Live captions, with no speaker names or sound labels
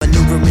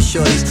the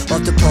shorties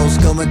off the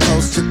post, going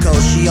coast to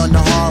coast. She on the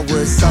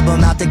hardwood, sub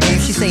him out the game.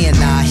 She saying,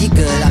 nah, he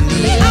good, I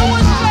mean, I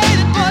wouldn't trade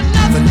it for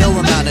nothing. For no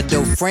amount of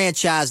dough,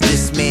 franchise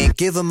this man.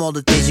 Give him all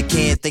the things you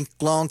can't think,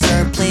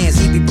 long-term plans.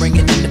 He be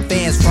bringing in the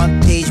fans,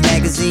 front page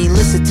magazine.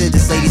 Listen to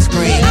this lady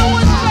scream. I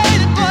wouldn't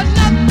trade it for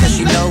nothing. Cause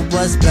she know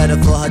what's better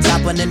for her.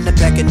 Top one in the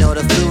pecking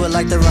order, fluid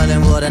like the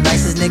running water.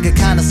 Nicest nigga,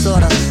 kinda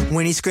sorta.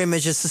 When he scream,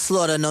 it's just a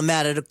slaughter, no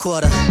matter the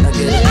quarter. I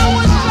get it. I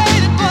wouldn't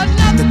trade it for nothing.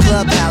 The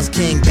clubhouse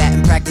king,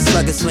 batting practice,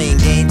 slugger swing.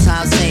 Game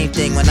time, same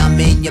thing. When I'm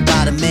in your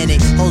bottom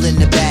minute, holding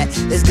the bat,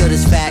 as good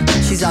as fat.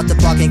 She's out the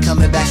park, ain't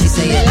coming back. She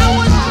saying, I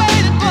wouldn't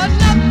trade it for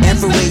nothing. And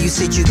for where you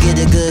sit, you get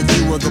a good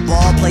view of the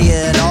ball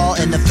player and all.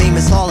 In the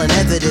famous hall,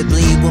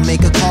 inevitably will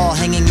make a call,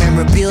 hanging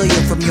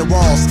memorabilia from your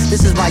walls.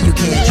 This is why you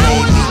can't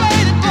trade me.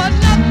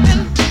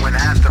 When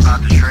asked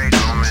about the trade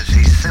rumors,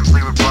 he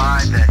simply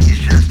replied that he's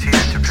just here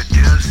to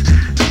produce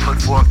and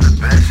put forth the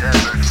best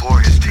effort for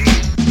his team.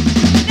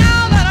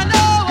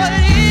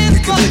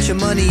 Put your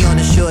money on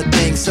a short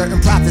thing. Certain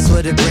profits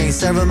what it brings.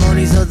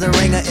 Ceremonies of the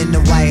ringer in the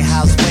White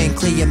House wing.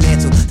 Clear your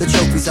mantle, the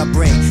trophies I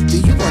bring. Do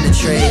you wanna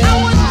trade?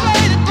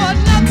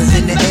 Cause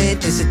in the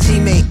end, it's a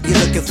teammate you're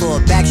looking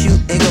for. Back shoot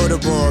and go to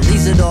ball.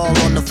 Leaves it all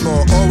on the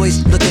floor.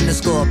 Always looking to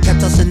score. Pep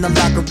toss in the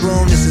locker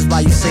room. This is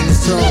why you sing a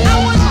song.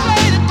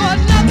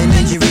 And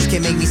injuries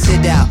can make me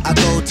sit out. I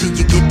go till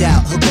you get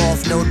out. Hook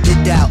off, no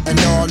did out. An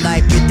all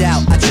night get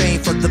out. I train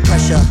for the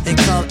pressure and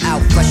come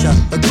out fresher.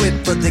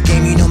 Equipped for the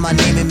game, you know my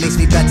name, it makes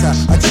me better.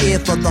 I cheer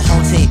for the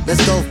home team.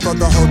 Let's go for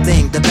the whole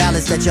thing. The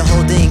balance that you're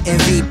holding.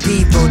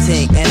 MVP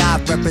voting. And I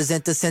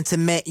represent the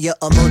sentiment you're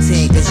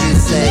emoting. As you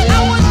say,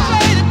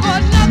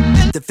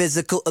 the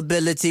physical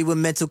ability with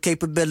mental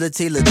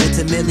capability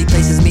legitimately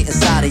places me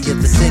inside of your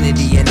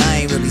vicinity. And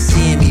I ain't really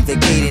seeing me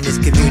vacating this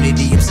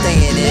community. I'm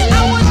staying in.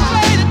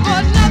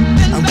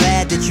 I'm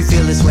glad that you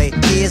feel this way.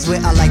 Here's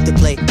where I like to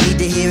play. Need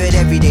to hear it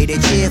every day. They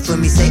cheer for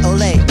me, say ole.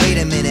 Wait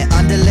a minute,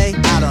 underlay?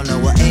 I don't know,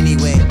 well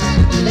anyway.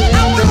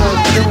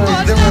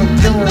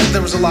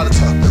 There was a lot of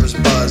talk. There was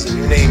buzz, and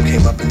your name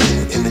came up in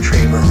the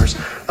trade rumors.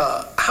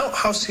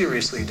 How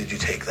seriously did you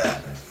take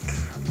that?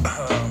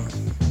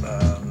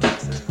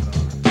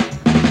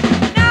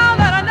 Now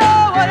that I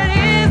know what it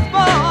is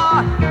for.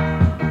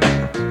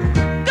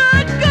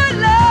 Good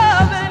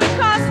love and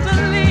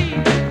constantly.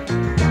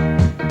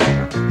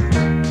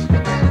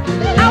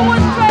 I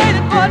wouldn't trade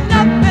it for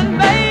nothing,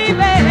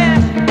 baby.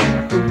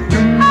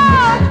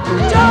 Oh,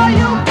 the joy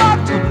you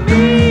brought to me.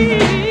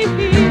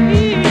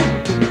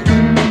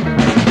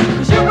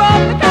 'Cause you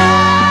brought the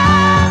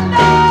kind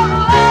of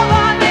love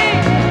I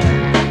need.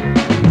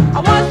 I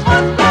once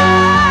was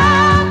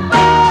blind,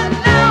 but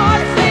now I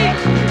see.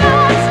 Now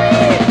I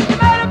see. You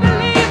made a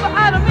believer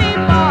out of me,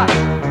 boy.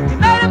 You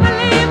made a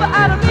believer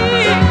out of me.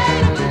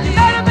 You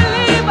made a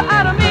believer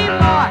out of me,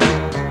 boy.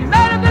 You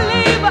made a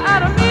believer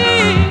out of me.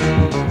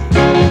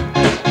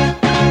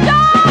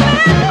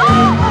 Darling,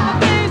 all of the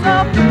things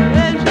of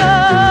pleasure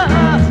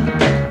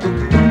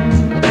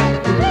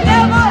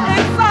never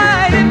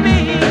excited me.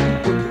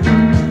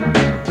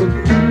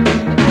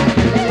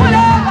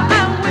 Whenever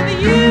I'm with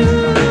you,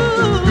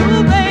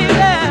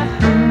 baby,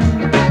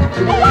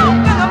 a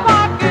walk in the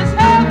park is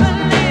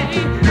heavenly.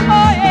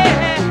 Oh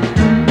yeah,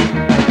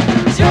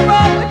 'cause you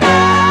brought the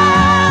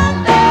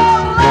kind of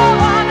love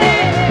I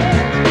need.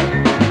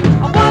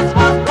 I once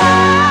was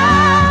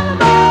blind,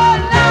 but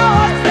now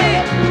I see.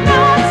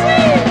 Now I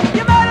see.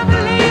 You made a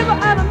believer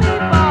out of me,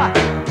 boy.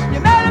 You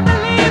made a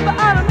believer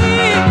out of me.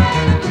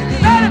 You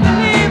made a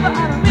believer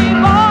out of me,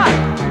 boy.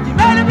 You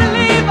made a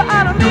believer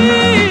out of me.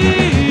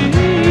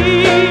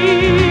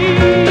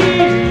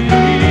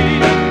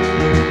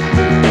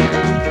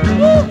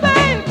 Ooh,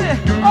 baby,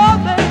 oh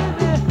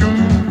baby.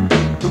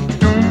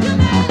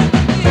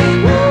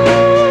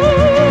 Ooh,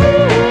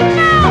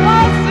 now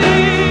I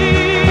see.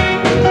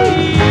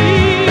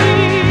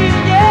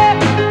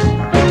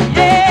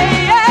 Yeah,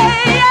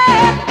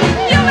 yeah.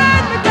 You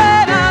made me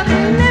glad I'm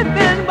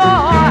living,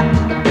 boy.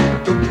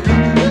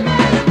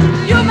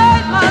 You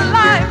made my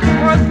life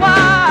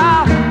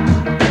worthwhile.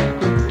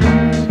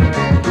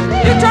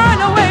 You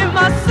turned away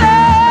my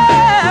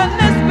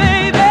sadness,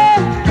 baby.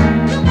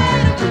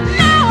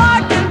 Now I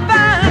can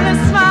finally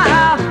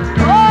smile.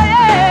 Oh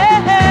yeah,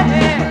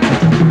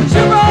 'cause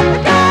you brought the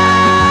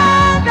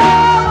kind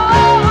of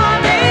love I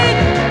need.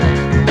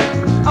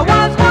 I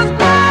once was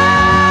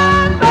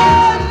blind,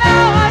 but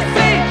now I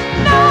see.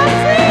 Now I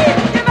see.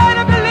 You made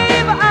a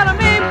believer out of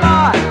me,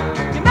 boy.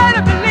 You made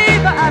a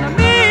believer out of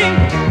me.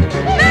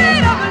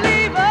 Made a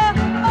believer,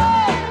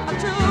 oh, a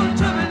true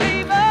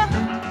believer.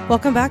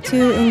 Welcome back to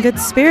In Good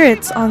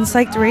Spirits on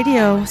Psyched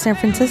Radio, San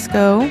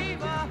Francisco.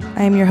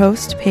 I am your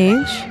host,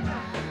 Paige.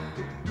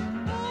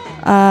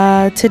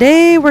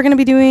 Today I'm going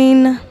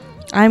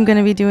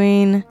to be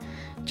doing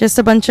just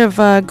a bunch of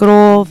good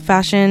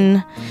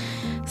old-fashioned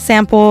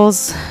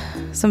samples,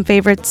 some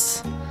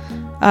favorites,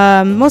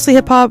 mostly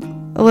hip-hop,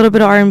 a little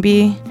bit of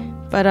R&B,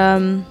 but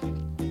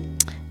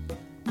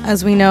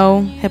as we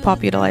know,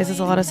 hip-hop utilizes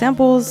a lot of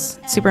samples,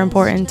 super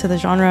important to the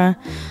genre.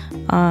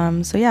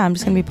 So yeah, I'm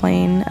just going to be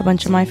playing a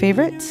bunch of my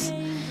favorites.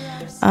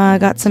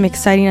 Got some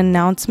exciting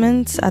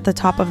announcements at the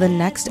top of the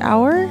next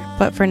hour,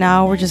 but for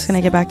now, we're just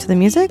going to get back to the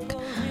music.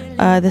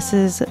 This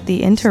is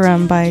The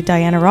Interim by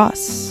Diana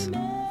Ross,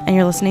 and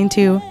you're listening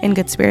to In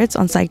Good Spirits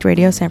on Psyched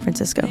Radio San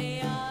Francisco.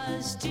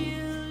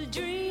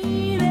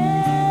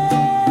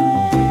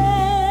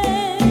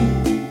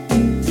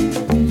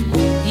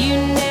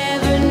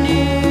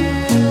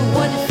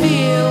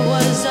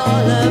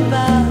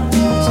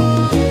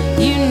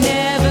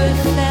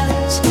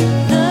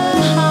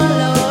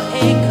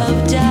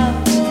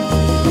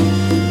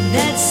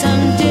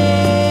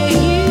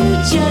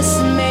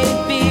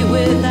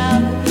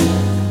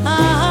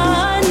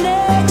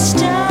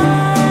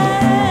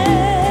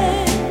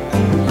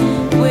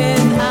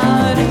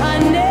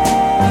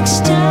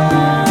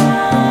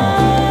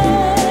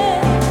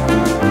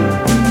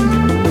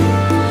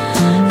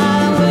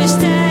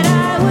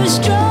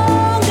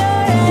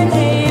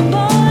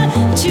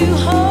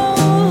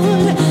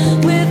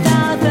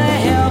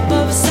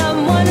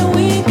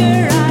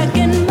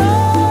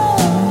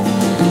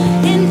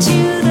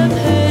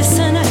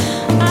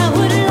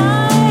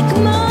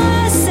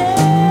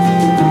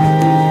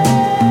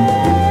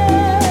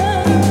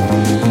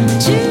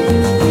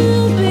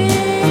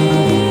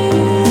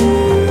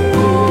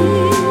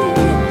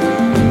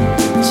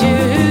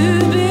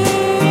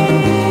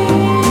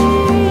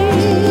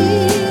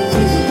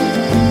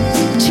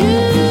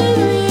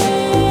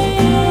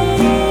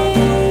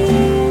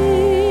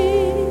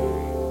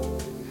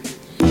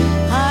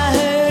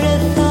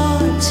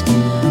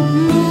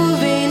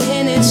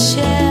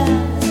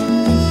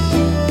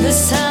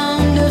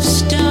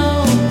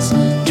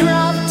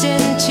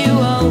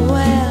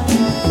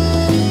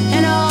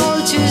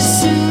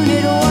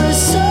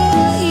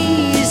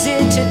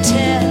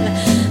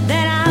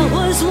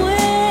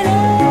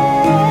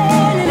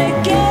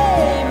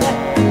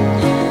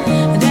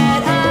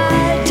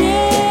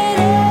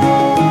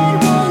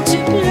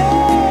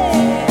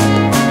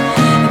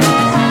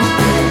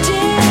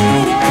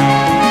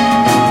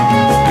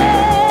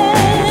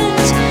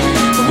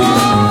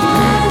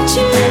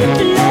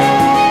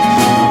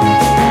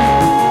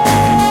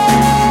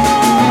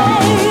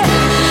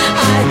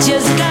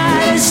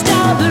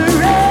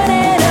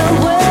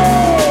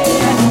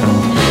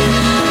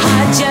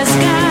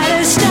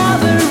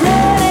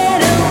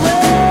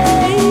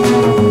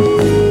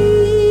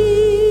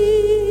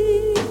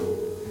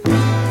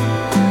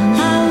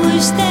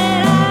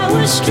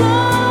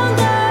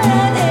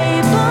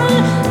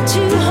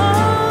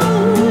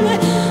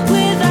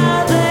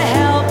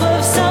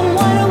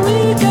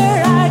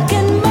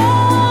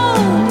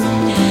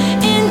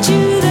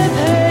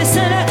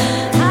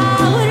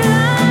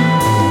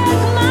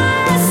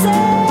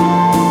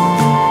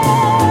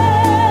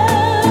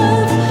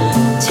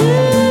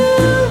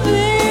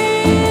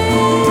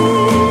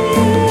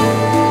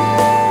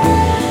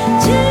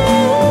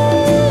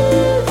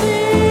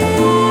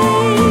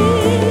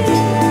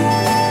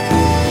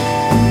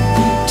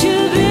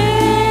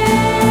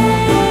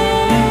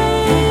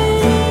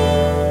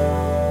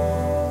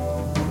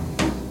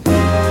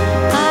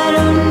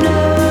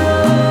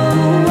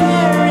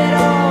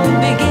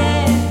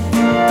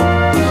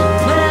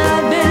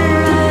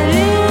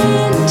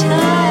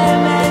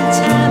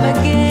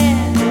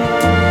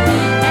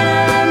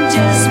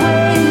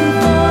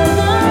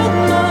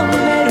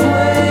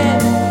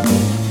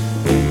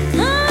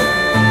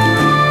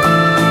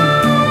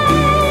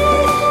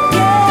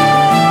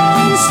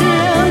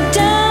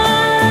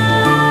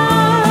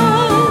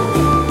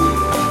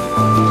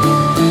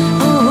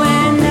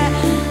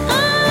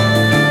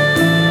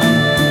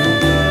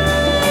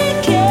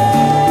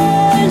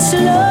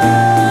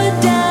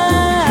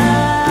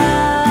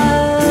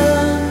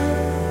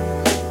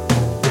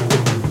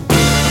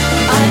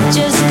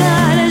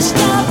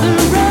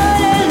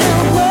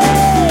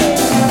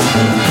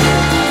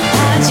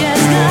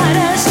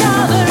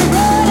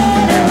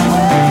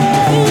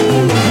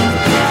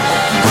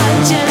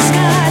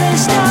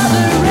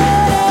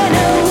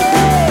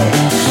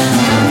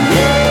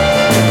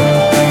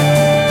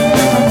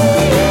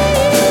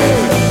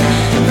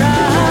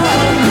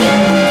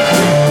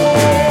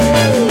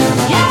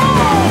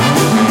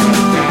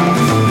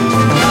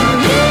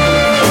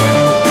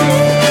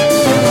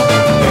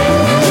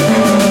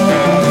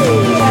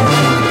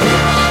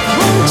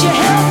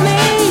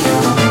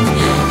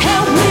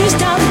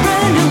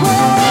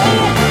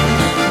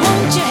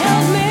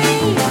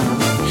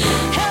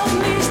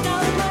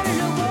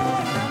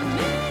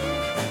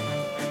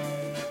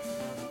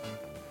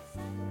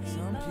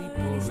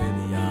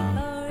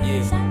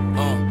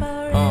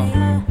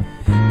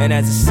 And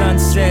as the sun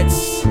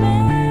sets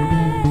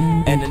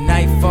and the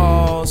night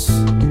falls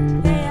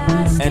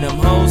and them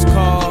hoes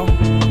call,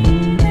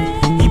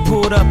 he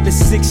pulled up a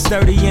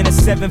 630 and a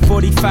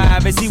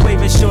 745. As he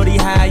waving shorty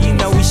high, you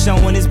know he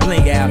showing his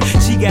bling out.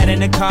 She got in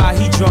the car,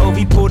 he drove,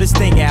 he pulled his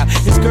thing out.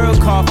 His girl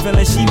called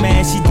feeling she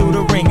mad, she threw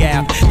the ring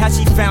out. How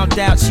she found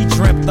out, she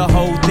dreamt the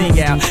whole thing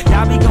out.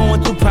 Y'all be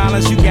going through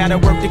problems, you gotta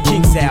work the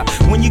kinks out.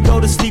 When you go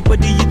to sleep, what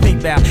do you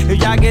think about?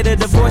 If y'all get a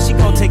divorce, she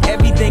gon' take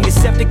everything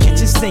except the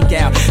kitchen sink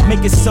out.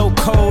 Make it so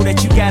cold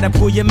that you gotta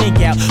pull your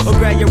mink out. Or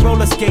grab your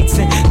roller skates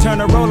and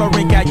turn a roller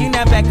rink out. You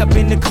not back up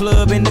in the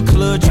club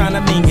trying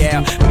to ming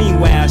out.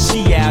 Meanwhile,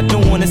 she out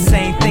doing the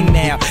same thing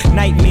now.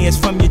 Nightmares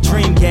from your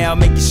dream gal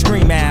make you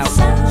scream out.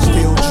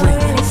 Still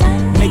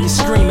dreaming. Make you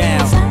scream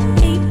out.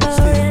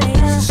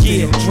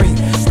 Still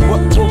dreaming.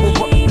 What,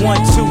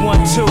 1, 2,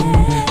 1,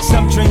 2.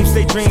 Some dreams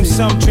they dream,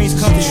 some dreams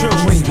come true.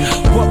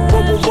 What,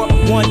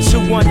 1,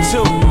 2, 1,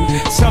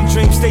 2. Some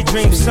dreams they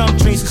dream, some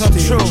dreams come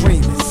true.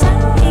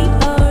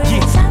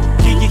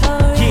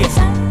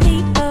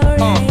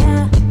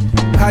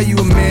 How you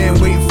a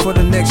man waiting for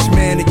the next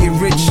man to get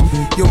rich?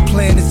 Your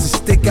plan is to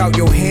stick out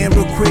your hand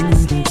real quick.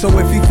 So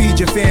if he feed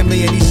your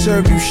family and he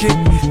serve you shit,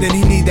 then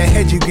he need that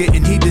head you get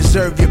and he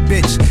deserve your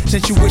bitch.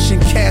 Since you wishing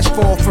cash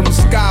fall from the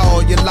sky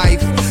all your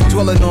life,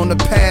 dwelling on the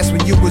past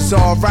when you was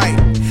alright,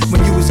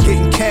 when you was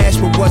getting cash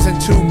but wasn't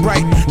too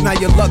bright. Now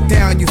you luck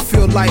down, you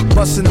feel like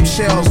busting them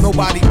shells.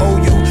 Nobody owe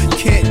you,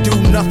 can't do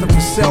nothing for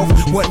self.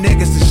 What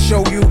niggas to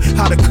show you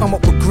how to come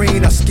up with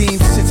green? I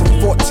schemed since I'm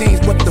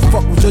 14s, what the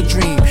fuck was your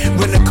dream?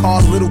 Renting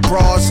cars, little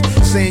bras,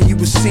 saying you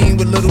was seen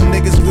with little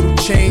niggas, little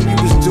chain, you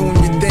was doing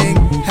your thing.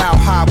 How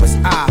high was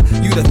I?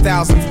 You the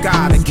 1000th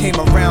guy that came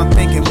around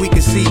thinking we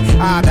could see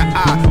eye to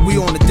eye. We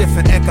on a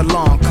different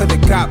echelon,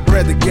 could've got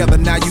bread together,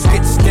 now you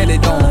get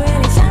steadied on.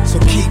 So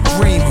keep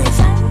dreaming.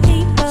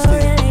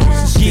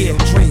 Still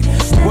dreaming.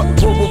 What,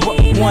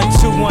 1,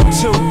 2, 1,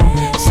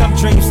 2. Some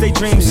dreams they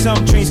dream,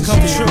 some dreams come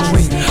true.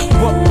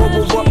 What,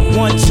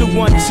 1, 2,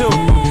 1, 2.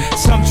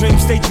 Some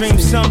dreams they dream,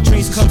 some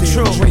dreams come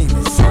true.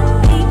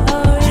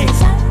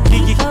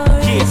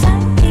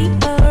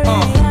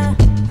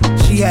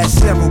 She had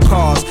several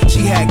cars,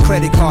 she had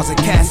credit cards at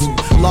Castle,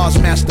 large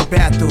master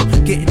bathroom,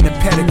 getting the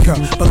pedicure.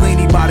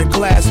 Bellini by the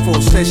glass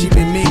full, said she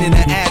been meaning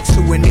to ask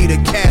who in need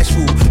of cash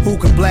food, who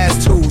could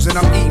blast tools, and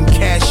I'm eating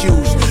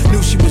cashews.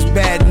 Knew she was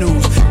bad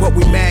news, but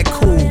we mad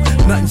cool.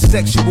 Nothing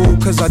sexual,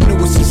 cause I knew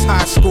her since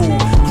high school.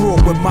 Grew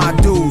up with my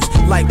dudes,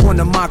 like one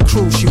of my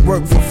crew, she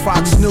worked for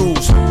Fox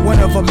News. One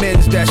of her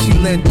men's that she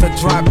lent a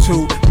drive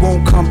to,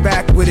 won't come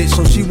back with it,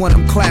 so she want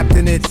him clapped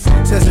in it.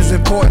 Says it's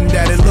important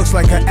that it looks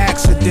like an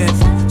accident.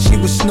 She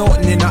was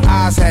snorting and her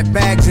eyes had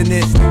bags in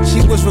it.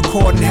 She was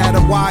recording, had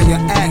a wire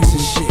axe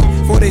and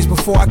shit. 4 days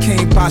before I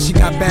came by, she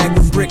got bagged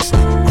with bricks.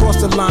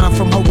 Crossed the line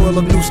from her world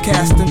of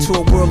newscasting to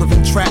a world of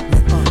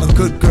entrapment. A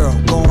good girl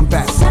going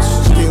backwards,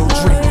 still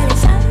dreaming.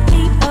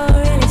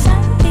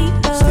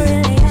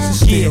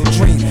 Still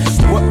dreaming.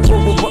 What,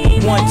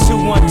 1, 2,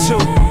 1,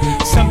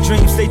 2. Some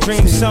dreams they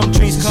dream, some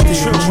dreams come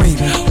true.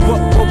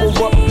 What,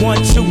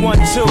 1, 2, 1,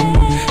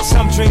 2.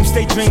 Some dreams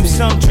they dream,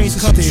 some dreams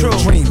come true.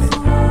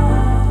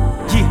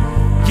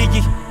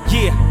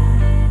 Yeah.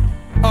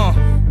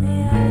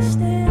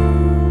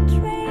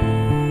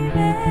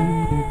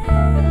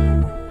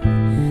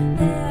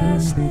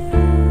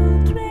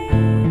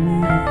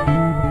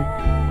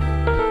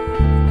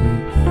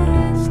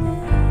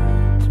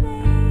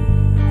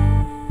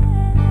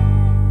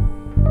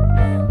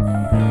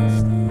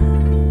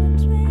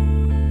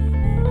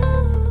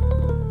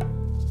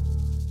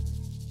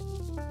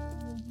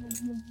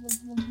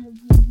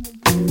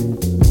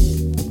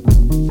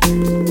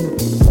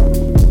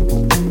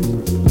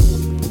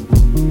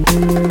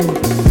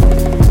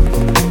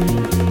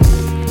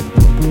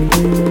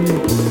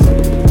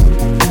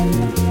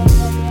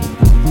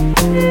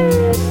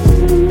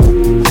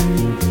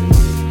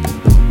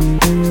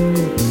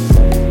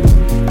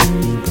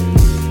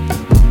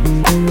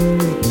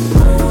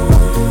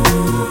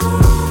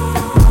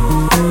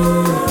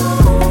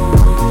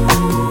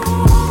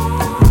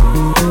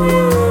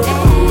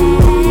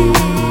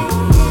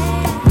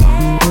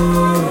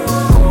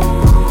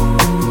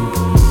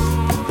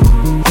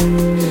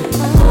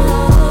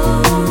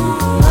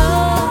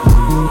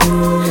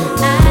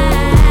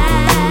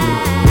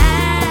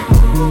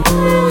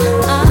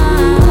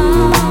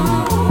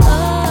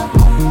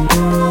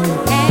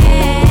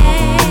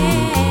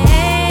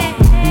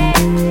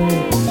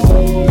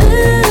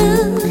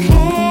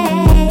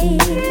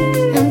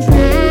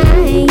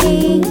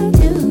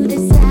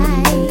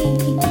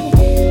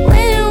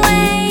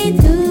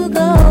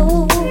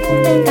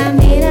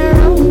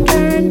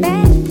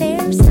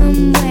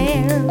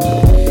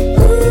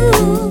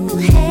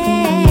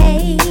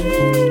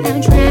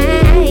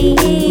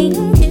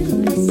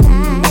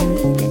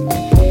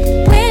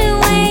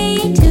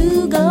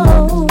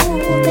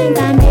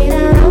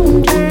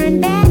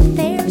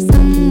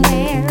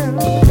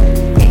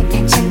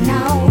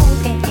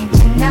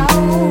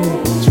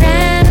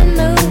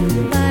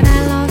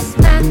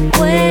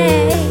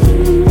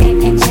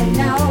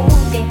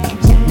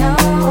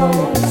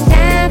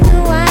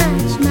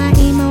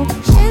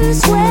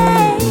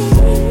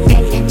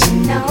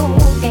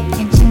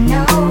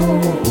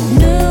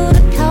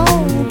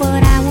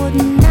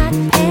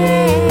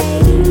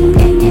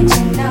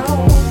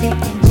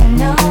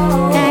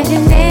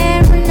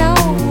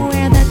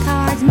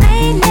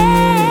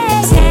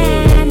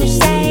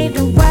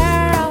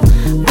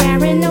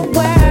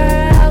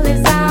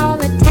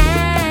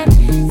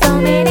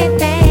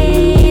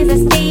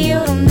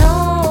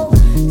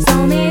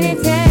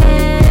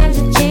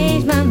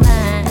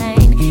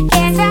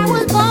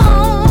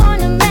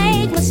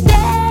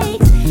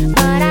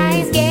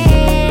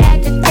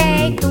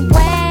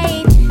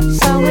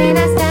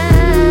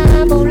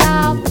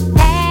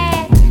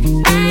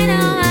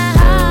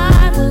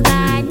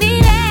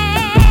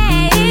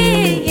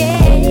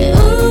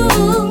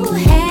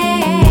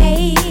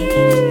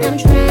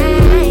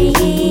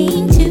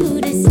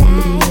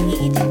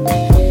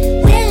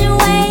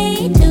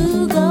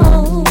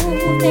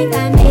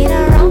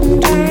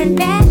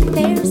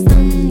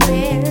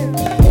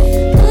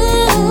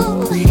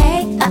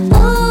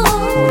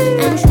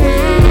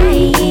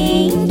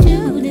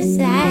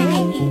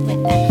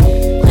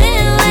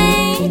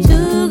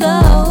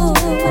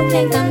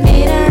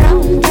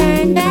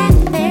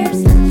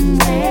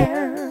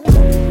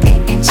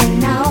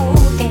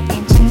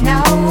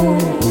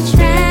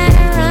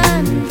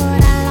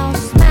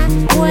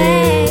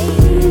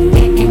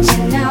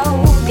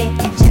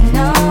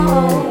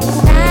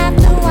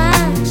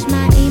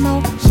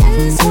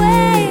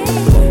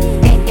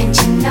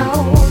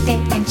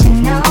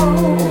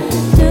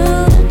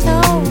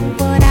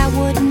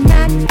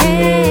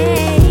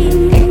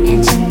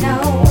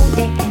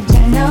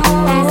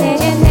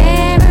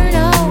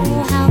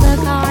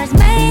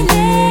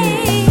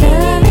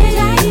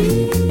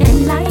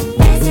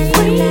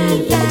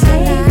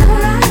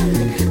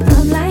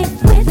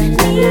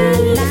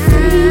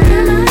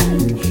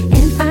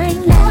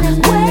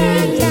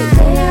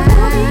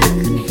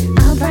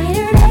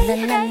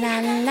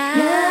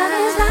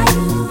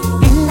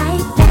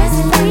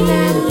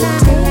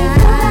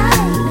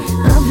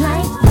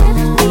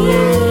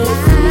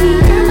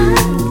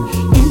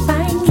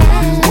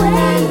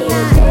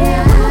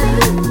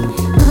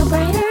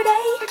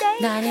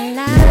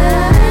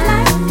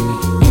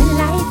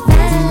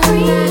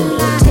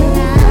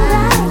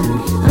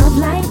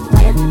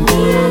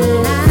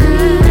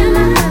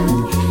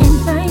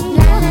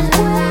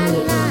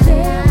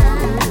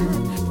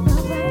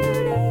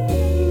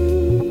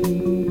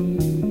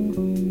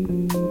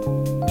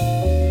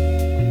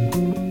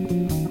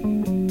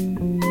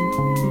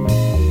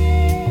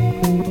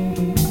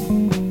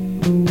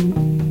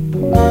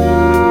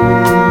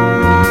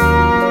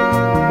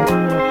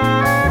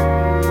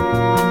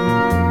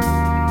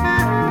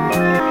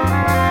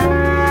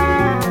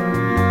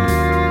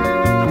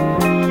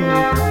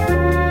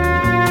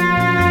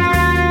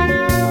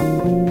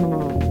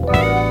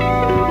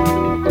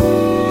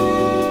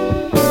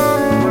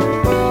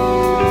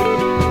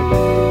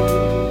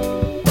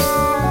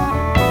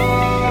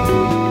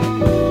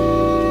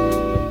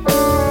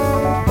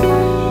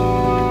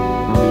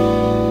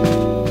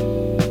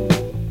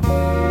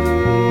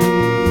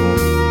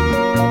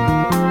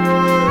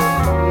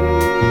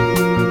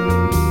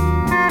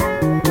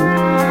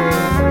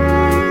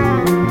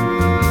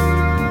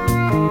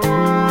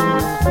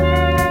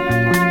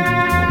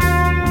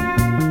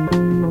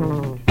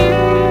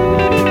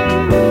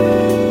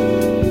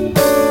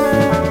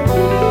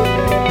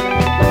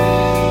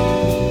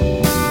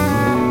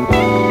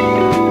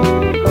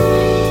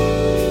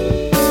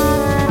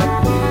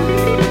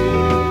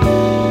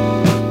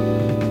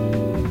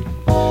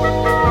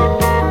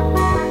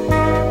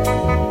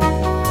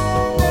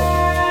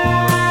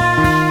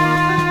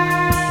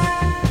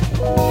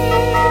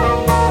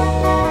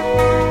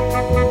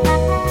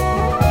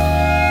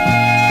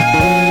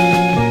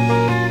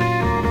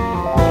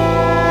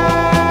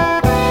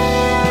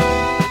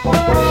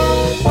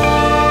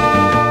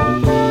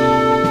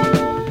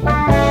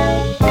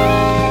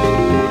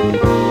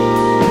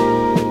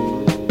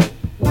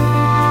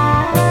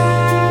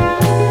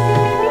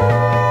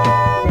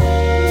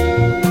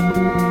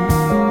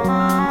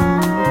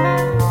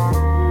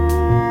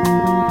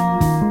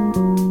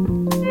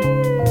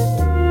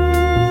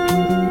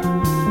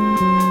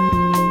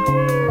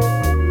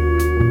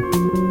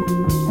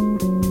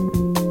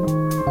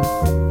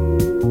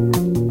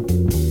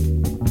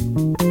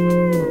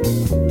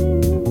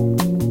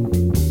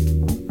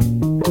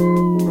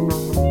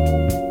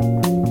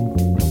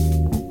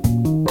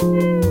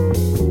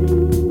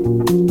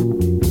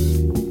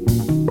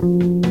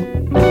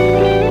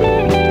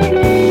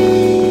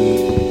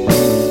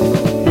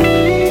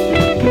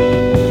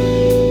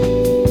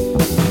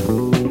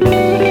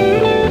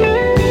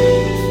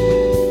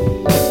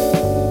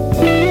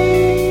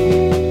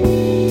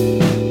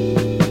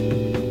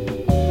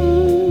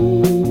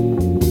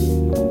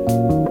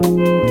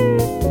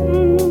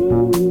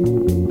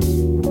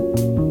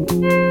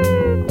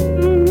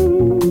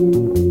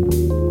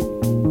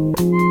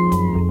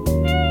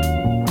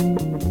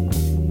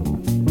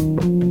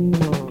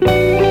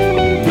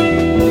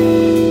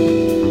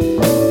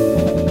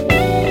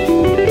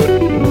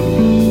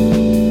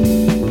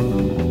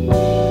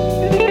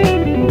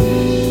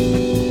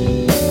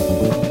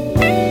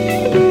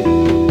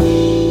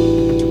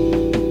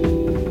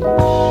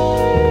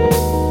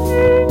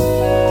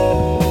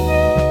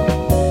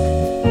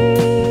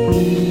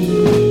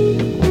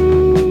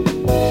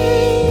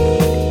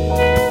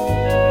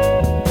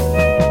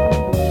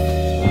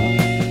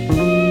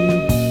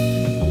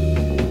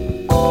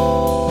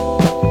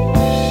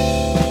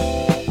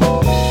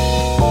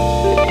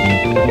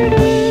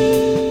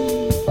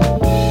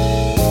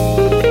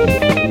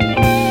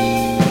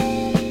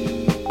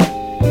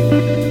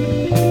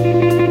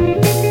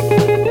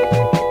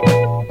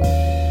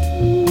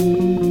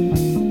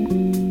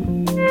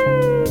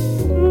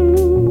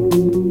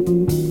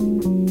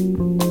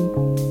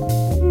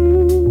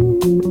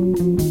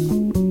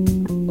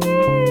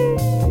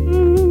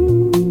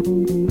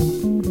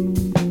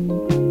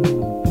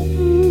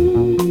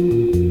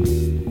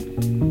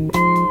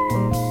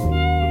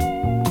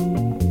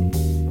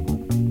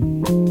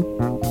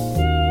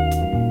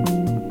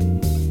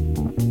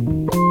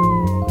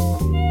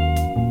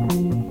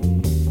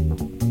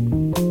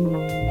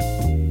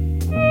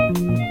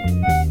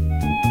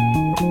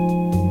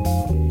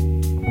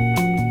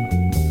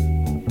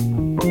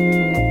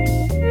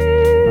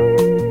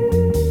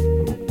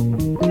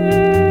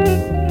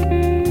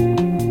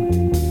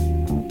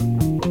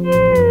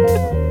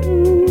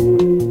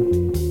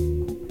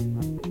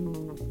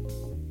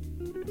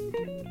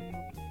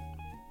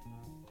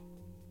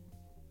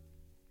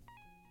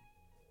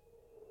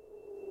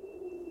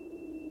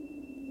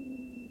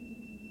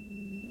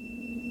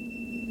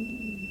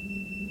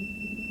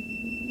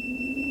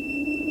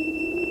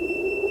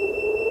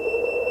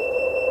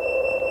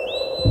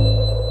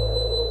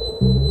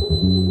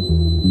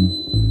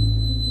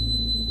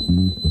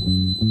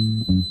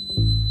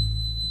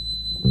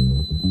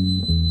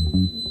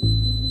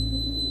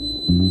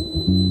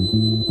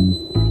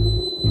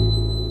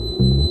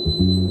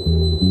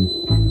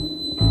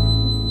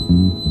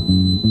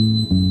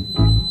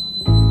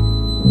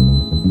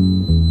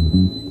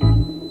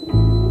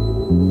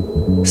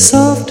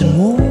 Soft and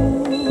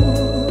warm,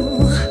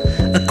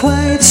 a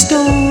quiet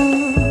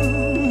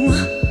storm,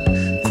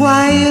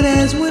 quiet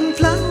as when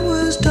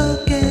flowers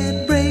talk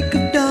at break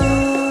of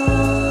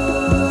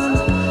dawn,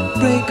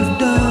 break of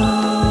dawn.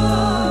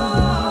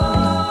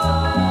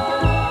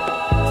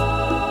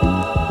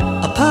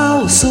 A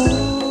power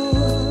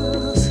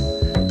source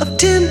of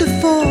tender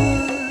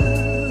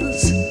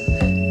force,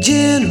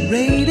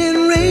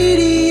 generating,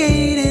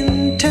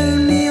 radiating,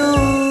 turn me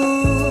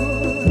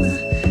on,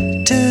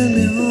 turn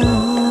me on.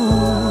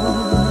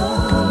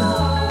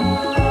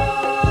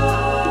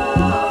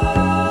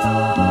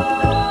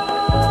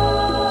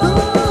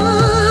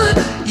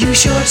 You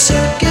short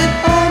circuit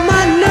all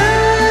my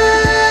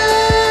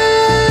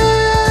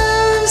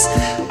nerves,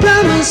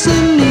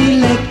 promising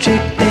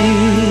electric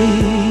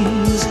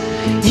things.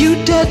 You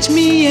touch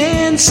me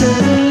and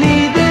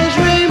suddenly there's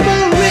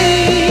rainbow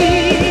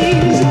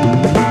rings.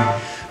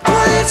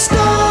 Quiet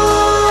storm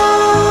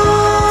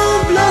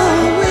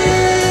blowing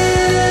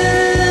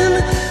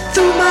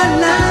through my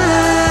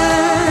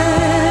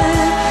life.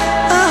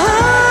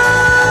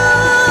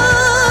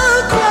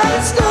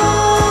 Quiet storm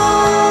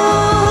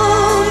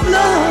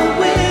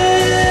blowing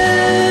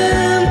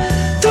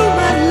through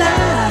my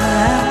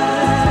life.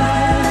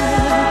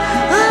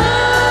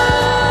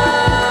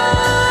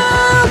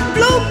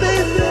 Blow,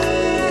 baby.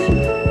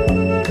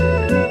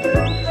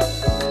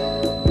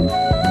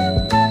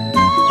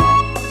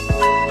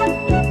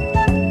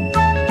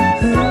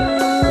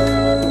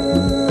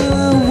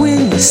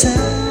 When you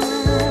sigh,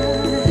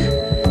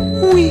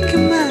 weak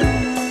am I,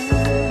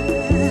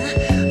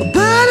 a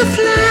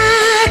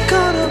butterfly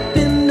caught up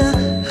in a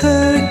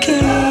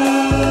hurricane,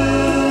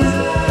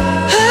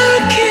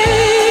 hurricane.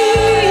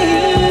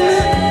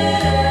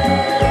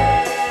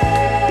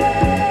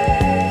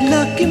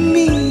 Lucky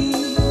me,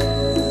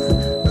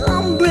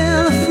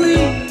 umbrella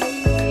free.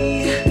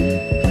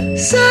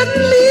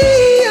 Suddenly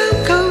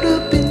I'm caught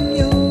up in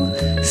your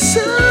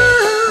summer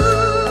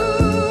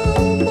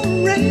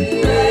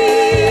rain.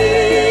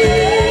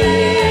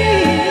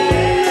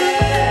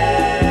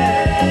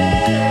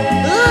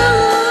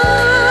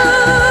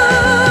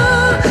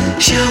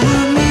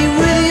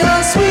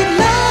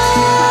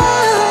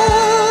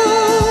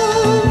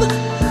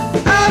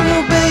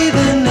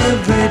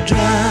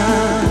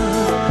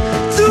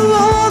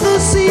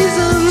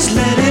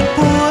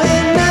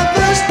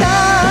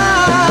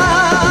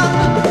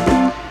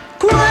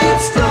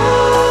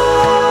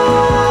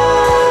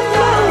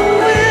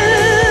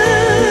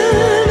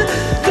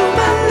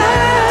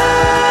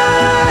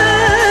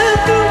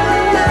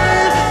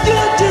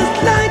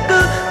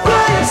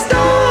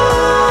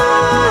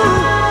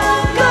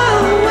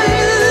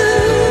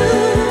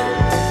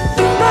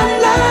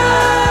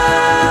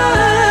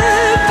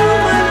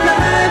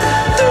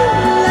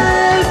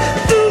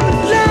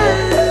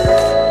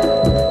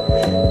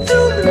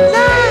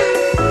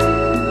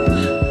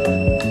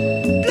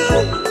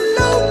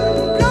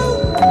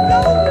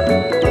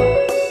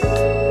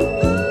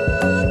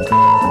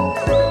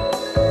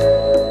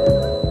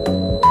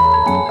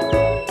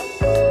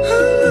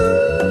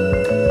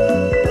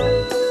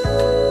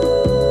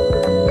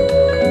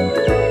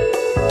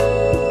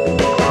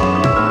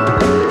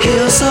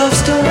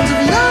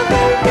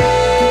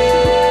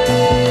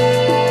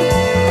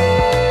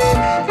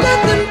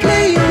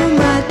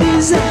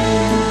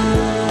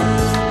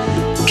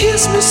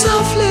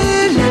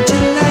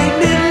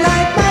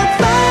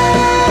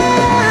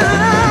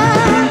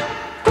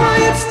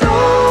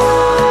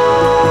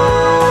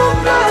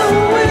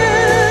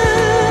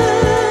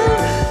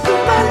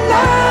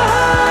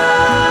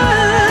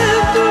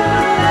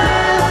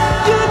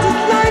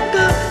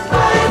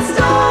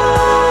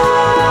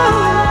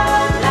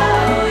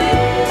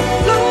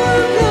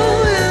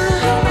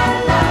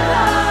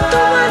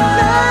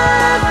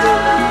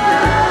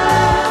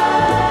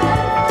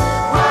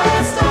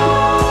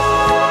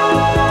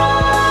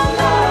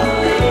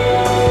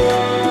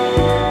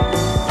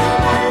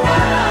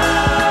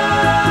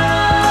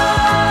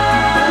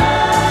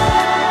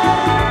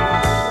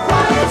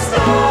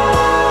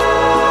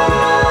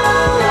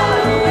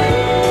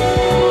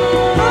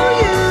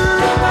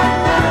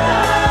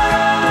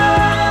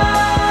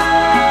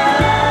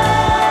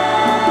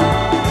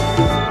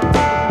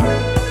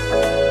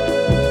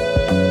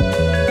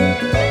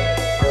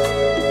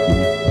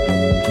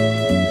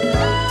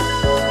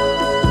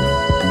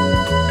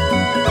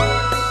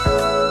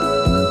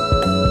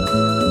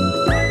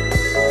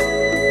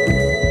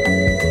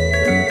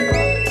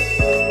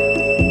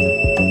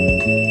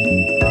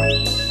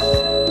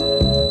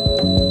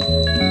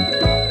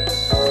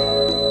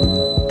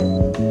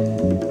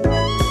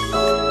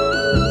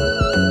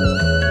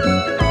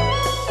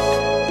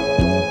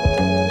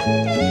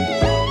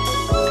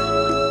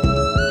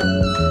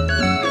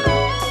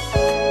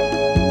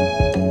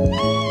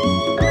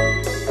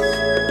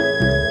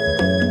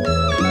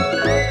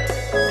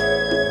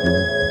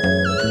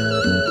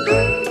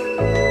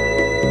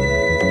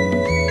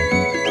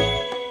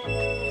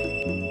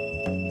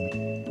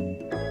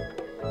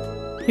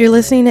 You're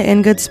listening to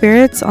In Good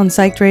Spirits on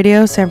Psyched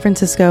Radio, San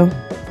Francisco.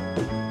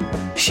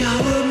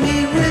 Shower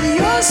me with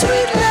your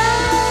sweet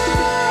love.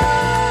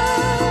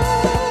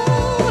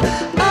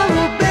 I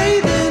will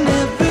bathe in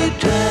every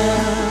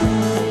drop.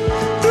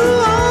 Through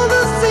all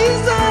the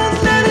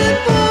seasons, let it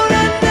pour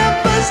and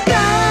never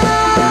stop.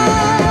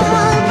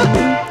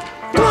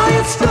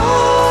 Quiet storm,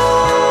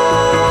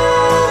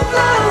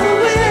 fly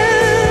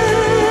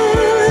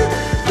wind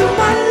through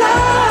my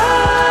life,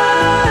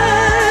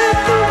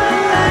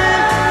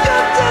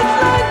 You're just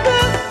like the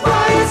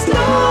quiet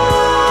storm.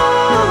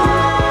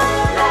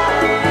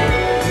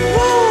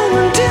 Warm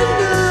and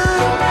tender,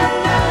 through my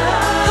life.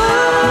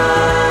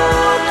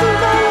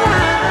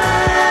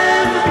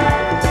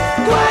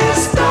 Quiet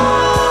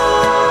storm,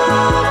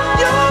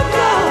 you're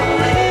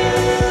blowing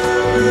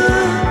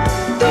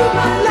through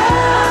my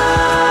life,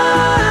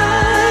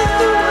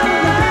 through my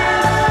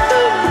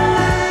life.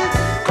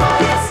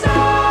 Quiet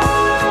storm,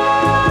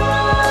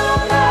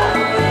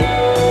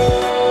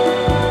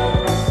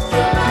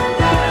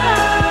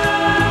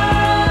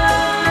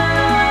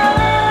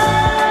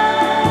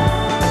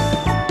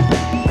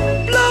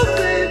 blow,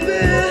 baby.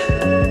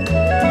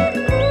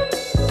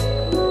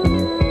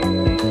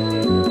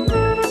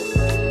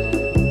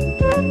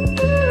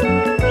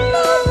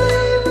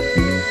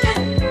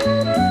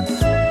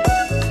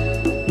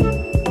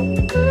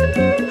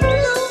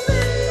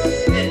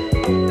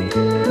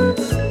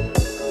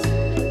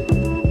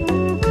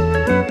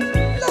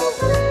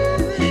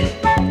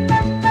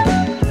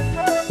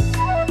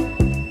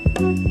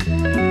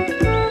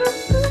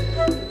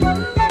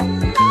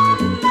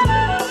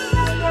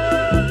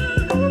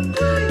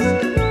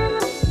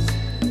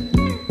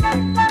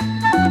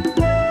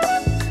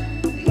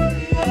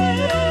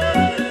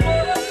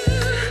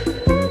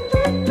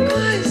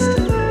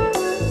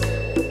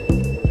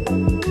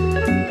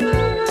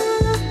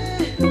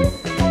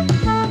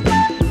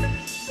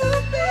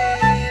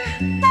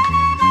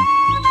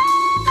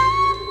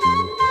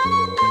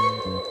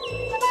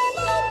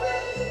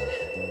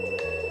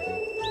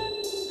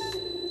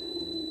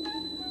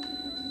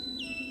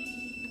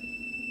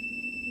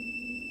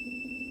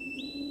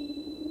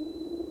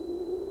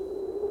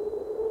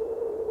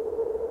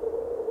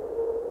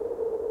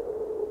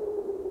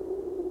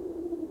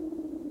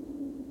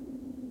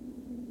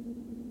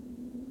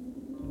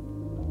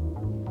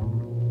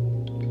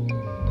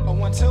 Oh,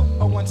 1 2,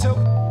 oh 1 2.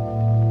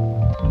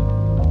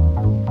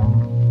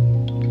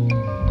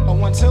 Oh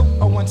 1 2,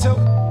 oh 1 2.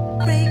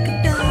 Break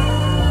it down,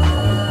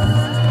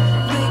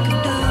 break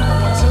it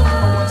down, 1 2,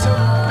 oh 1 2.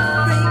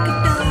 break it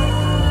down,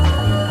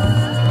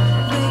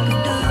 break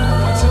it down,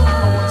 1 2,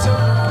 oh 1 2. 1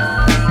 2,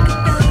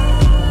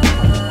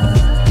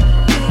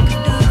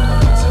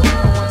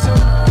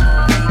 oh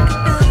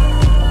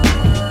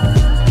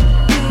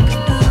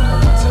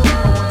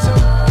 1 2.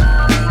 1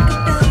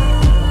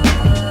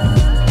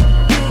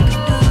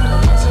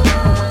 2,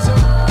 oh 1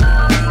 2.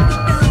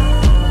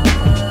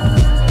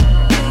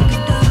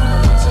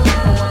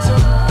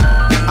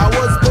 I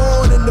was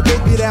born in the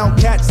boogie down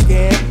cat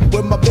scan,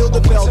 when my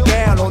building fell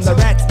down on the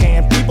rat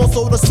scan. People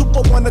sold a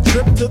super on a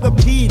trip to the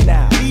P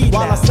now.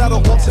 While I settle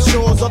off the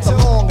shores of the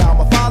Long Island.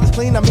 My father's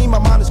clean, I mean my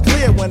mind is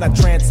clear when I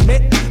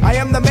transmit. I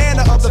am the man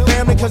of the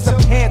family cause the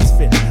pants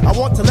fit. I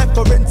want to let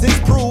forensics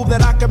prove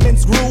that I can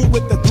mince groove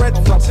with the thread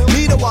from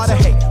Leader Water.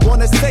 Hey,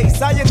 wanna say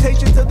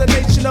salutation to the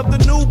nation of the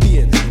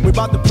Nubians. We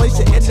about to place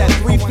it in that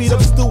 3 feet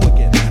of stew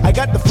again. I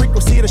got the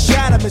frequency of the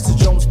shadow, Mrs.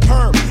 Jones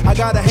perm. I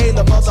got a hail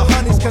of other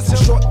honeys, cause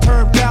it's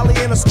short-term valley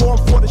and a storm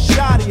for the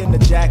shotty in the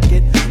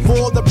jacket.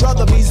 For the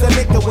brother, he's the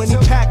nigga when he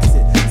packs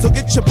it. So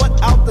get your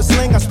butt out the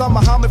sling. I start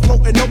Muhammad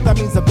floating up, that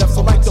means I'm deaf.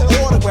 So like the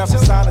autograph, and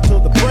sign until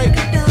the break.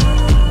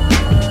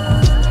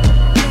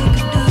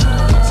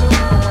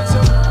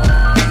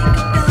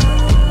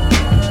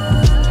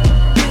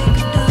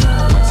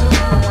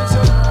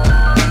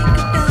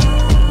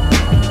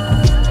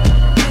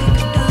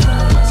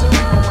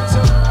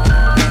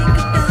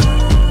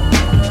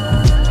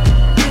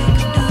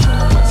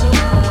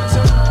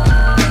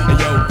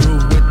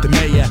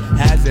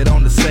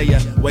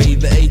 Weigh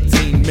the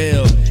 18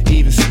 mil,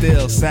 even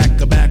still,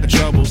 sack a bag of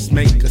troubles,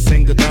 make a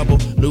single double,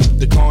 loop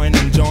the coin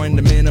and join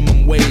the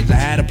minimum wage. I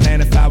had a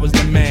plan if I was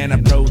the man,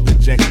 I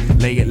project,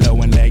 lay it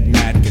low and leg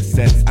mad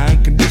cassettes. I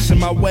uncondition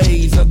my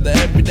ways of the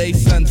everyday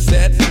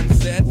sunset,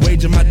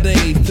 waging my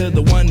days to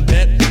the one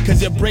bet,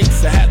 cause your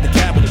breaks I have the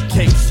capital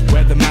case.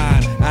 Weather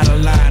mine, out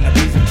of line, I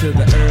reason to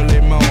the early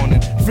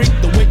morning. Freak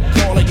the wake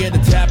call, I get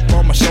a tap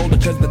on my shoulder,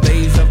 cause the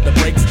days of the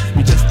breaks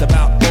be just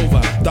about over.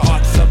 The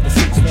arts of the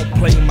six won't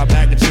play my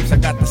bag of chips, I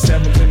got the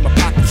sevens in my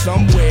pocket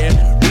somewhere.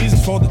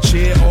 Reasons for the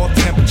cheer or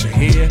temperature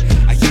here.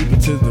 I keep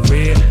it to the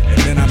rear and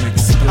then I'm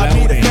exploding. I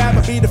be the fab,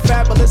 I be the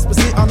fabulous, but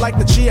see, unlike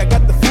the G, I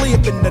got the flea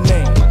up in the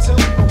name.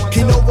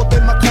 Kinova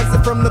been my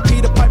cousin from the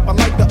Peter Pipe.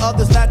 Unlike the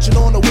others, latching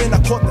on the win, I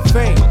caught the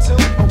fame.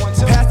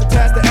 Pass the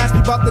task to ask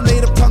me about the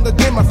native tongue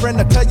again, my friend.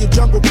 I tell you,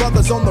 Jungle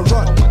Brothers on the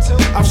run.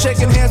 I'm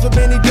shaking hands with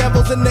many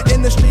devils in the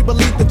industry.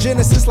 Believe the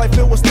genesis, like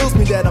Phil, what stills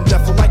me that I'm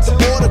deaf. Like the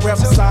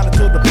autograph, I sign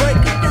until the break.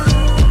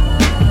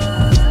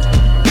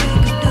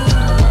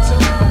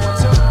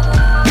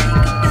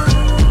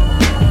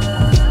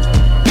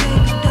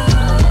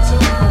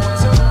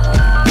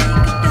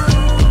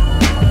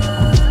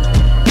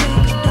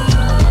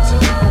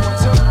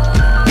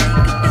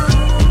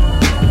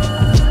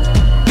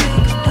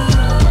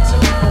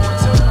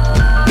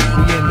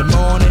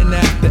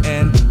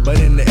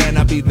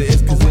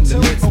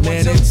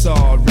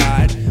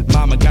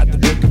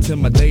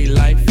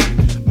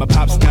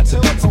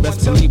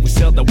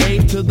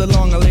 to the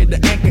long, I laid the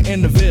anchor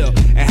in the Ville.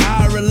 And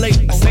how I relate,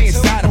 I stay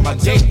inside of my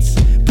gates.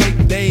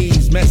 Break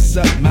days, mess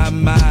up my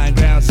mind.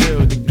 Ground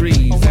 0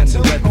 degrees, and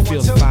the weather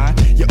feels fine.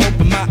 You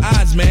open my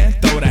eyes, man,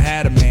 thought I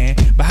had a man.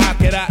 But how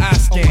could I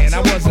scan?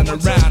 I wasn't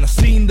around. I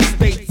seen the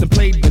states and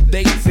played the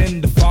dates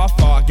in the far,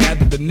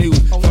 gathered the news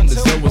from the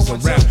zoas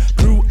around.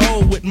 Grew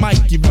old with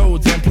Mikey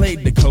Rhodes and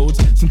played the codes.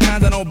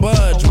 Sometimes I don't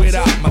budge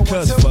without my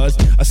cuz fuzz.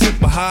 A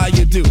simple how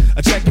you do,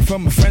 a checking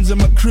from my friends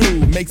and my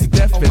crew makes it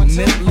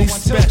definitely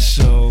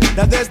special.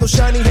 Now there's no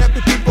shiny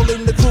happy people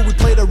in the crew. We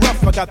play the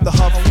rough, I got the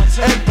huff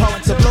and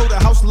pump to blow the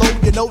house low.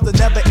 You know the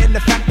never end. The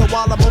factor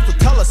while I'm over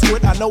color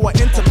squid. I know I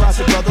enterprise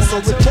it, brother. So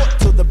report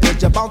to the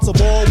bridge. I bounce a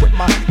ball with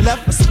my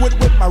left, a squid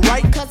with my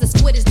right. Cause the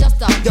squid is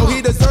just a yo,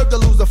 he deserved to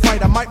lose a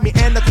fight. I might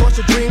meander across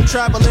your dream,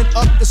 traveling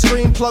up the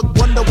stream. Plug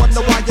wonder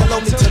why you're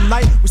lonely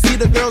tonight. We see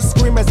the girls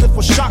scream as if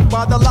we're shocked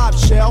by the live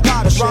shell.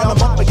 Let's round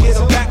them up and get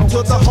them back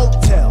to the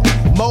hotel,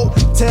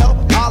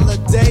 motel,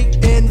 holiday.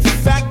 In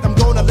fact, I'm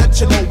gonna let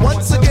you know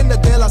once again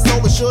that De La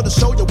Soul is sure to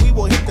show you we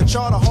will hit the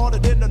charter harder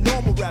than the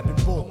normal rapping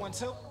bull.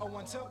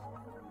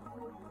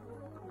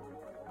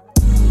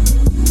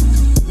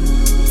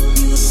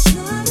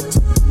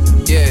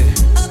 Yeah,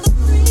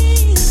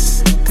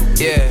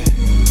 yeah,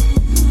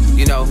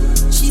 you know,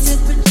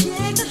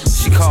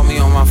 she called me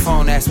on my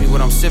phone, asked me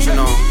what I'm sipping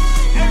on.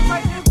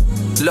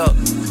 Look,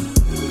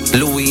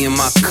 Louis in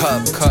my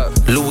cup,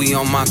 Louis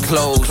on my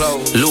clothes.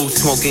 Lou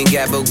smoking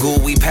Gabagoo,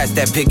 we passed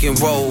that pick and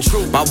roll.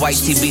 My white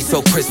TV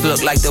so crisp,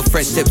 look like the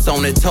French tips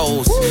on the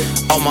toes.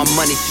 All my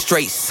money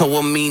straight, so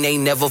I mean they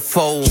never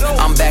fold.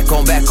 I'm back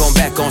on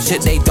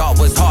shit they thought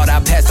was hard.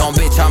 I pass on,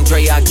 bitch, I'm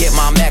Dre, I get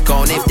my Mac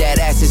on. If that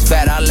ass is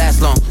fat, I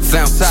last long.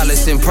 Found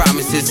solace in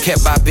promises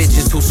kept by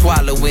bitches who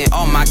swallowing.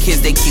 All my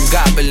kids, they keep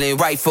gobbling.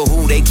 Right for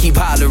who, they keep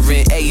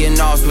hollering.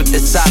 A&Rs with the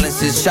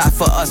silences. Shot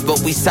for us, but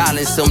we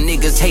silence. Some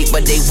niggas hate,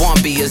 but they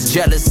want be us.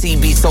 Jealousy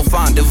be so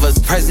fond of us.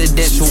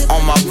 Presidential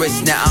on my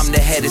wrist, now I'm the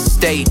head of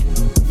state.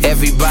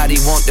 Everybody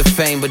want the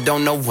fame, but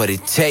don't know what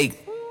it take.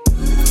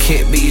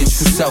 Can't be your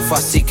true self, I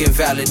seek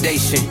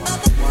invalidation.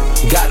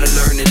 Gotta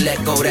learn to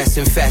let go, that's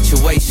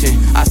infatuation.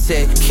 I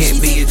said,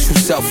 can't be your true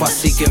self, I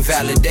seek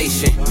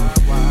invalidation.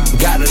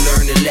 Gotta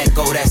learn to let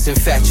go, that's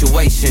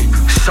infatuation.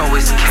 So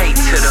it's K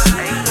to the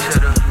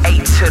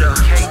A to the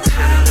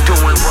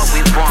doing what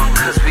we want,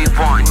 cause we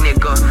want,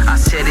 nigga. I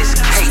said it's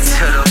K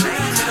to the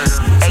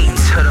A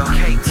to the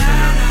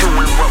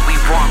doing what we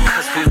want,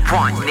 cause we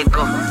want,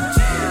 nigga.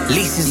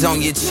 Leases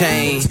on your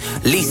chain,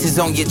 leases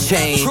on your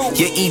chain.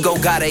 Your ego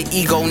got an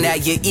ego, now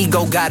your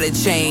ego got a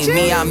chain.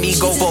 Mi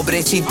amigo,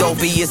 pobrecito,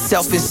 be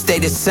yourself and stay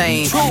the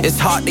same. It's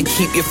hard to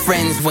keep your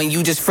friends when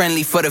you just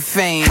friendly for the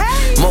fame.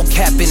 More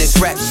cap in this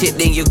rap shit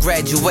than your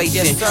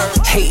graduation.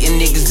 Hating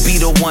niggas be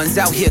the ones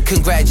out here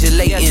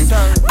congratulating.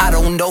 I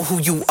don't know who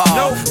you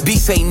are,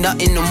 beef ain't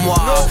nothing no more.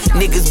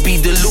 Niggas be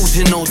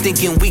delusional,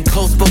 thinking we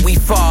close but we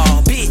far.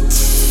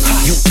 Bitch,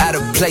 you out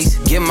of place,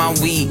 get my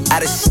weed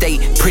out of state.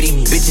 Pretty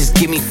bitches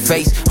give me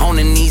face, on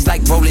the knees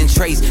like rolling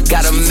trays.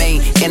 Got a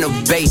main and a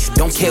bay,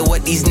 don't care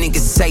what these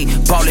niggas say.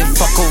 Ballin',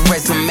 fuck a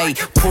resume,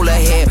 pull her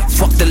hair,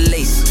 fuck the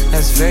lace.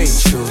 That's very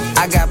true.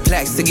 I got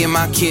plaques to get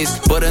my kids,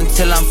 but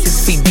until I'm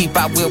 6 feet deep,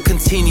 I will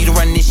continue to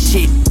run this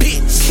shit.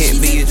 Bitch,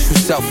 can't be your true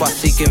self, I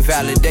seek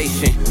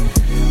invalidation.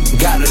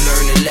 Gotta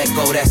learn to let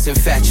go, that's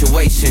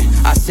infatuation.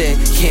 I said,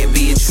 can't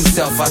be your true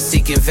self, I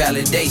seek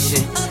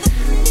invalidation.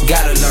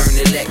 Gotta learn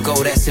to let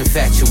go, that's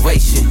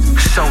infatuation.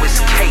 So it's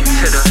K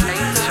to the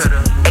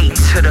A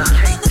to the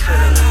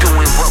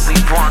doing what we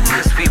want,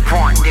 cause we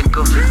want,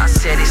 nigga. I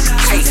said it's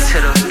K to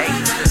the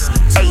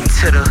A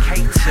to the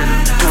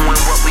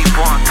doing what we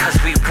want, cause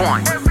we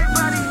want.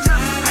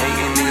 Hey,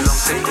 you niggas, I'm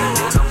sick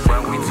of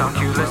when we talk,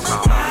 you listen.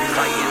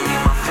 Fighting me,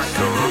 my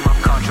pistol,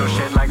 control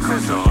shit like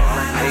Crystal.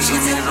 Hey, you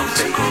niggas, I'm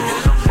sick of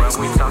when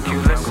we talk, you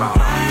listen.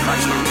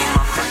 Fighting me,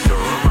 my pistol,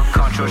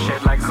 control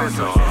shit like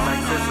Crystal.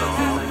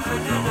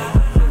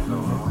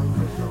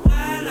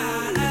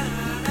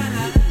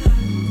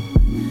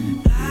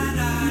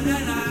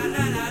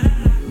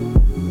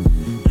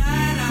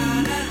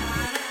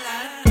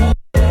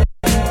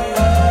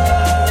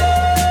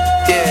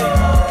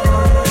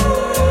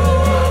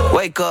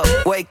 Wake up,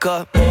 wake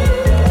up.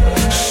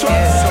 So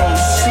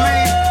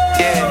sleep.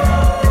 Yeah.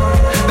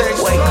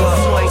 Wake up,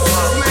 wake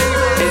up.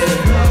 Yeah.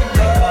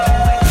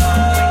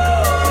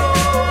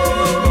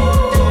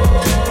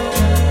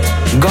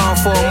 Gone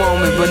for a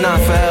moment, but not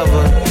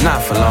forever,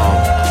 not for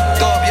long.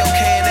 Throw up your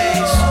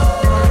K&As.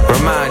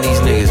 Remind these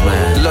niggas,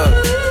 man. Look.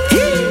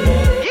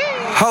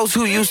 Hoes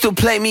who used to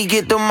play me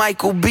get the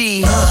Michael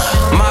B.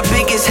 My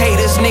biggest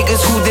haters,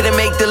 niggas who didn't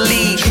make the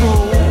league.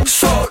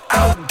 Sold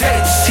out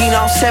dead, seen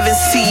all 7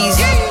 seas.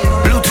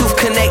 Bluetooth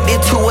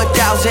connected to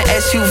 1,000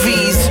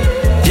 SUVs.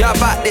 Y'all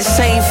bought the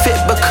same fit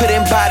but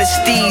couldn't buy the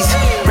steez.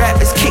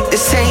 Rappers kick the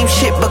same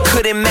shit but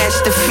couldn't match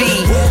the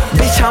fee.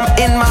 Bitch, I'm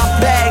in my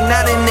bag,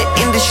 not in the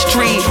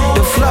industry.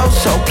 The flow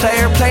so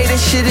player play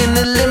this shit in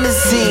the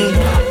limousine.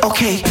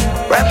 Okay,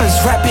 rappers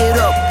wrap it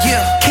up.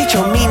 Yeah. Kate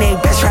Your Mean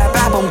ain't best rap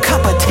album,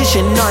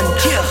 competition none.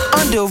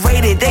 Yeah.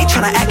 Underrated, they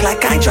tryna act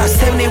like I ain't dropped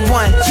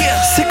 71.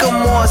 Yeah.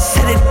 Sycamore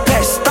said it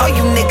best, all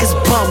you niggas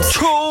bums.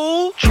 True.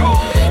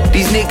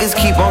 These niggas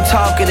keep on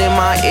talking in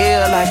my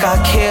ear like I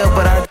care,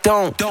 but I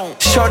don't.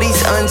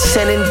 Shorties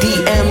unsending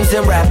DMs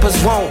and rappers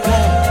won't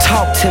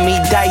talk to me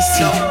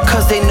dicey,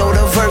 cause they know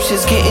the verse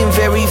is getting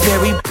very,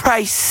 very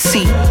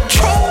pricey.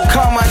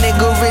 Call my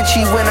nigga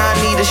Richie when I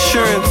need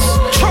assurance.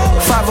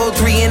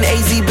 503 and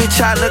AZ,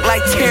 bitch, I look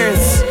like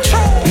Terrence.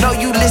 Know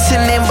you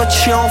listening, but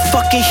you don't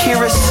fucking hear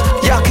us.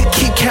 Y'all can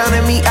keep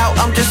counting me out,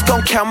 I'm just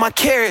gon' count my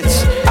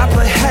carrots. I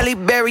put Halle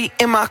Berry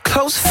in my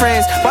close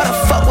friends. Why the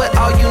fuck would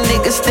all you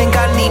niggas think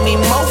I need me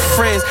more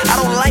friends? I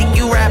don't like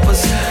you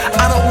rappers,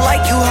 I don't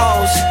like you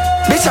hoes.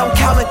 Bitch, I'm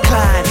Calvin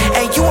Klein,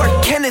 and you are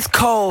Kenneth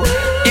Cole.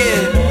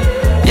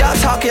 Yeah, y'all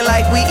talking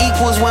like we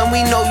equals when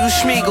we know you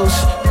schmeagles.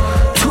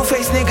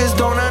 Two-faced niggas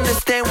don't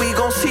understand, we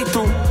gon' see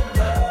through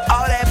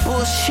all that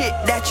bullshit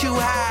that you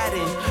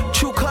hiding.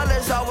 True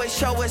colors always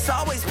show, it's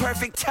always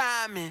perfect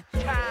timing.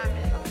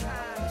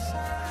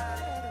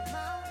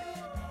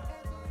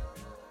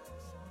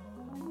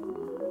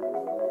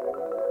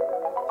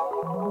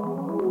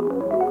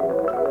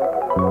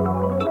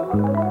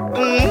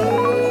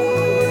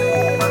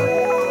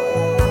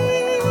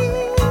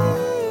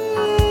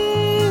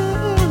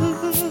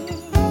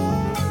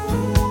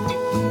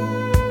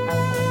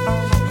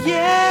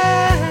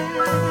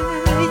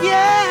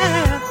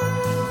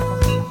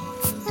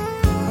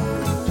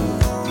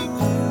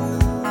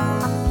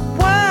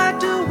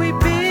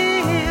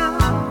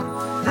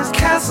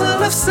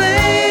 Of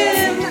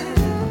sin,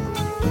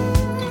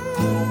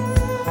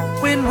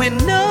 when we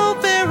know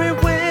very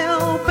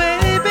well,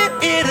 baby,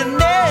 it'll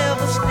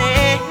never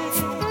stay.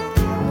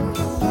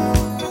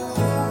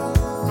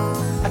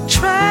 I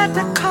tried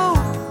to cope,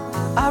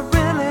 I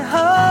really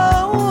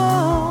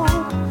hope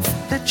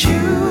that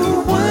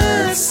you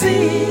would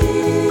see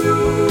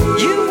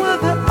you were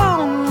the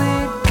only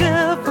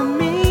girl for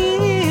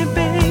me,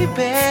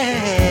 baby.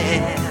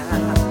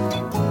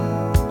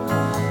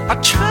 I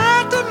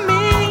tried to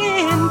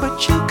but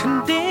you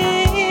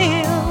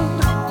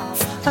condemned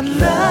a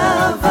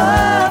love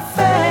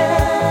affair.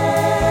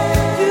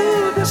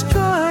 You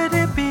destroyed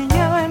it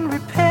beyond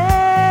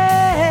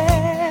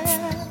repair.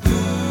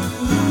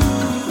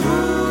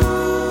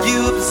 You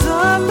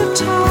absorbed the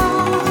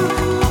tone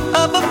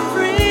of a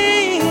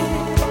friend,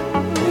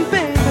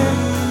 baby.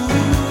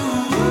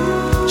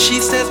 She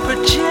says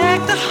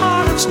project a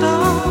heart of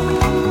stone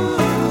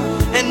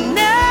and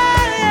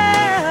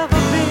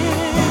never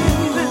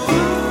bend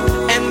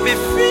and be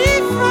free.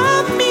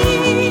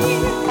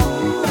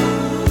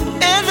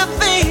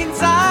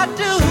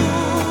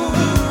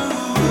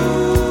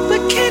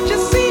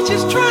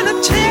 Trying to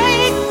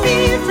take me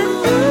from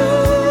you.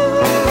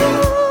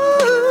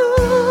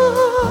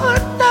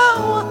 No,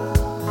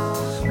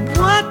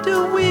 what do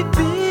we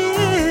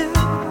build?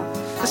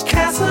 This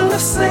castle of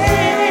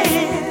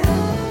sand,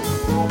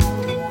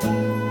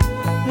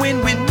 when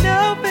we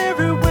know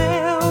very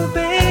well,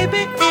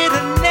 baby,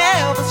 it'll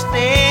never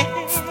stand.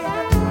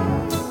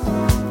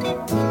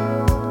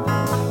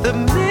 The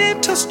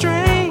mental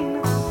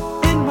strain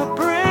in my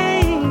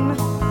brain,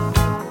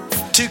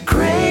 too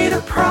great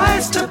a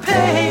price to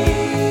pay.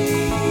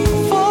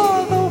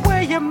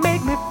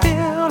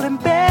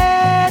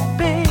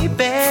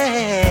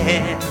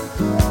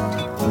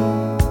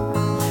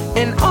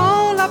 And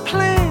all our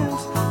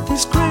plans,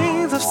 these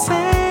grains of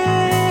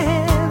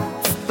sand,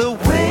 the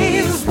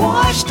waves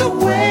washed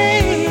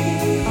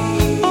away.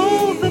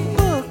 Oh, the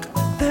book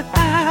that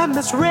I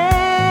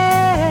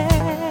misread.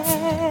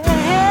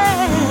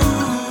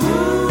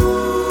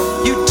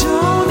 You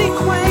don't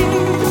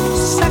equate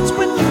sex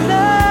with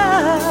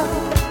love,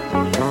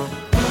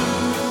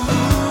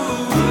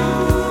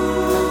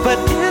 but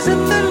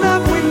isn't the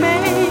love we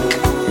make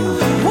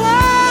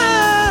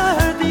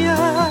worthy of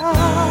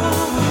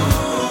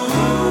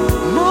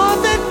more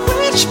than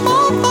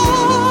wishful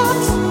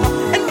thoughts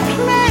and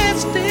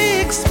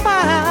plastic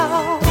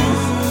smiles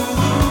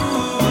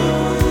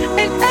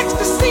and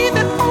ecstasy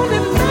that only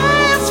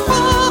lasts for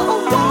a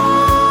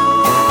while?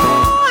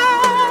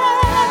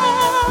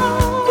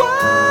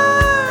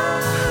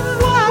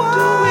 Why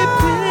do we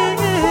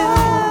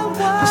build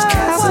this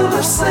castle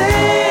of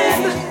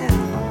sand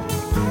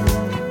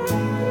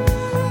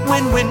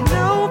when we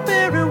know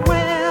very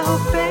well,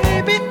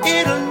 baby,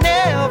 it'll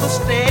never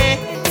stay?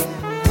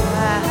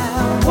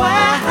 Why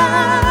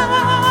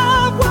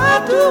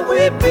do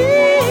we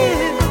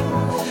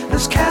build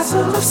this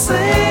castle of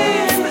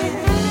sand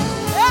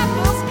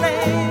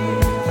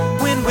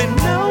when we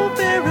know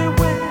very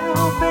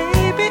well,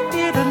 baby,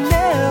 it'll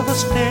never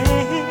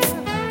stay?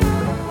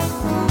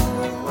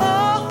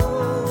 Oh.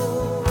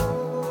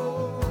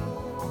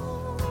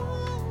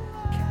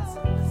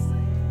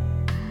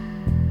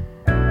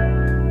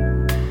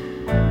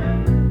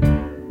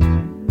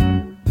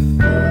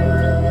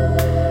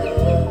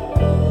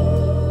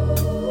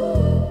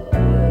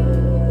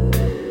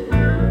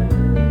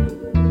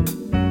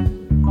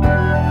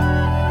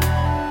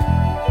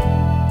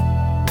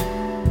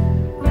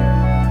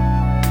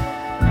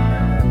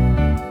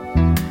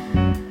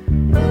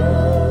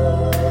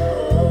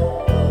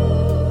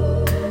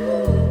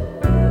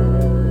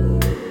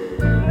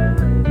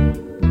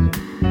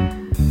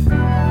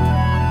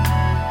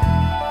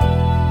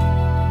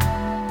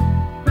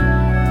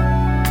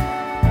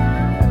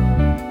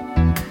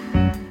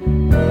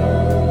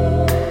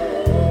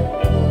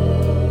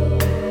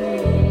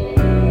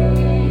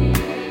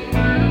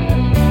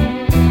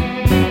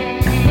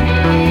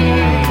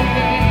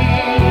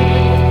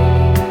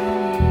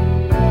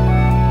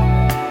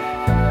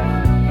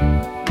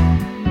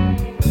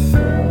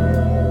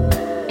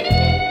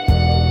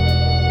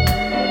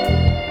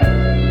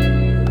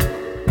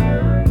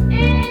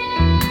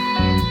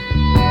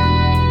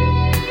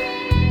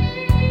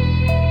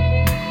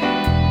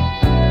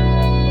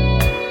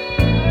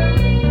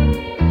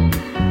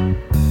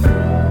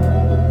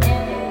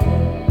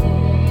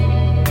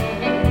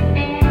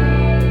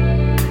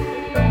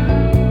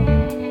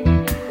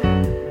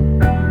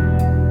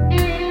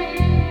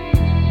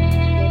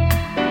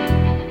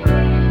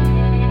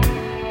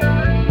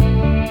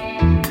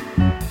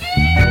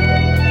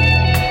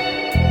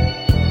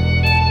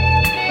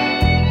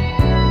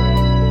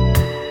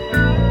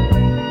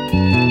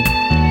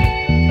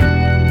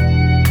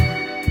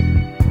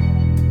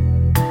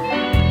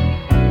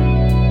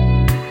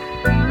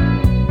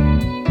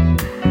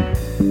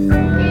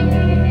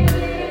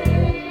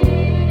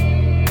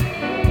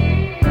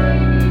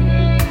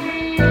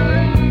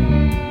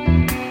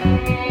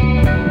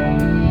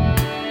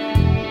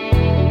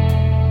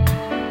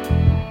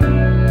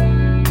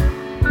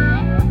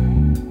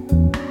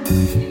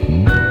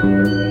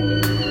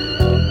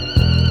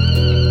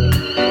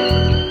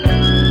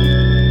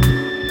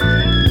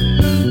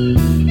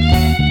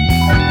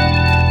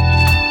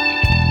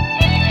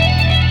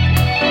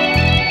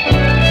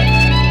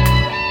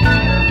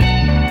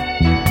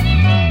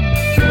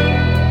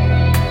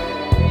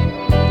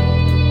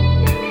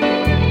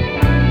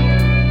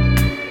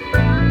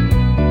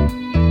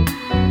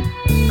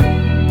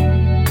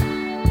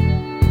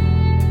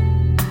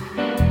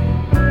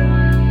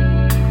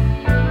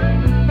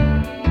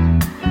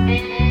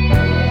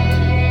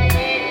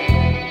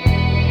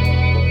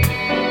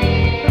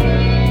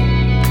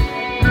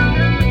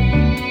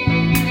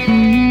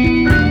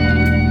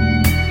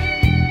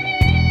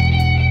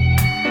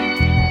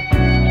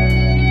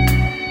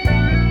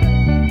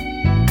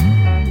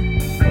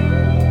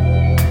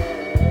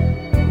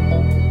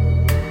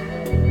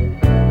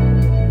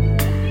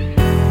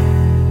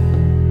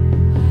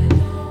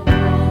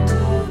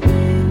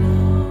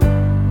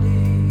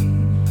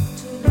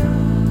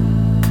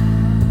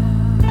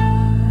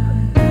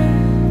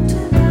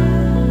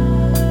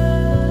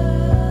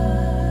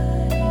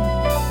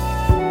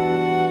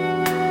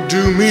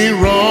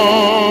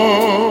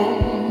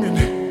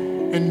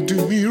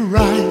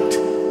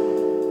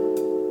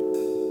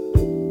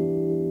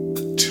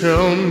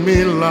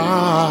 me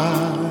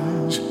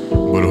lies,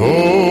 but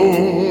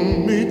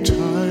hold me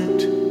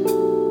tight.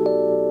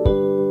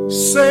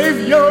 Save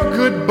your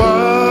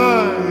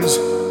goodbyes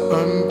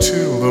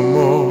until the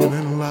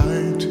morning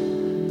light,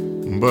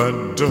 but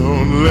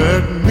don't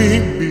let me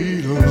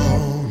be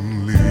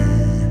lonely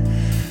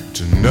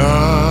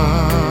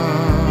tonight.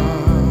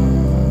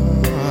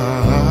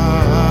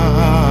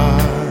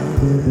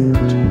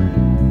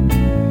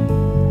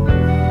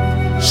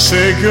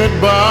 Say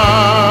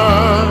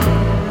goodbye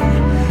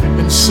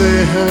and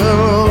say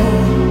hello.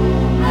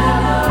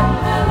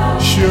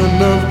 Sure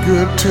enough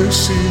good to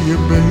see you,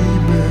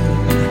 baby.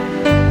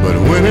 But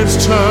when it's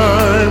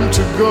time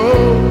to go,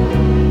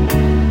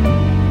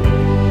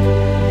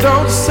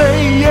 don't say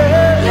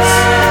yes,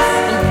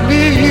 and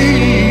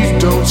please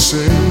don't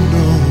say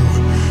no,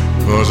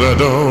 'cause I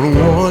don't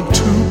want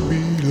to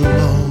be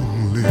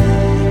lonely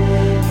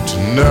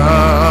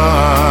tonight.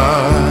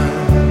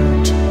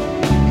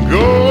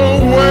 Go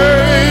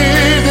away,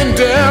 then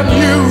damn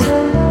you,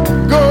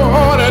 go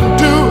on and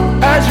do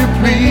as you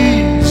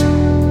please.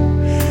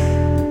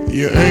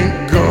 You ain't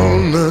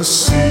gonna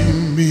see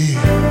me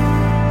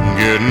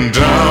getting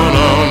down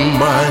on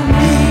my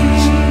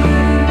knees.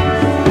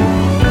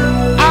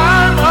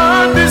 I'm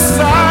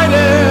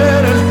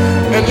undecided,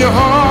 and your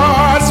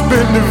heart's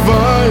been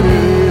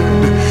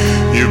divided.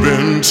 You've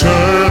been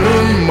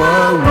turning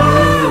my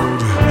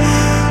world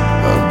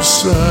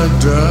upside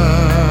down.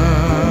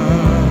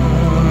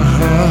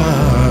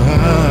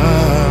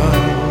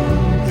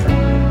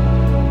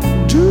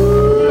 Do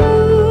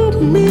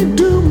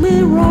me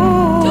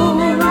wrong,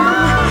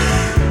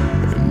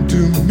 and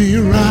do me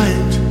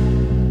right.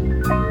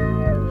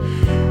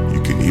 You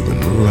can even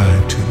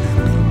lie to me a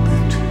little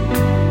bit,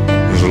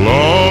 as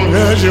long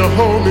as you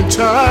hold me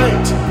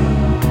tight.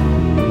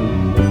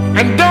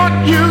 And don't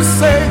you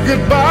say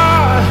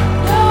goodbye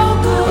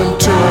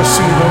until I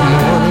see the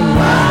morning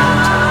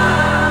light,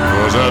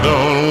 'cause I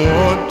don't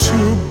want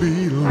to be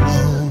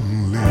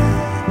lonely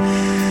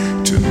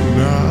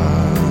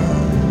tonight.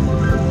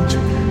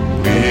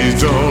 Please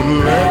don't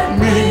let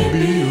me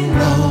be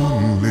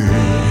lonely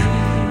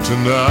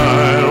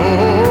tonight.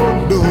 Oh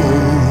no,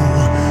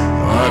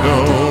 I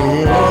don't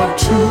want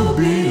to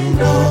be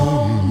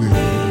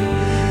lonely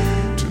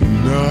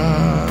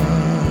tonight.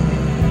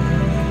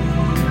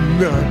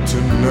 Not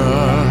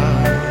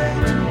tonight.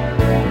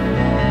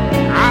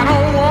 I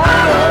don't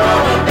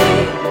wanna be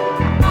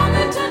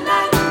lonely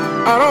tonight.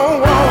 I don't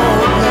wanna.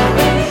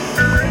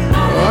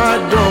 I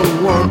don't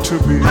want to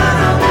be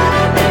lonely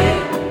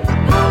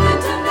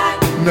tonight.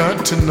 Not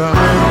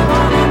tonight.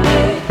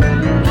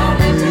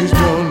 Please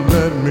don't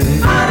let me.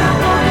 I don't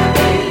wanna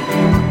be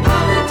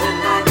lonely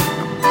tonight.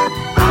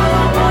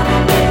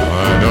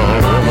 I don't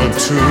want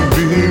to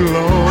be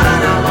lonely. I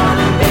don't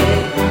wanna be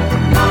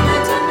lonely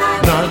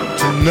tonight. Not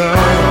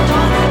tonight.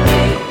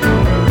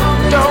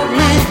 Don't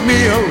leave me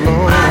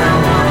alone. I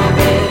don't wanna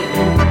be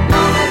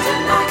lonely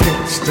tonight.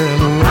 Can't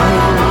stand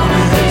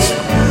loneliness.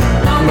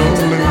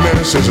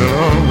 Loneliness is an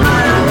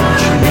unreal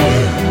tree.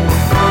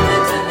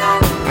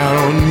 I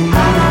don't need.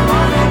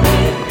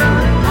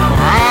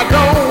 I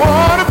don't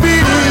wanna be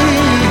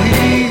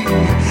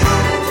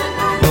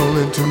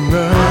lonely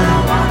tonight.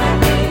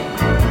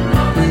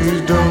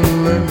 Please don't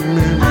let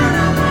me be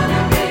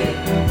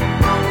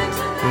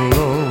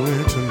lonely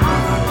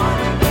tonight.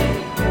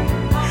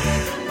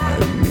 I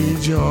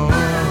need your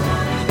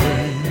arms,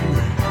 baby,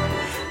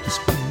 to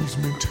squeeze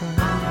me tight.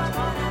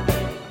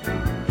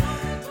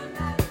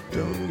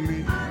 Don't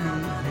leave me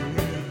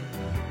here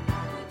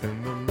in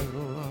the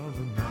middle of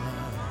the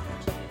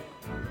night,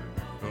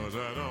 'cause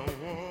I don't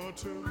want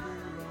to be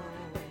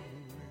lonely.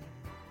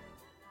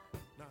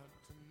 Not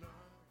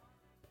tonight.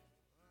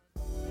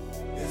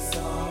 It's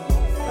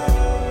almost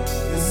love.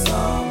 It's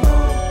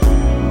almost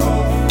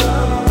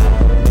love.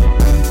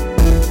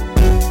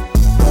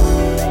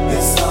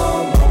 It's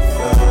almost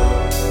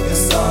love.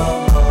 It's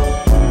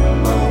almost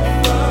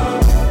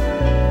love.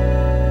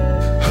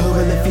 Oh,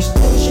 well, if you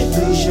snooze, you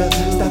lose ya.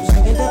 Stop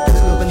bringing the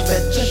glue and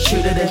fetch ya.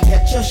 Shoot it and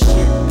catch your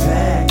shit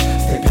back.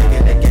 Stay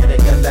picking together,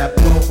 get that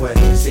boy.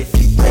 If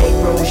you play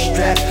roll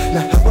strap,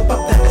 now how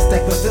about that?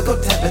 Stack was to go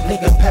tap it,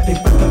 nigga. Pappy,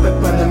 back up and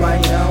running my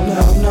own.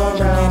 No,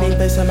 round. Ain't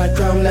based on my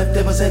drum left,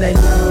 it was at a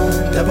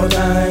double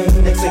nine.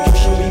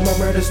 Execution, be my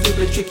murder,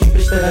 stupid, tricky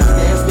bitch that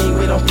understands me.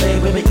 We don't play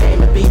when we came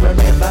to be. My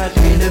man, by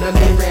created a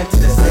name, ran to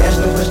the stash,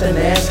 no question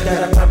asked.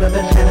 Got a problem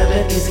and handle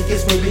it easy,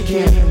 gets me we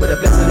can. With a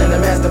blessing and a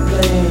master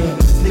plan.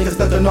 Niggas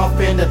thugging off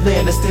in the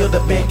land and steal the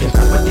bank. And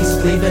properties,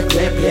 leave it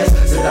clear, yes.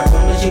 Said I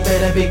promise you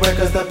better be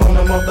workers up on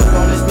them off the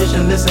bonus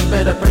mission. Listen,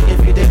 better break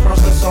if you did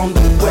cross us on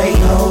the way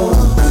home.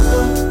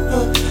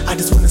 I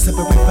just wanna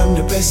separate from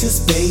the precious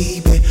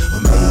baby.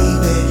 Or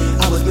maybe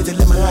I was meant to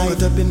live my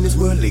life up in this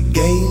worldly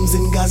games.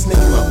 In God's name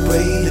I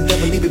pray. The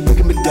devil need be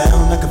breaking me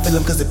down. I can feel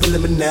him cause they're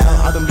feeling me now.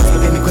 All them blessed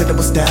with an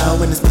incredible style.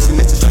 When it's missing,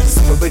 it's just trying to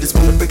separate us,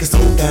 wanna break us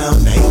all down.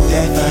 I ain't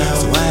that foul.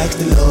 So I asked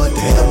the Lord to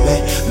help me.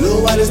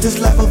 Lord, why does this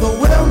life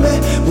overwhelm me?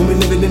 When we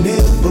living in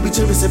hell, but we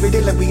service every day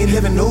like we in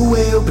heaven, no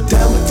well. But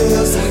time will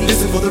tell,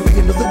 listen for the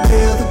ringing of the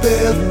bell, the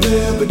bell, the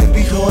bell. But it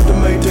be hard to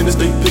maintain and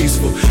stay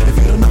peaceful. If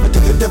you don't ever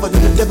take the devil, then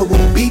the devil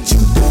will beat you,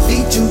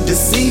 defeat you,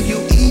 deceive you,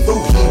 evil.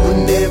 He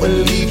will never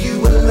leave you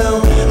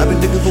alone. I've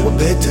been looking for a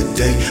better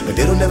day, but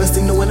they don't ever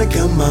seem to wanna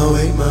come my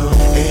way,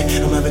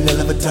 and I'm having a hell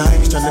of a time.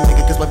 He's trying to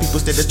make it cause my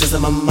people stay the stress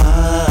on my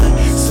mind.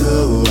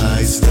 So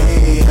I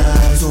stay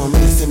high. So I'm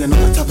really sending on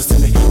the top of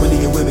sending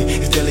money and women.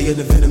 It's deadly in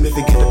the venom. If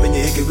it get up in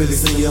your head, can really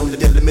send you on the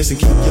deadly mission.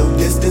 Keep your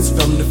distance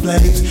from the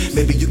flames.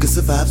 Maybe you can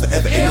survive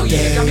forever. Hell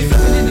yeah, got me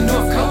flipping in the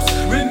North Coast.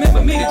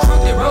 Remember me, the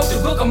truth that wrote the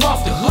book, I'm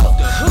off the hook.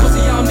 Most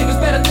of y'all niggas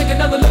better take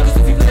another look.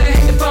 Cause if you let it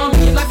hang the phone,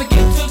 then your life will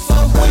get took so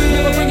quick.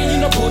 Never bringing you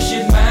no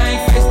bullshit,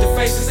 man. Face to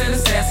face is an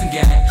assassin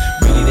gang.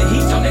 Really the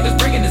heat, y'all niggas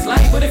bringing this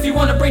life. But if you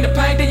wanna bring the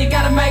pain, then you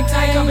gotta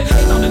maintain. Coming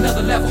in on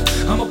another level.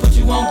 I'ma put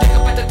you on deck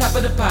up at the top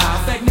of the pile.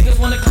 Fake niggas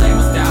wanna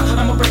claim a style,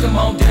 I'ma break them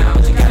on down.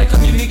 But you got a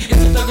community, it's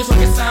a thuggish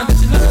rocket sound that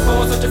you're looking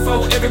for, searching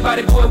for.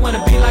 Everybody boy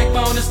wanna be like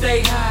Bone and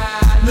stay high.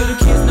 Little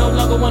kids no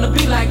longer wanna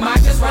be like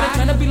Mike. That's right, I'm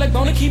trying to be like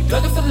Bone and keep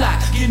thugging for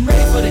life. Getting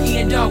ready for the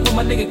end dog with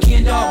my nigga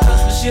Ken Dog.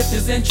 Plus the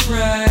shifters and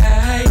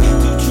Trey.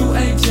 Two true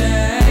AJ.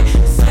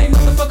 Same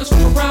motherfuckers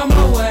from around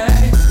my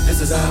way.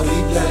 This is how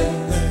we play.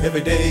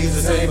 Every day is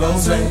the same old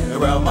slang.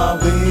 Around my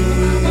way.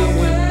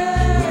 We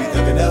be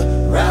thugging up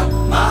around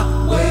my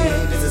way.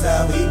 This is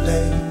how we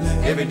play.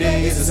 Every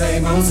day is the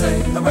same old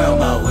slang. Around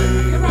my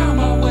way. Around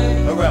my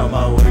way. Around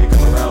my way.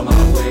 Come around my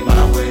way.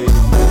 My way.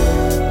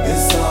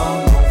 It's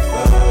all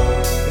over.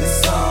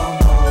 It's all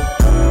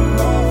over.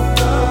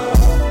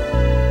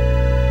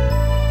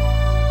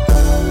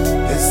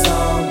 It's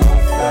all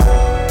over.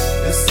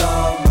 It's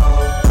all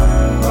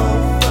over.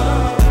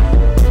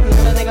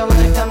 I think I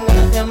wanna come,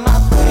 gonna feel my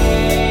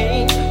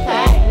pain.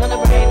 Pain on the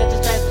brain that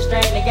just tries to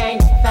strain again.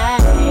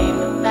 Fame,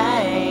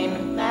 fame,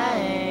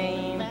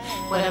 fame.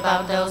 What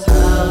about those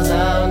hoes?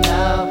 Oh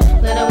no.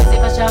 Little easy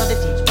for show to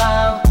teach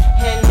bow.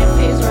 And if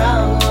it's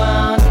wrong,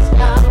 wrong, it's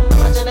not.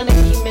 I'm trying to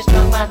keep me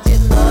strong, my dear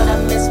Lord. I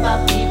miss my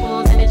people,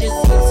 and it just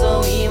seems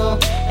so evil.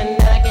 And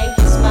now I can't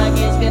kiss my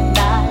kids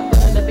goodnight.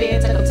 But in the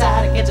bed, till I'm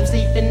tired, I get some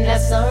sleep, and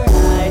that's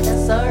alright,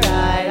 that's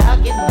alright.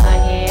 I'll get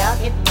mine, yeah, I'll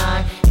get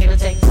mine. It'll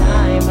take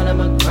time, but I'm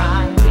a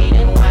grind.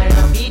 Waiting, why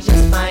I'll be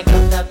just fine.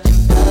 Comes up to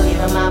good,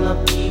 yeah, my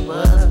mama be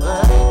was.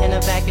 In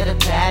the back of the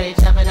paddy,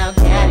 jumping out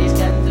caddies,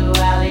 cutting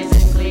through alleys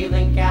in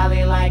Cleveland,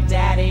 Cali, like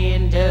daddy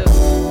and do.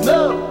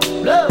 Move,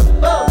 blue,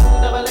 boom,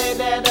 double A,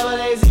 that, double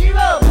A,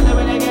 zero.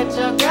 Whenever they get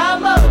your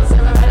combo,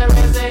 everybody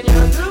rinse in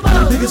your new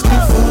boat. Niggas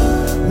keep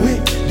fun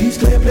with these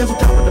clear players on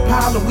top of the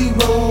pile and we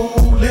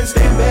rollin'.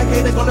 Stand back,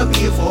 hey, they're gonna be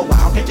here for a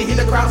while. Can't you hear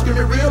the crowd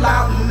screaming real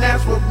loud? And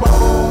that's what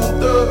wrong.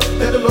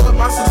 That the Lord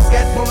my sisters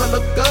got wanna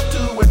look up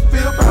to and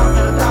feel proud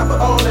on the top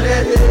of all of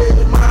that.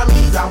 Hey,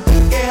 mommy's out the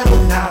ghetto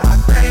now. I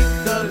thank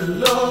the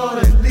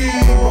Lord and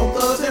leave both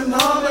us in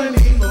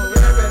harmony for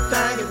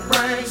everything it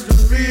brings to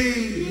me.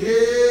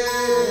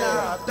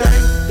 Yeah, I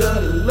thank the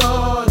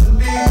Lord and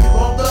leave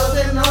both us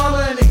in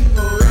harmony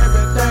for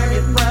everything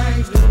it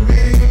brings to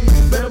me.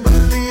 Better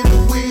believe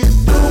that we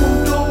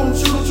doom,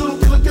 shoot 'em,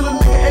 kill 'em,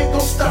 nigga ain't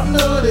gon' stop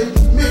none of these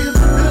meals.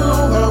 Been a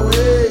long hard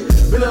way,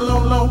 been a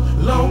long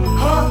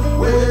hard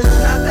way.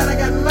 Now that I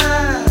got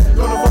mine,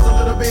 gonna fuss a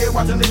little bit,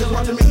 watching niggas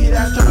watching me,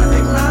 that's trying to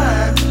take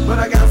mine. But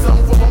I got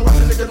something for them,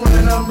 watching niggas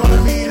running, I'm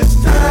gonna need this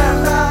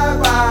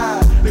time. Bye,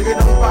 nigga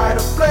don't buy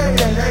the play.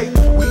 Hey,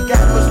 we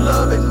got much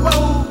love and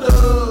more.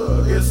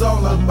 It's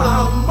all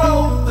about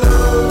more.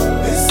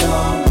 It's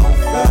all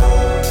over.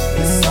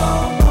 It's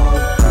all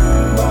over.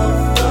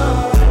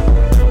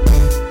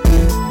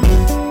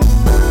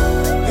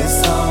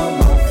 It's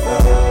all over.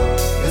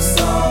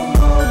 It's all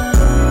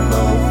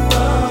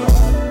over.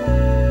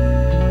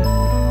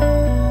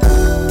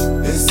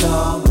 It's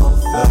all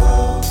over.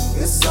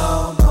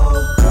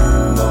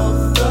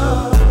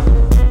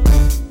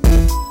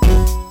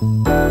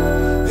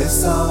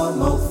 It's all over. It's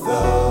all over.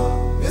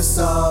 It's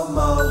all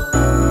over.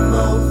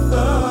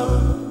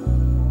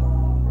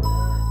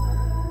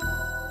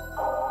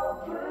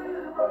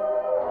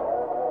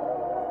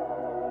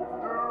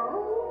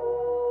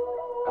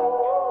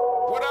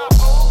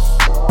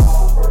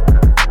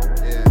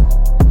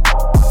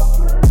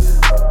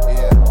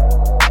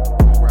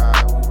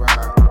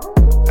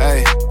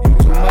 Hey,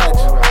 too much.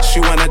 She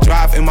wanna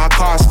drive in my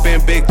car,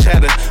 spin big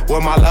cheddar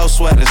with my low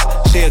sweaters.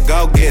 She a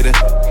go-getter,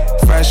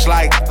 fresh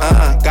like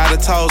got her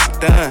toes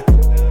done.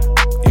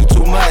 You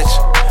too much.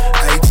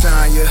 Hey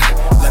Tanya,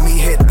 let me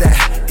hit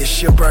that.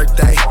 It's your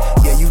birthday,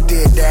 yeah you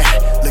did that.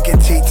 Look at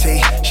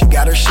TT, she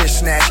got her shit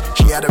snatched.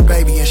 She had her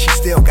baby and she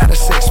still got a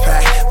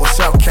six-pack. What's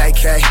up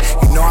KK?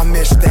 You know I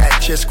missed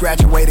that. Just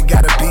graduated,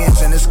 got a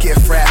Benz and it's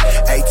gift wrap.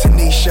 Hey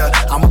Tanisha,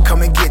 I'ma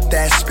come and get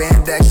that.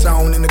 Spandex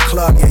on in the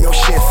club, yeah your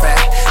shit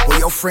fat. Where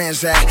your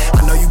friends at?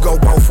 I know you go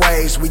both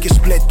ways, we can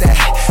split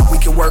that. We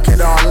can work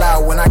it all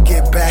out when I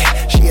get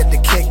back. She had the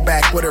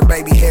kickback with her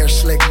baby hair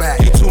slicked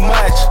back. You too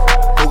much.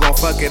 Who gon'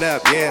 fuck fuck it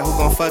up? Yeah, who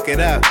gon' fuck it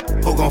up?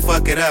 Who gon'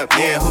 fuck it up?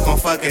 Yeah, who gon'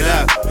 fuck it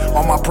up?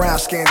 All my brown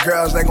skinned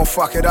girls, they gon'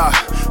 fuck it up.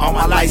 All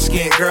my light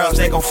skinned girls,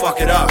 they gon'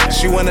 fuck it up.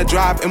 She wanna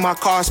drive in my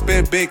car,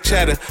 spit big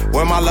cheddar.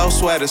 Wear my low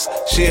sweaters,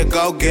 she a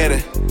go getter.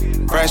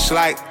 Fresh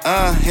like,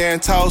 hair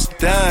and toast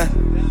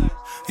done.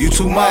 You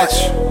too much.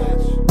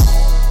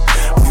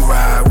 We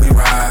ride, we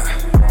ride.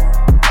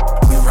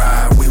 We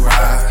ride, we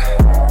ride.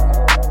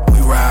 We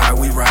ride,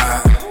 we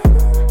ride.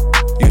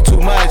 You too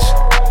much.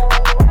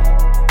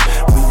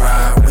 We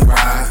ride, we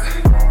ride.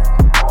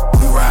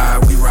 We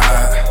ride, we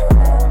ride.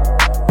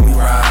 We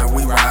ride,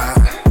 we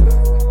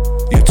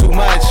ride. You too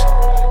much.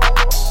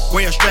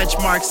 Where your stretch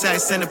marks at,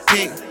 send a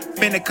pic.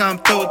 Finna come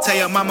through, tell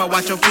your mama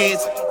watch your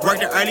kids. Work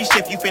the early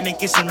shift, you finna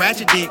get some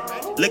ratchet dick.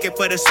 Looking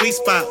for the sweet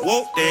spot,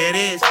 whoa, there it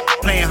is.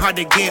 Playing hard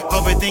to get,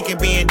 overthinking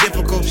being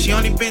difficult. She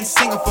only been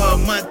single for a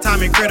month,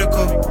 timing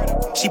critical.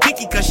 She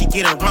picky cause she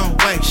get her wrong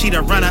way. She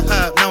the runner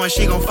up, knowing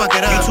she gon' fuck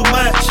it up. You too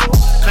much.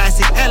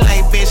 Classic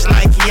LA bitch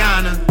like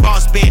Kiana.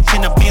 Boss bitch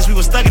in the Benz, we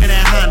was stuck in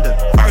that Honda.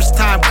 First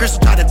time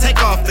Crystal tried to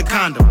take off the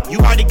condom. You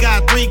already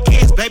got 3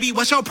 kids, baby,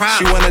 what's your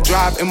problem? She wanna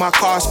drive in my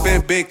car,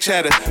 spit big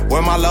cheddar.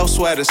 Wear my low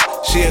sweaters,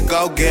 she a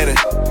go getter.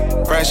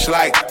 Fresh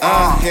like,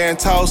 hair and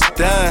toast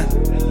done.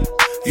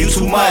 You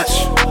too much.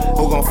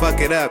 Who gon' fuck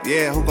it up?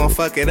 Yeah, who gon'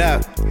 fuck it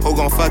up? Who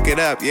gon' fuck it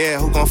up? Yeah,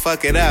 who gon'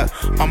 fuck it up?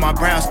 All my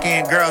brown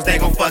skinned girls, they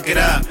gon' fuck it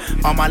up.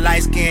 All my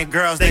light skinned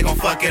girls, they gon'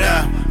 fuck it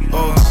up.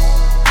 Oh.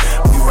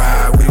 We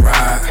ride, we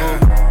ride.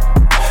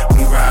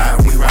 We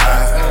ride, we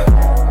ride.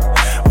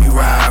 We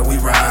ride, we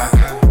ride.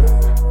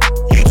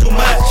 You too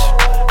much.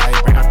 Hey,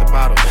 bring out the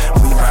bottle.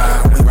 We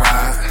ride, we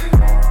ride.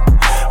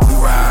 We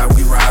ride,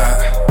 we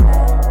ride.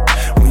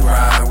 We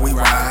ride, we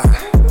ride.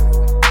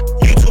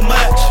 You too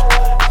much.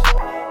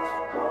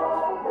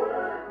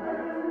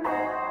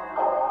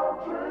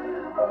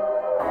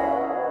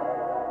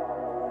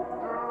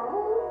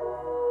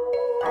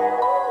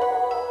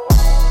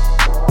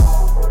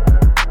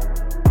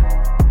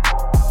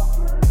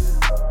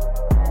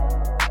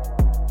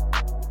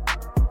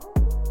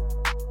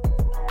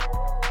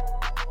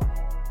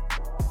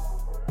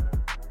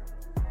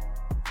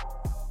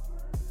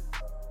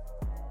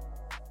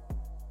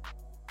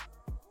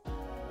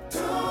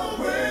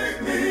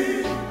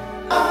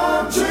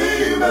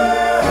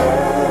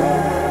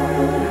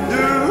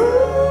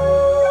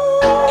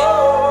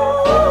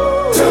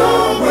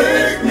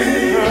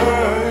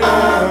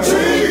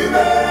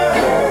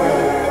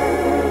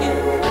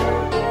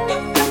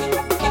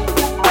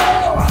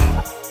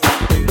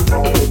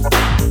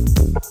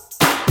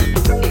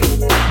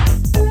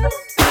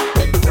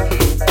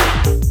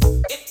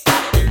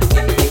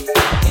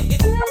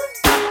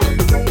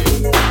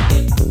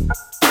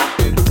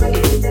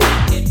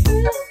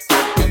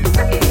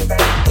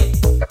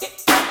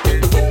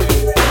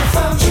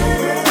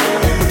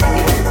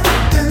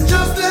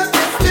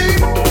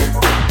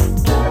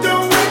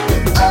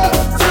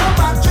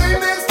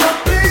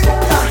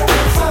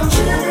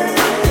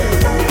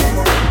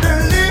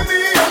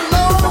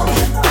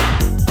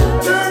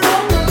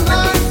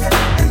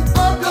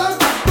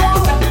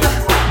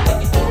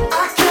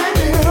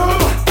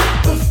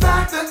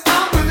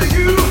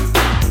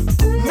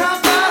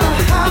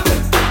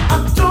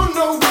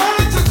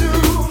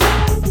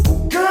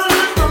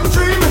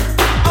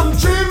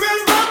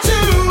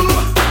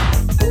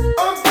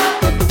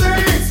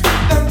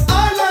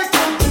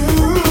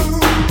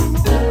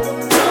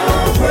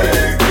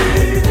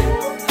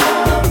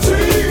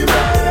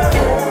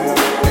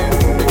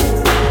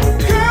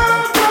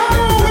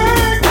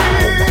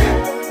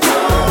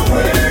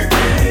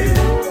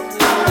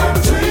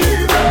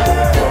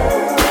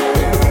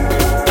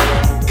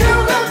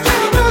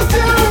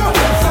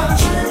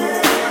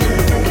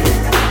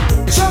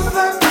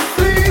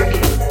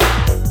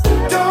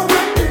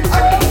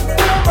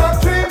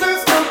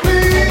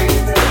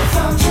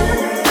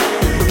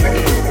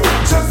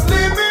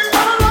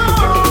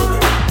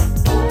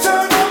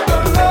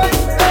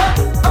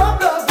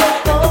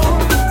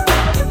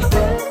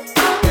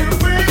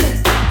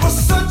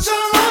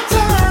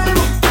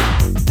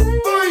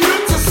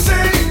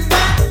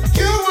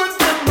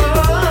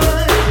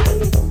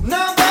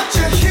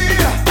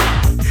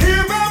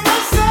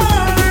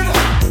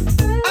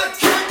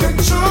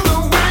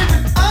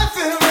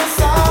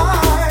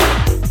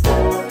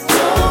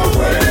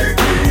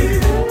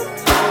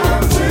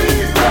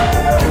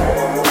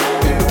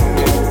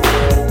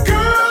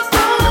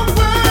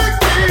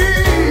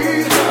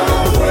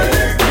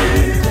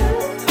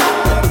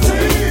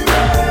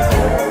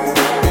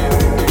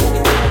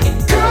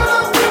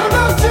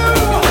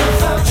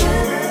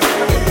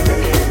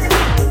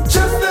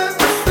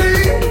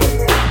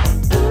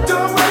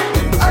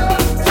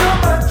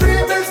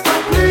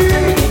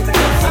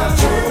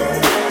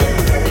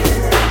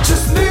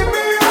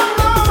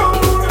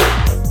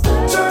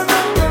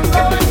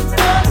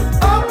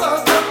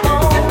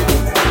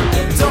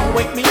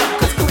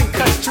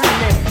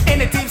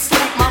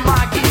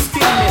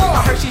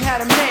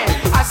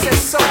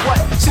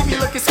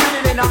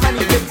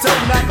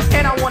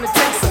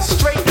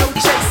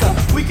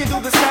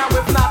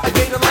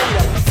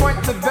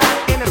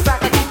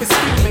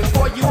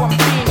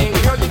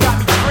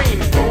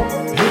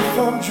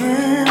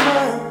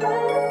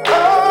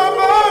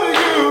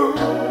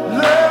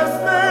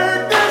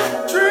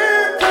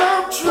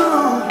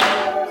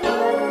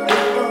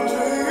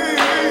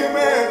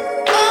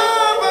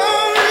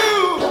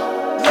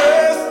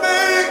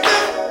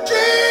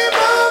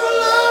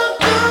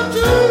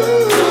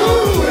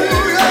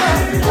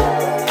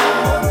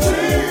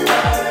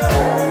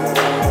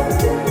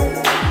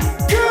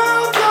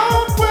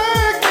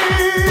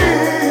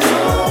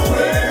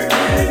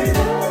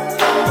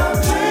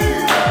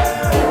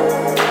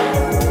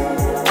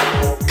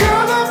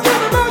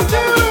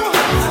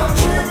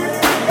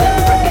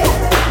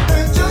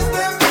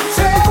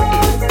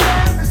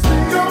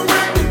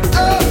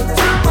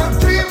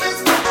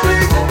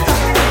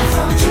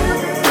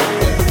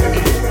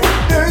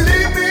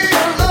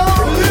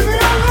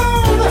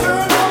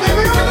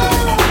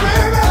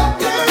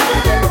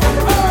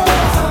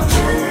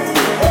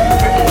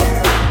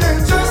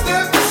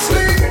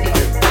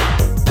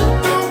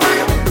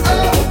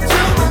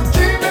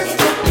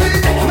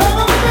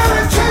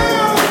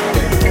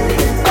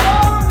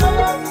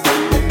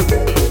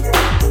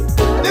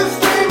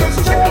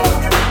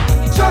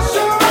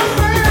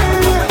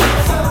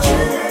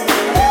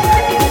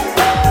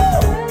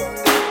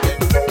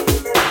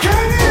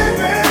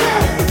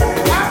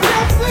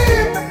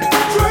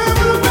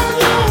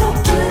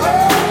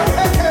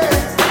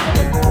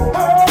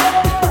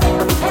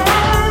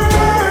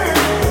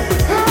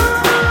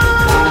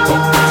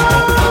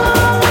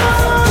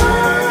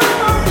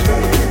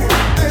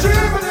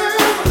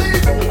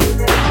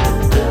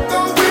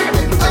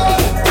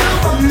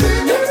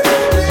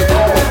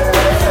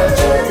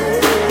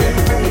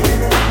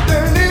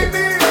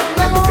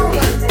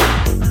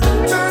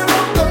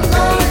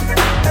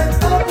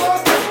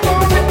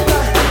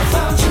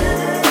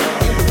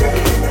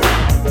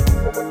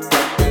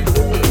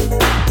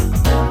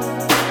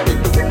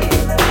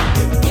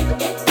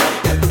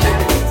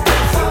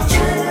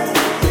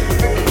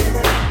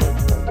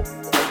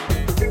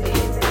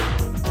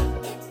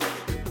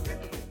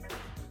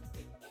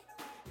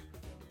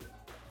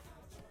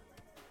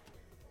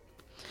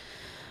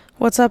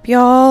 What's up,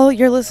 y'all?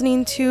 You're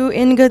listening to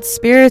In Good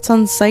Spirits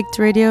on Psyched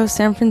Radio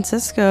San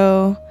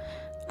Francisco.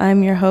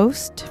 I'm your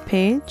host,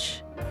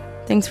 Paige.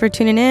 Thanks for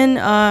tuning in.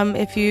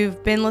 If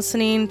you've been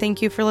listening,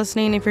 thank you for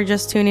listening. If you're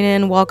just tuning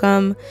in,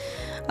 welcome.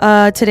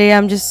 Today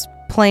I'm just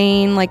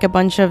playing like a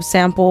bunch of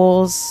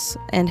samples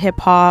and hip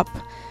hop.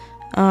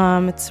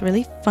 It's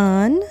really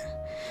fun.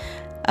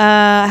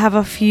 I have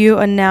a few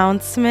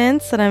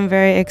announcements that I'm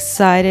very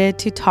excited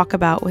to talk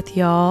about with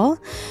y'all.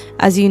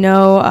 As you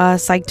know,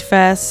 Psyched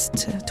Fest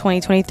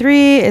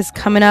 2023 is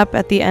coming up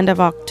at the end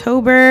of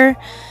October.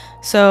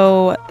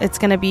 So it's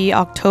going to be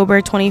October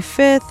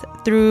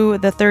 25th through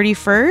the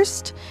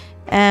 31st.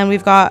 And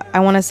we've got, I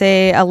want to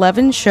say,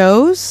 11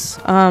 shows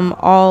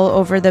all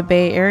over the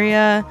Bay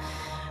Area.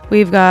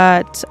 We've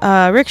got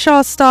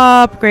Rickshaw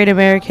Stop, Great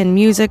American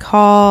Music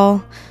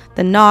Hall,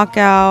 The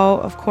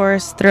Knockout, of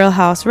course, Thrill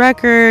House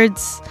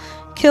Records,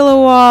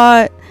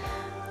 Kilowatt,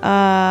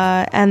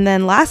 and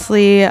then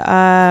lastly,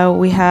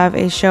 we have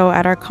a show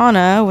at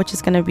Arcana, which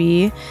is going to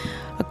be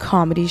a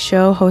comedy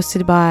show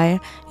hosted by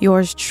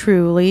yours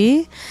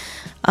truly.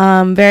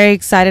 Very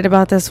excited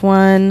about this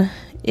one.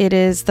 It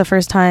is the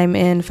first time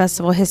in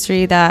festival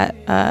history that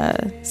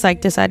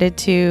Psych decided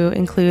to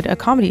include a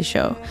comedy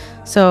show.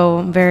 So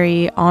I'm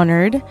very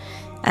honored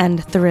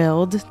and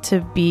thrilled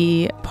to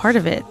be part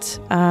of it.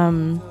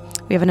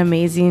 We have an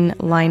amazing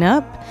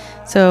lineup.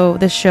 So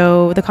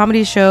the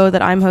comedy show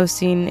that I'm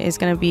hosting is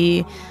going to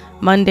be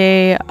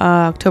Monday,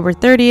 October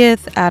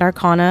 30th at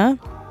Arcana.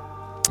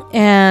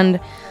 And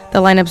the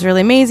lineup's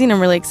really amazing.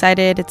 I'm really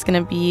excited. It's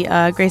going to be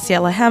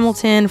Graciela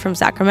Hamilton from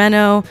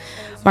Sacramento,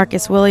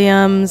 Marcus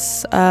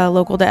Williams,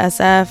 local to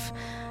SF,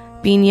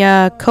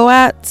 Binya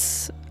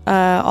Coates,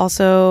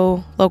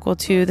 also local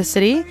to the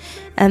city.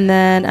 And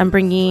then I'm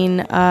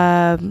bringing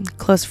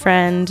close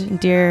friend,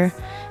 dear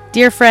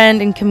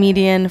friend and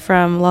comedian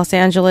from Los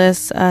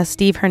Angeles,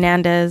 Steve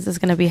Hernandez, is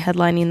going to be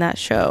headlining that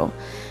show.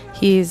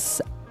 He's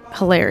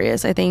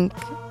hilarious. I think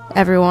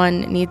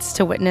everyone needs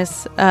to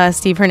witness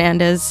Steve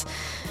Hernandez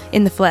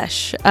in the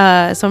flesh.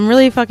 So I'm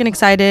really fucking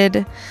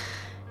excited,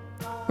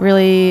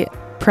 really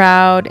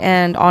proud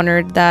and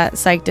honored that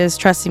Psyched is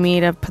trusting me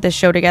to put this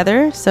show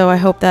together. So I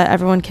hope that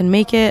everyone can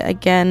make it.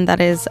 Again,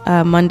 that is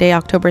Monday,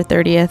 October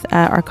 30th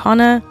at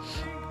Arcana.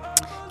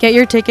 Get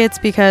your tickets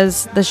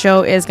because the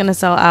show is going to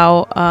sell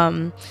out.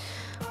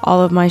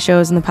 All of my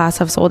shows in the past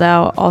have sold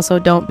out. Also,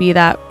 don't be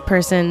that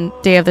person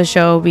day of the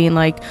show being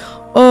like,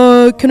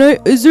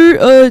 is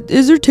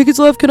there tickets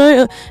left? Can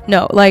I?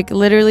 No, like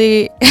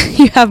literally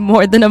you have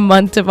more than a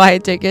month to buy a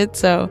ticket.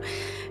 So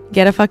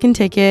get a fucking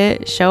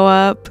ticket, show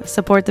up,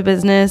 support the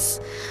business,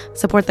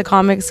 support the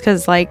comics,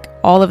 because like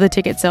all of the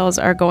ticket sales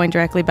are going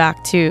directly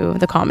back to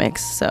the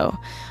comics. So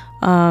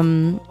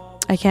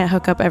I can't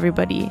hook up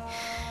everybody.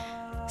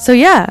 So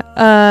yeah,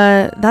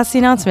 that's the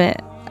announcement.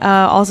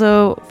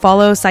 Also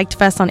follow Psyched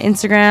Fest on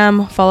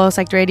Instagram, follow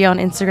Psyched Radio on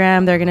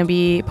Instagram. They're going to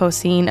be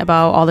posting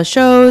about all the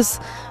shows,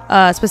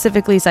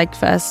 specifically Psyched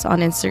Fest on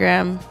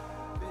Instagram.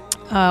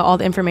 All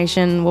the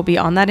information will be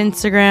on that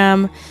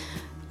Instagram.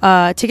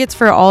 Tickets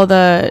for all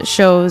the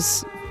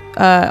shows,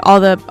 all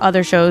the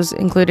other shows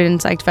included in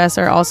Psyched Fest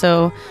are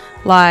also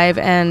live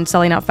and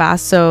selling out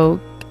fast. So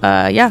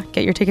yeah,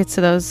 get your tickets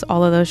to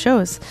all of those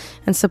shows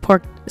and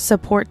support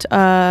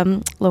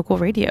local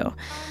radio.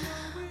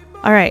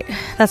 All right,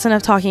 that's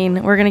enough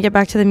talking. We're gonna get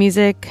back to the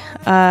music.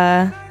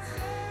 You're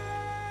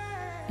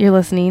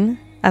listening,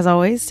 as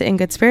always, to In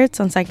Good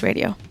Spirits on Psyched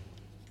Radio.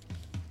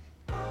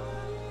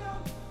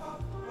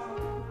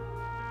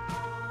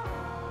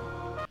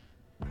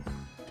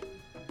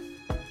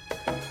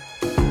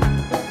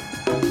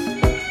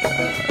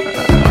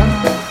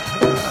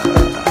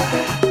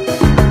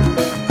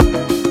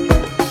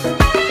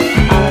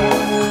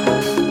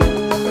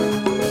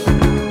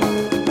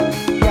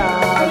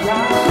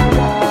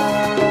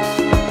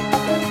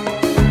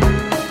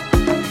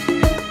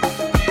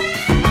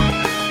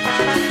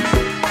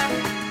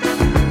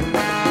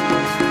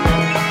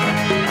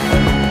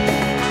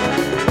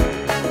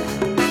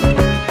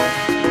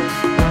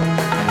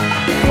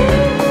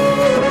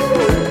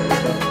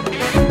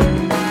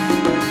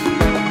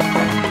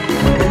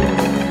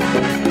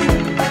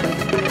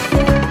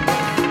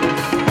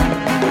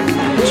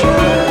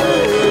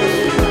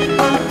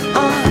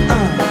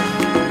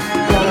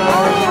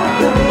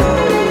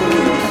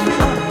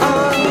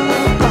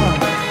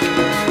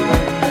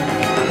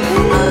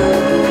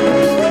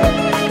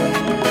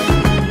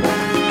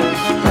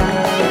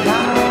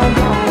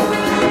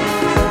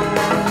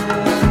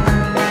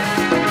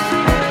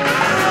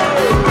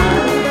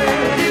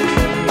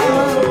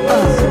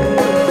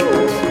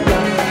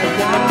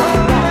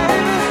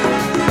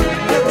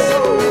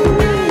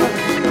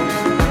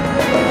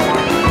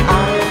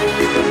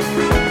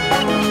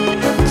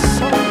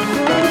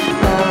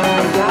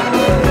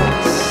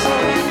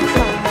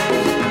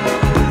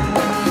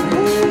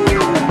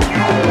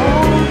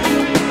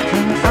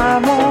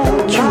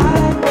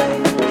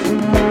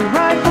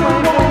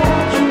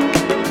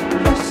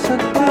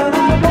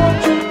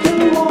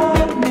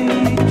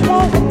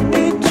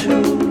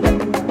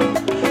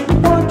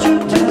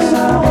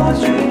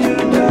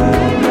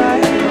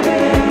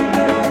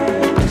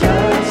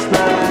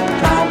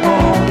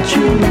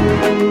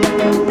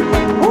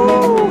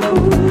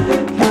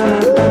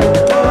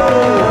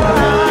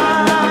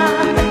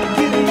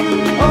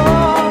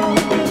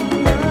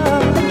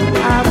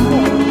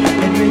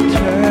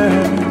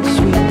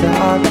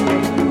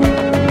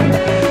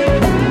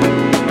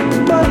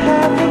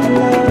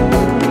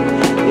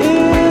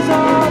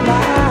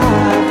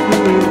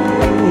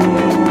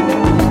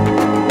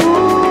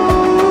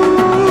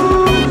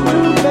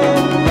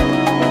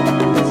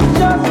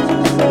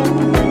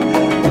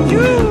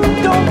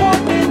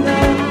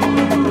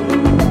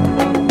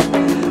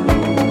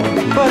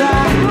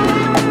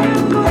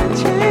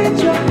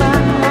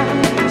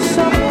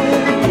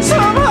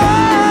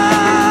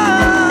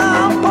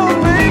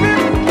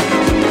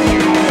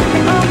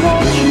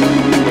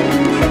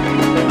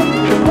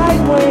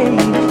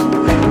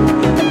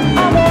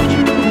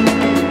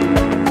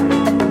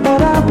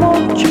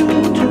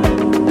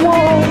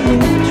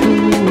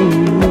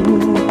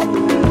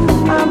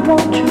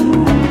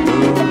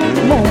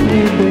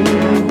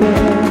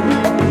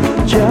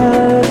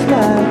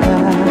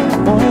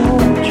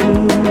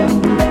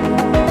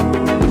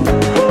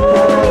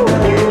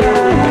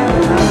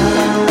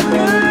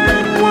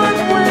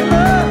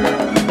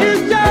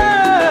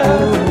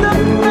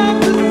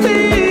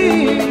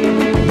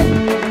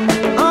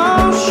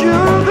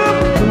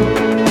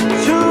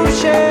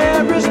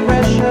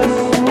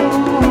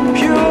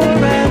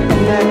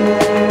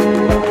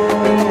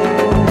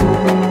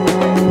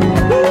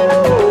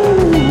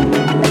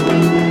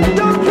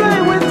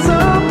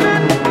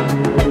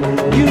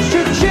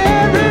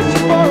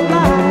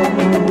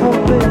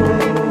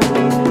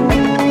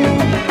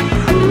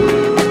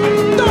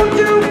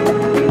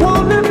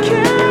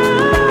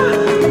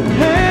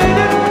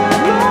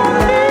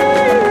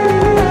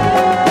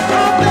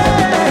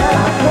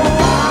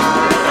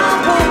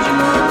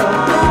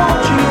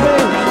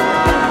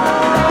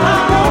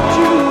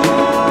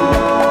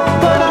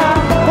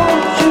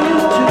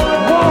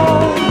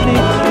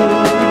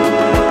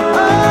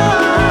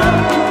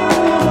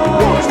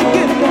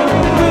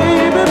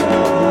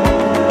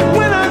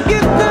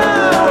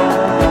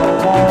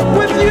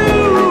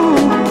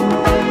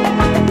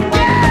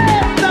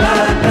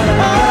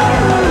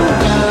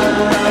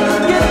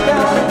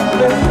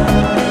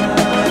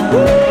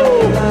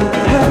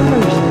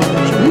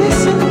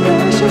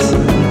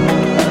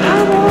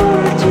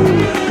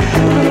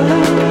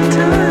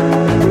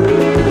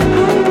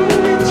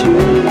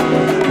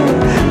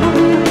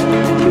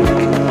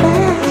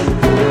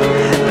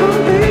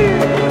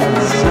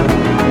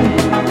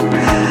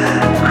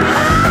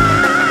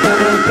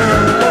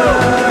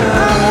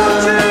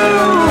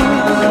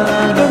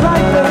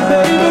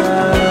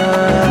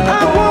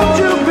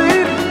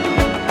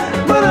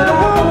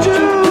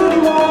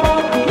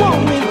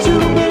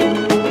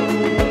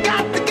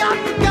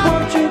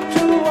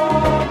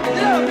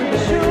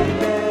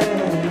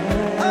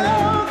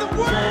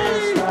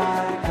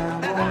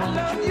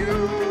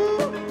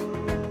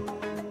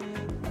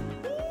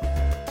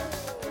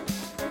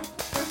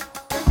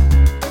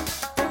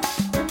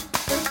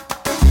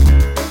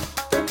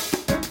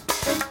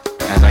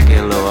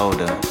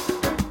 older,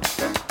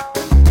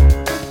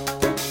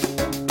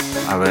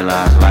 I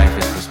realized life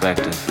is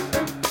perspective.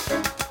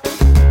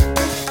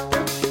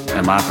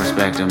 And my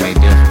perspective may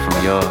differ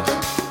from yours.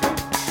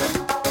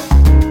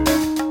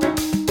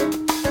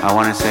 I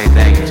want to say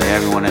thank you to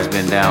everyone that's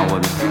been down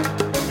with me.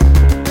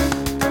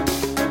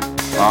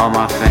 All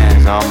my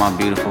fans, all my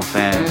beautiful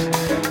fans.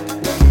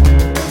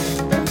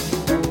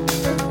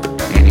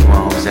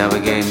 Anyone who's ever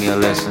gave me a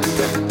listen.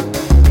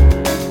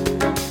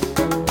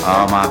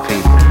 All my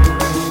people.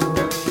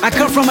 I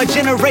come from a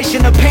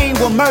generation of pain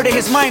where murder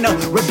is minor.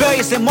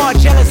 Rebellious and more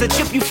jealous, a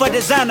chip you for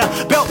designer.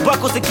 Belt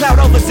buckles and clout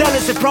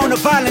overzealous and prone to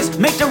violence.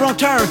 Make their own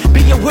turn,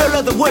 be a will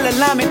of the will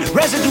alignment.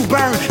 Residue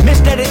burn,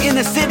 missed at it in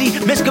the city.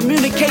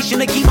 Miscommunication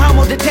to keep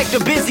homo detector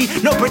busy.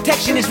 No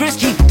protection is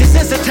risky.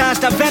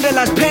 Desensitized, I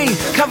vandalize pain.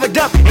 Covered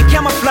up in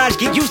camouflage,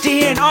 get used to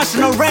hearing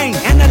arsenal rain.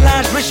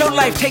 Analyze, risk your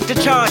life, take the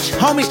charge.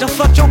 Homies done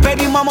fucked your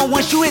baby mama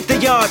once you hit the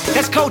yard.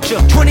 That's culture,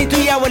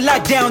 23-hour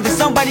lockdown. Then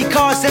somebody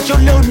called, said your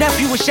little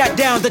nephew was shot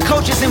down. The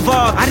culture's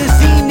involved. I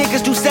done seen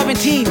niggas do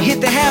 17,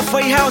 hit the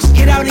halfway house,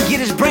 get out and get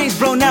his brains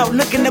blown out.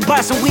 Looking to buy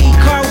some weed,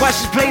 car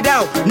washes played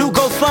out. New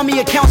GoFundMe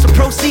accounts to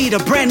proceed. A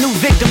brand new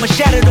victim, a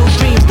shatter those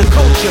dreams. The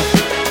culture.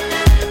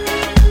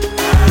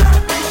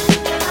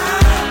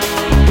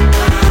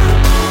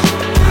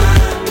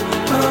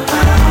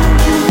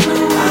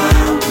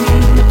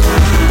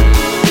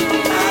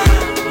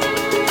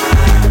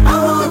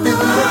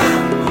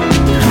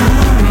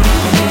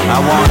 I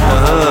want the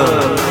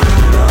hood.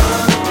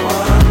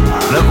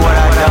 Look what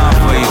I done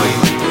for you.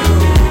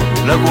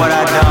 Look what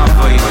I done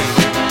for you.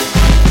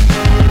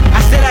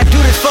 I said I do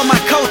this for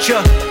my culture,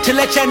 to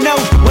let y'all know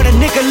what a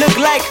nigga look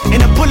like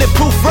in a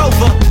bulletproof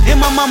Rover. In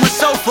my mama's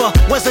sofa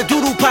was a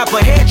doodle popper,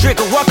 hair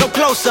trigger, walk up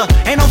closer.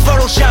 Ain't no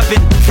photoshopping,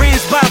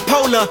 friends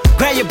bipolar.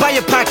 Grab you by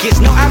your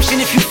pockets, no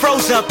option if you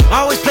froze up.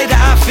 Always play the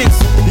offense.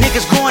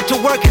 Niggas going to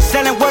work and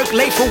selling work,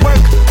 late for work.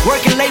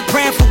 Working late,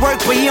 praying for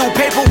work, but he on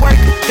paperwork.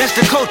 That's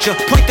the culture,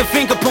 point the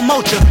finger,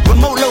 promote ya.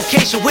 Remote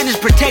location, witness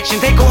protection,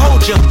 they gon'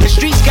 hold ya. The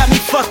streets got me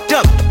fucked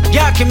up,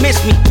 y'all can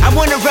miss me. I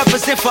wanna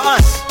represent for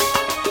us.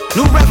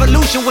 New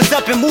revolution was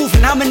up and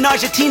moving. I'm in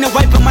Argentina,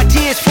 wiping my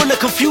tears, full of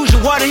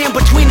confusion. Water in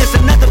between us,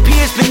 another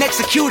peer's been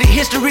executed.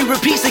 History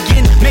repeats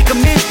again. Make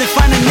amends, then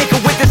find a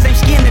nigga with the same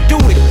skin to do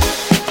it.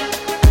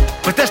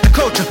 But that's the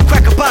culture,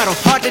 crack a bottle.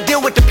 Hard to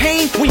deal with the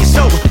pain when you're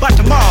sober. By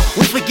tomorrow,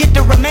 we forget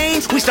the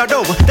remains, we start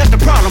over. That's the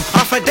problem.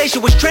 Our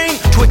foundation was trained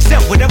to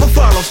accept whatever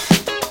follows.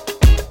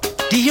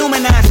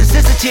 Dehumanized,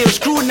 insensitive,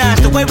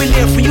 scrutinized the way we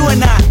live for you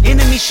and I.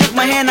 Enemy shook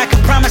my hand, I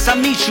can promise I'll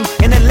meet you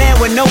in a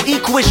land where no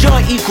equal is your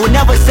equal.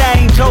 Never say I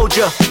ain't told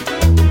ya.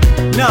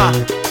 Nah,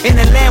 in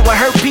a land where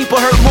hurt people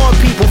hurt more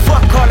people.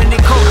 Fuck calling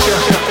it culture.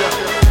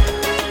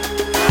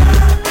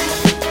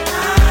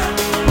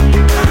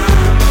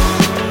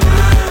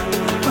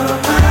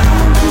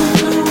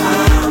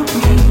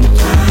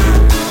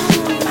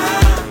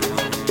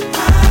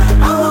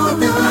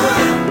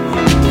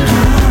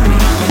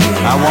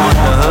 I want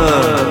the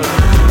hood.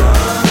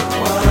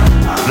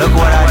 Look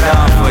what I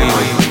done for you.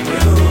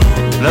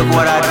 Look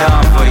what I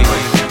done for you.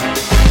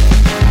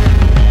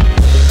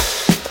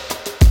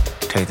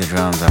 Take the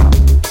drums out.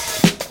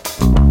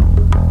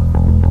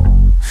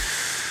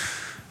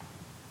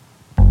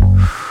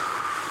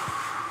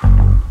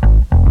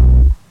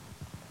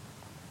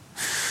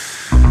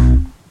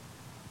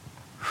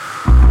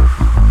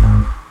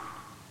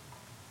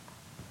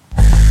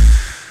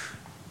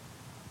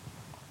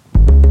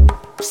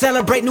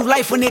 Celebrate new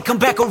life when it come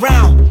back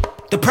around.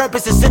 The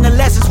purpose is in the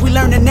lessons we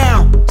learning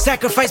now.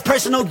 Sacrifice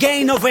personal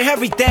gain over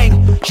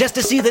everything, just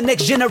to see the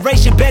next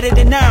generation better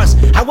than ours.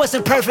 I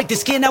wasn't perfect, the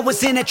skin I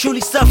was in that truly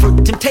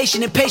suffered.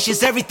 Temptation and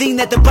patience, everything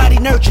that the body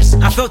nurtures.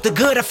 I felt the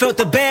good, I felt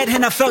the bad,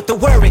 and I felt the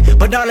worry.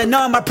 But all in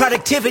all, my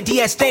productivity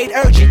has stayed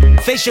urgent.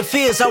 Face your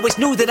fears, always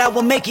knew that I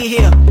will make it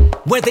here,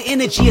 where the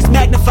energy is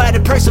magnified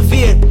and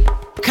persevered.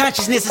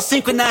 Consciousness is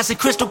synchronized and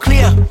crystal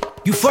clear.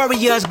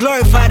 Euphoria is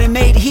glorified and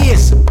made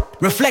his.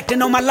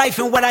 Reflecting on my life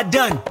and what I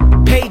done.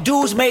 Paid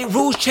dues, made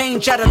rules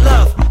change out of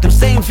love. Them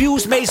same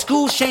views made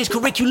schools change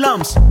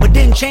curriculums, but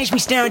didn't change me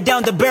staring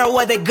down the barrel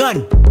of that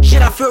gun.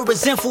 Should I feel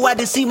resentful I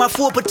didn't see my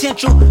full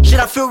potential? Should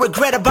I feel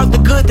regret about the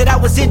good that I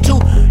was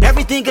into?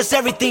 Everything is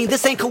everything,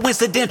 this ain't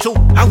coincidental.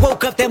 I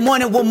woke up that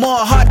morning with more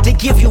heart to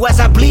give you. As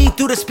I bleed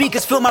through the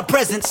speakers, feel my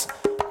presence.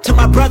 To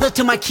my brother,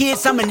 to my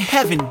kids, I'm in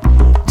heaven.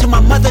 To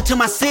my mother, to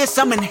my sis,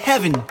 I'm in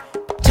heaven.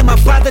 To my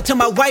father, to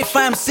my wife,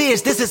 I'm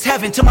serious, this is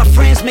heaven. To my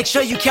friends, make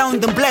sure you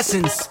count them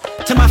blessings.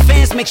 To my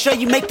fans, make sure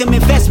you make them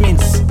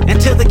investments. And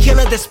to the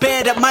killer that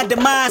spared up my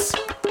demise,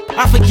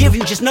 I forgive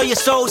you, just know your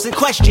soul's in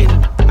question.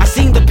 I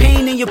seen the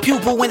pain in your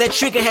pupil when that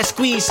trigger had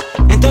squeezed.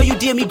 And though you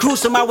did me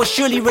gruesome, I was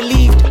surely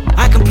relieved.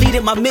 I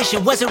completed my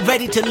mission, wasn't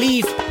ready to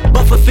leave,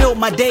 but fulfilled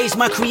my days,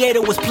 my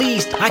creator was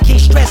pleased. I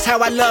can't stress how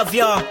I love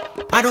y'all.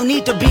 I don't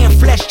need to be in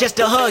flesh just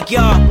to hug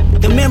y'all.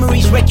 The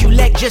memories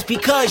recollect just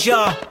because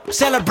y'all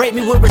celebrate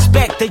me with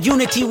respect. The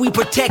unity we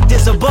protect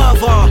is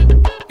above all.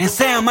 And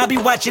Sam, I'll be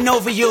watching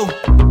over you.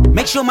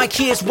 Make sure my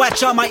kids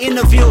watch all my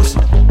interviews.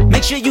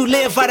 Make sure you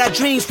live out our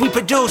dreams we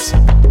produce.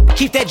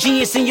 Keep that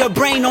genius in your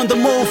brain on the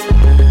move.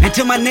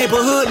 Until my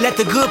neighborhood, let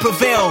the good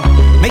prevail.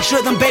 Make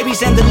sure them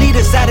babies and the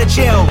leaders out of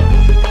jail.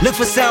 Look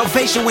for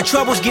salvation when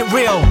troubles get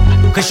real.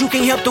 Cause you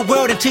can't help the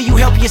world until you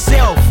help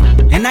yourself.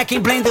 And I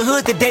can't blame the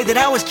hood the day that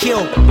I was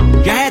killed.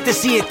 You had to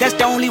see it, that's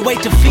the only way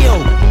to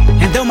feel.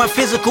 And though my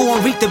physical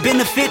won't reap the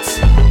benefits,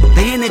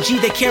 the energy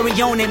they carry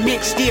on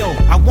admit still,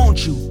 I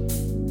want you.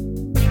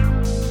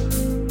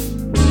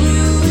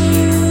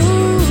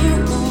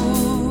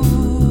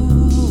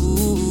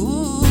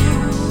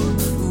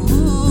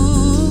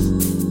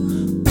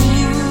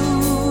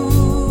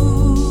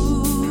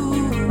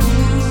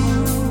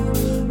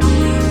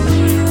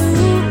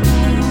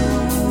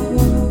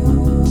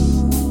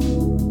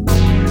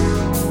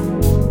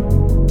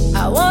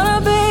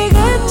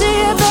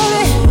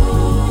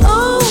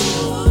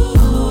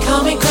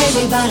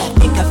 But I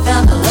think I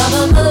found the love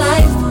of my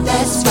life,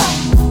 that's right.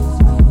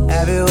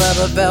 Have you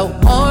ever felt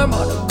warm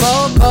on a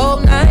cold,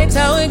 cold night?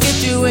 How it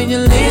gets you when you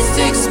least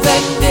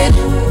expect it,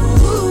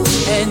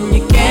 and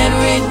you can't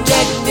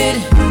reject it.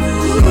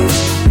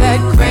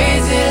 That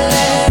crazy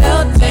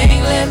little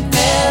tingling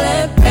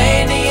feeling,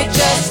 pain in your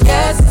chest,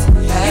 yes,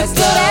 that's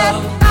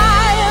love.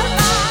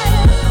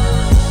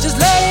 Just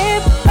let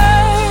it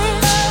burn.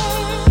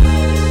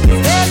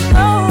 There's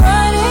no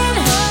running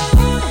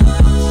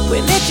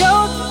when it's your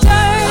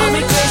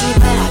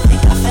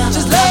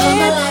just let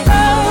it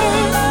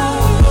burn.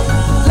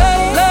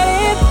 Let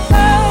it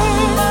burn.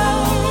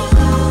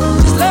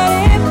 Just let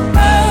it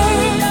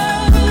burn.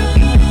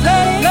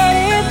 Let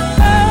it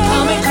burn.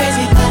 Call me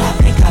crazy, but I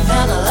think I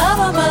found the love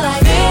of my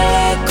life. Feel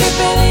it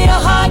creeping in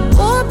your heart.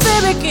 Oh,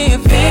 baby, can you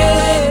feel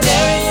it?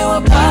 Tearing you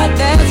apart,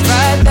 that's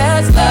right,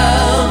 that's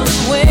love.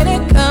 When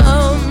it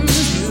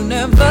comes, you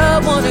never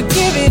wanna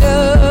give it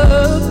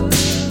up.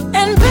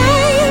 And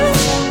baby,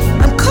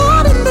 I'm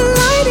caught in the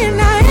light and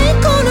I ain't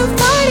gonna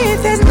fight it.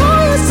 There's no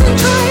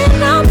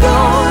trying, I'm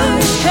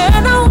yours,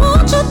 and I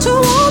want you to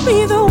want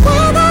me the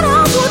way that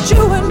I want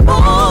you and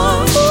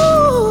more.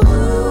 Ooh.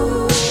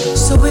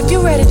 So if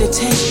you're ready to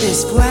take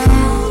this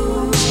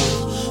ride,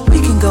 we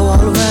can go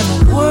all around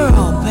the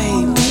world,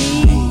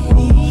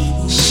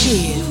 baby.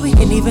 Shit, we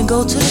can even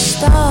go to the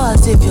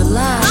stars if you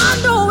like. I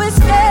know it's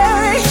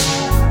scary,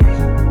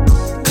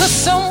 cause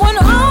someone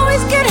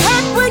always get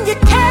hurt when you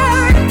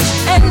care,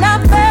 and I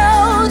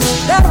felt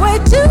that way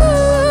too.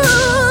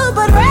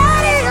 But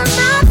ready or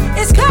not,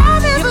 it's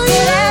coming for you.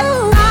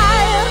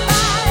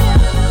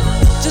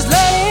 Just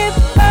let it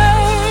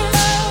burn.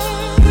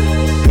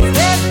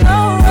 There's no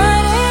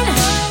running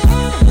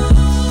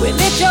when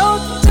it's your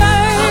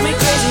turn. Call me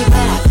crazy,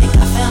 but I think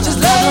I found just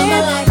let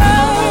it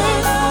burn.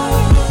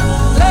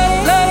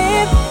 Let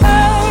it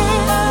burn.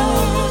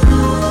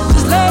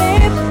 Just let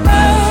it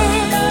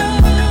burn.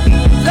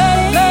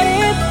 Let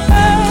it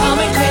burn. Call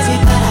me crazy,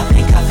 but I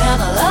think I found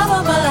the love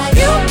of my life.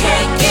 You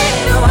can't get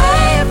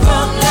away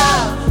from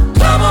love.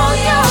 Come on,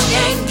 y'all,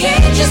 can't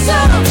get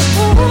yourself.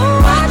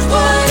 Watch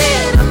what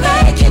it'll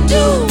make you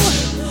do.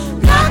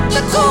 Knock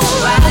the cool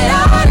right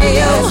out of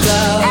you.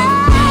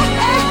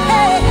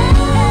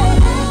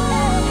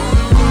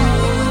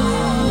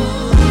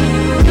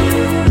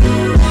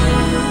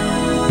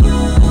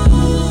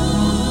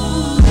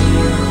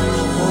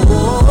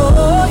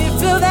 Oh, you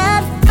feel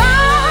that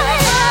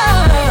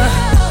fire?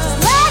 Just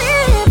let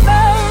it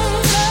burn.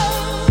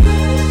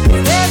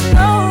 There's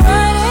no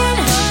running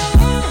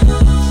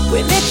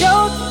when it's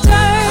your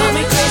turn. Call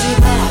me crazy,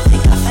 but I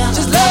think I found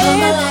just let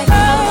it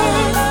burn.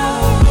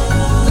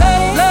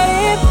 Let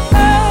it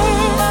burn.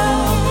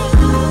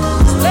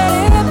 Just let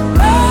it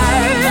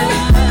burn.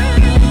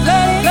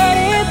 Let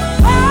it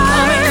burn.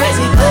 Call me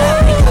crazy, but I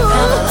think I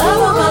found the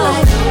love of my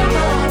life.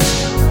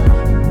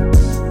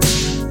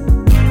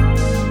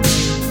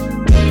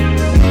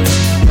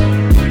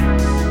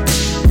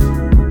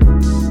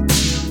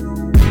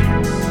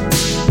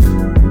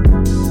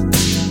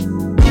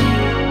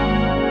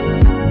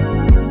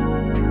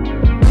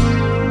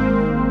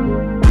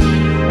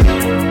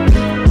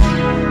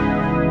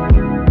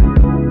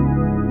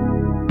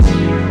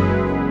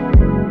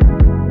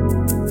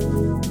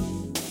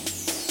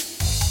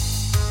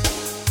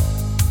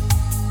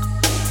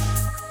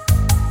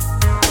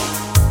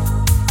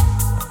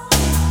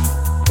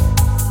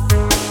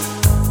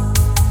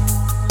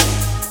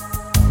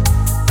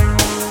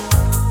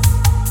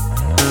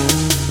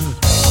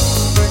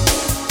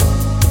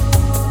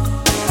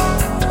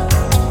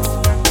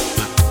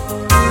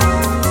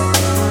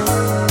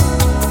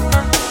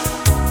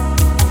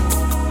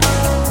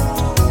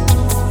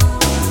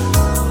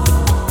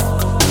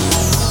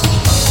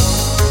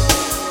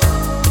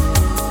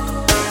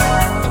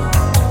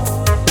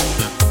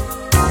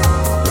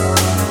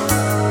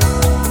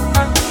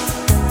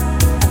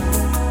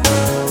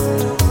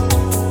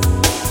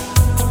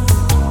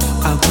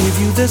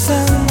 The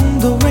sun,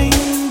 the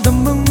rain, the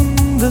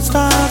moon, the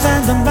stars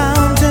and the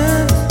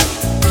mountains.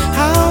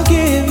 I'll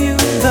give you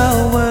the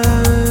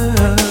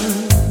world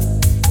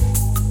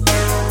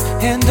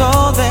and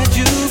all that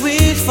you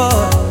wish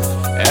for,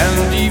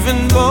 and even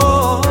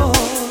more.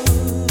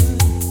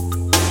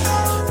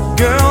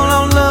 Girl,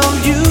 I'll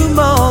love you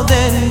more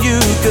than you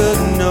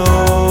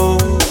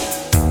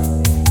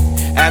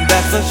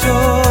for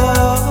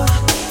sure.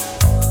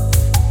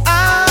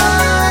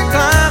 I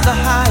climbed the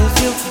highest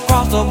hill,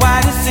 crossed the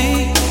widest sea.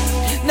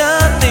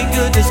 Nothing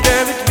could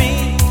discourage me,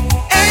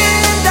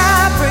 and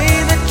I pray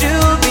that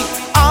you'll be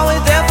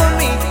always there for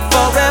me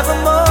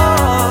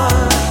forevermore.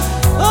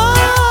 Oh,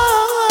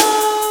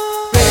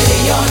 ready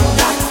or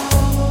not,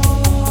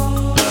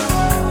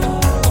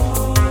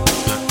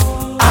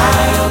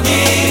 I'll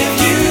give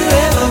you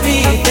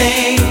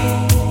everything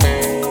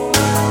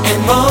and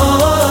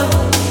more.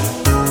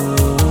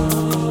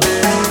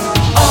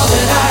 All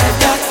that I've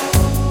got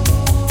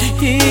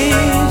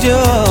is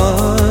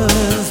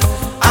yours.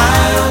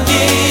 I'll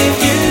give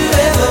you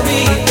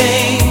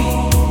everything,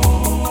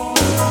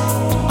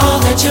 all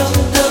that you're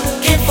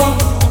looking for.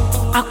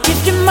 I'll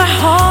give you my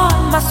heart,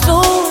 my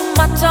soul,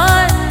 my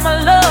time, my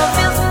love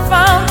is a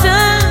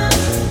fountain.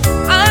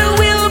 I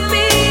will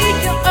be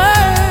your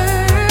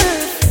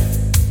earth,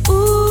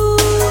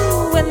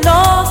 ooh, and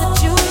all that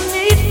you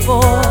need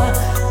for,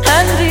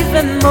 and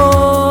even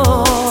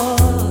more.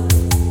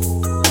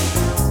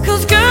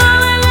 'Cause girl,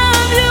 I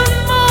love you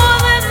more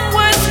than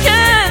words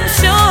can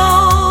show.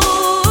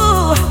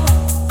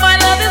 My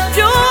love is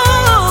pure.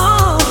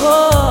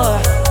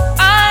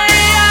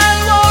 I'll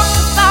walk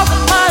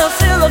 1,000 miles,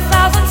 sail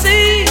 1,000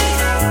 seas.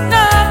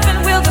 Nothing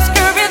will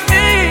discourage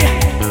me.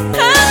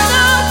 And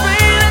I'll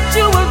pray that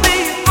you will be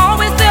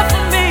always there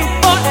for me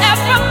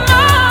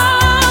forevermore.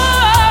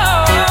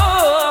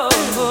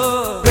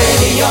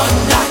 Ready or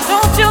not,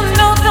 Don't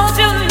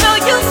you know,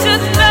 you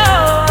should know.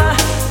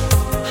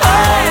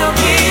 I'll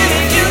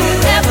give you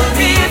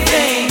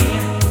everything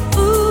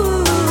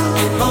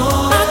and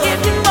more. I'll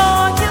give you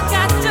more, you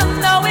got to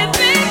know it,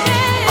 baby.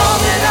 All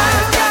that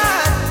I've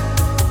got,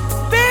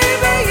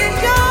 baby, is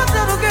yours,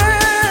 little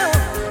girl.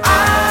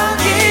 I'll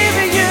give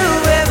you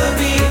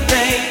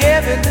everything,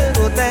 every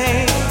little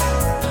thing,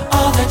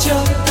 all that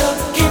you're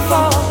looking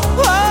for.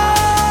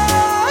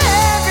 Oh,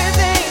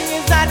 everything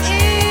is not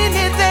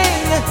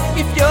anything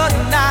if you're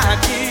not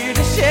here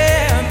to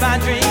share my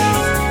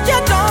dreams. You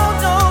don't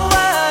know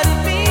what it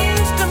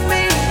means to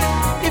me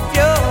if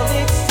you'll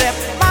accept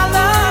my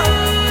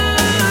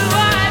love.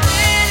 I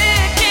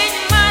dedicate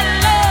my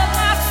love,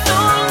 my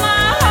soul,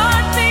 my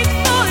heartbeat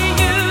for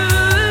you.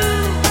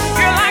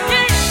 Girl, I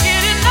can't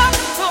get enough,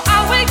 so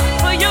I'll wait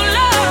for your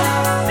love.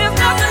 There's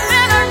nothing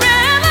that I'd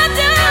rather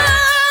do.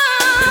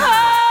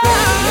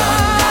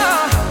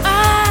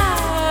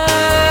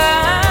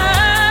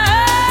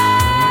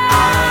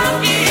 I'll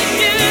give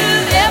you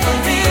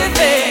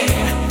everything.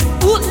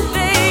 Ooh,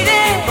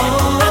 lady,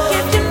 I'll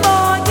give you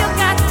more, you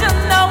got to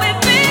know it,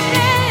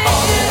 baby.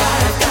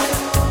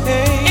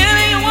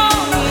 Anything you want,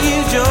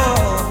 Is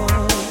yours.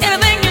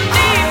 anything you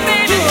need,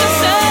 baby, just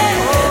say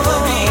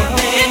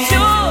it's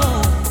yours.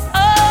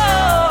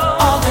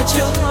 Oh, All that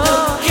you're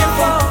looking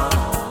for.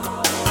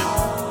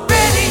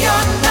 Ready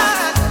or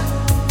not,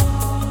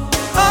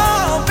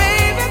 oh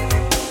baby,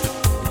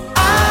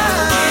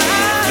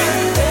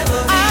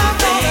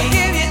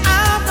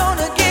 I'm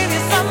gonna give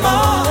you some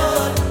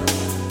more.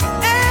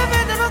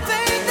 Every little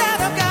thing that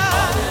I've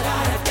got,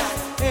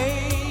 hey,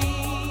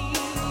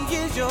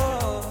 is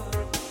yours.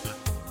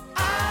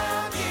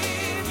 I'll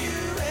give you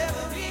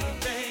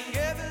everything,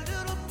 every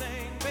little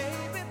thing,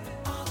 baby.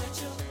 All that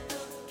you're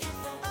looking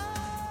for.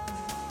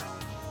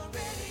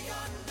 Ready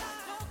or not,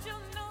 don't you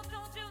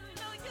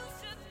know, you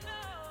should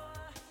know.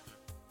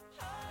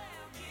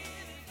 I'll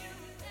give you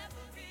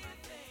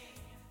everything.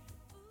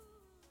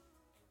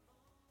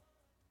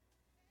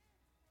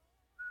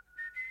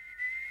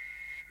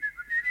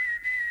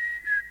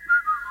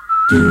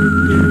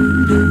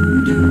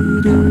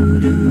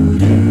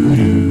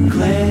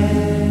 Claire,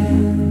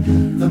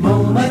 the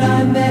moment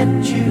I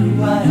met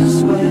you, I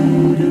swear,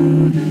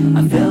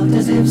 I felt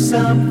as if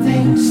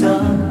something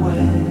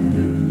somewhere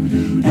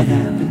had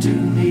happened to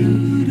me,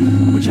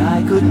 which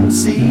I couldn't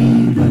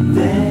see, but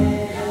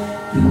then,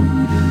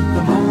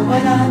 the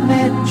moment I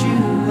met you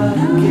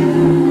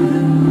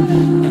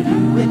again, I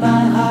knew in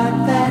my heart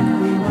that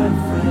we were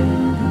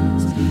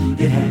friends.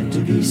 It had to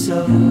be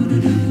so,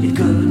 it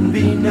couldn't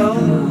be no,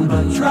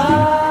 but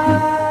try.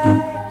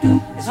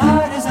 As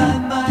hard as I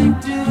might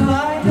do,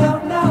 I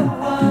don't know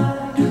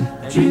why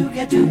that you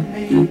get to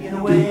me in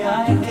a way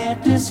I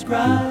can't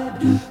describe.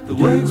 The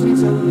words mean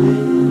so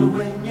little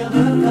when you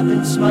look up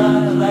and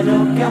smile. I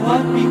don't care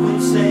what people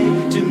say,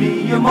 to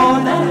me you're more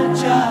than a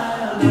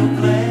child. Oh,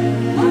 Claire,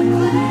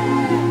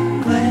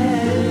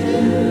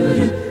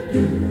 Claire,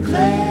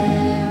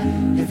 Claire,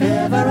 if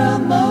ever a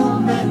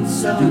moment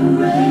so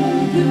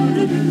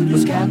rare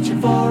was captured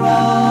for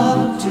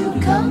all to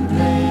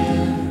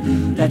compare,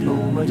 that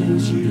moment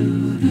is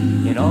you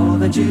in all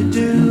that you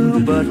do.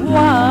 But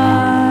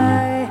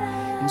why,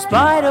 in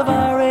spite of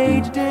our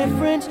age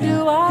difference,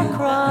 do I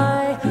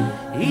cry?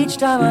 Each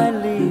time I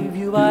leave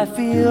you I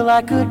feel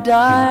I could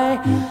die.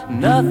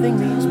 Nothing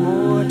means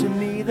more to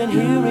me than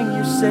hearing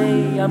you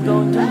say, I'm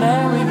going to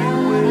marry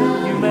you.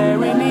 Will you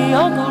marry me,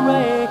 Uncle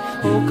Ray?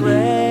 Oh,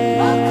 Claire,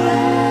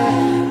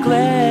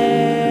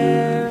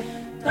 Claire.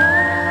 Da,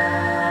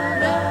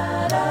 da,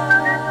 da,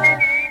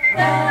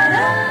 da,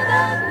 da,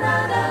 da, da,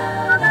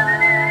 da.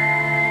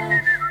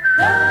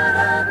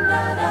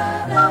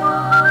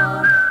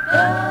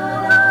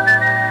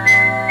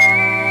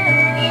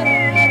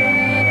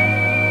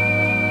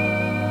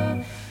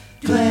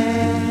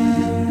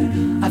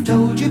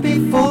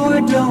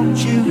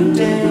 don't you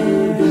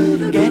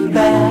dare get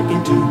back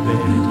into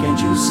bed. Can't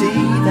you see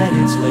that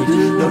it's late?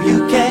 No,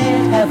 you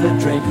can't have a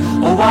drink.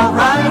 Oh,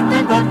 alright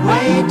then, but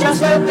wait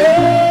just a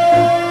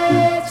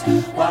bit,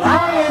 while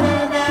I in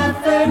an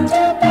effort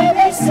to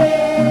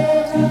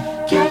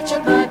babysit,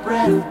 catching my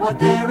breath, what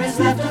there is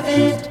left of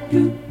it.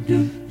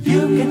 You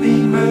can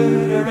be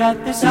murder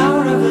at this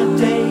hour of the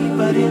day,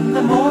 but in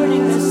the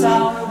morning this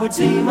hour would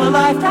seem a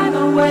lifetime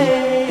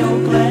away.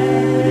 Oh, Claire,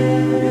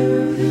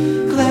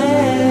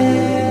 Claire.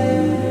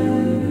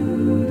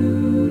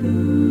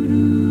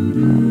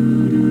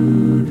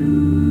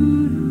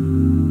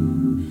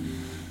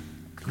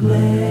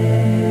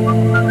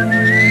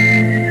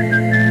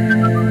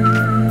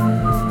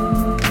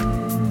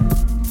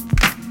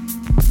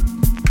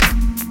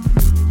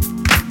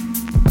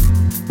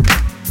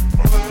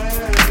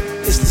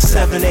 It's the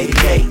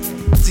 788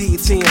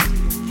 DTM,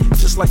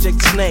 just like Jake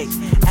the Snake.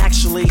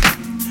 Actually,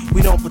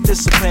 we don't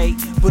participate,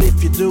 but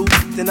if you do,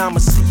 then I'ma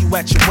see you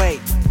at your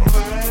weight.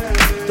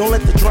 Don't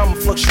let the drama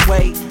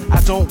fluctuate.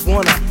 I don't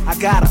wanna, I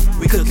gotta,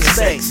 we cooking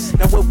sex.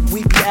 Now where would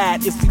we be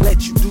at if we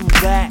let you do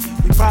that?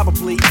 We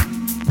probably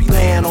be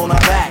laying on our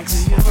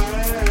backs,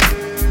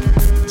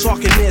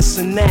 talking this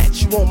and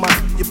that. You want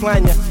your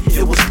plan,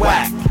 it was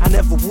whack. I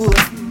never would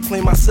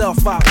clean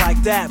myself out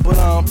like that, but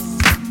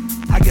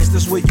I guess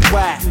that's where you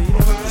at.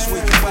 That's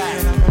where you at.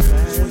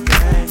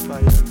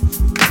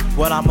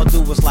 What I'ma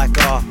do is like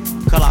cut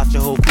out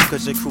your whole crew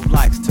cause your crew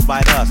likes to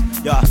bite us.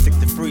 Y'all stick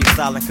to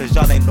freestyling cause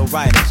y'all ain't no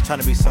writers. Trying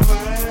to be something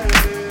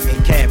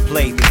and can't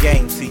play the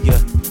game. See ya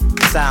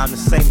sound the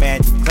same,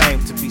 man. You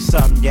claim to be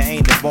something you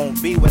ain't. It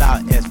won't be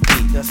without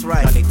SB. That's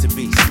right. I need to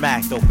be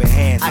smacked open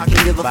hands. I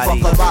can give a fuck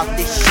about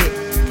this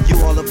shit. You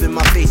all up in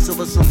my face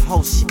over some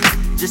whole shit.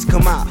 Just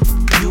come out.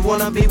 You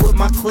wanna be with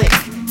my clique?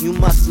 You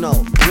must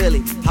know,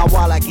 really, how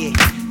wild I get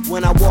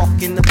when I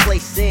walk in the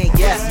place saying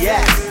yes,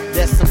 yes.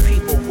 There's some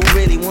people who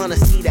really wanna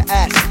see the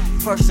ass.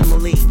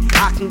 Personally,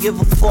 I can give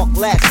a fuck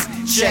less.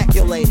 Check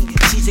your lady,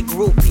 she's a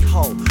groupie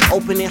hoe,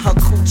 opening her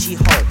coochie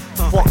hole.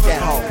 Fuck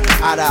that hoe,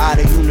 out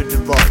of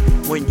Unidivo.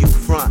 When you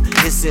front,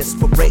 it's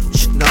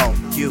inspirational.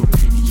 You.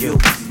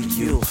 Yo,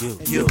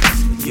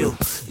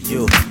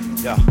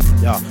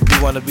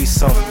 you wanna be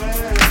something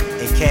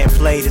and can't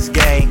play this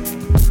game.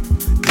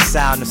 You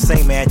sound the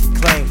same, man. You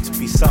claim to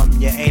be something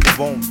you ain't. It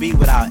won't be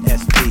without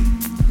SB.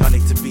 Y'all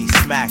need to be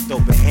smacked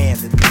open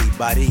handed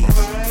by these.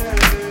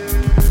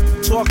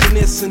 Talking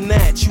this and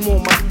that, you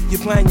want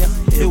your plan,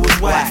 it was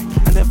whack.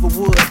 I never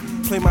would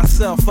play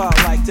myself out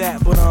like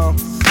that, but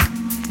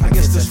I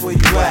guess that's where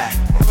you at.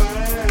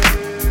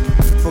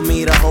 For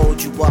me to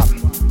hold you up,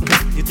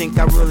 you think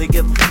I really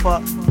give a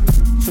fuck?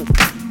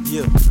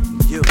 You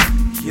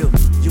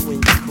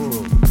and your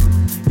crew.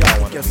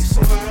 Y'all wanna be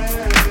something.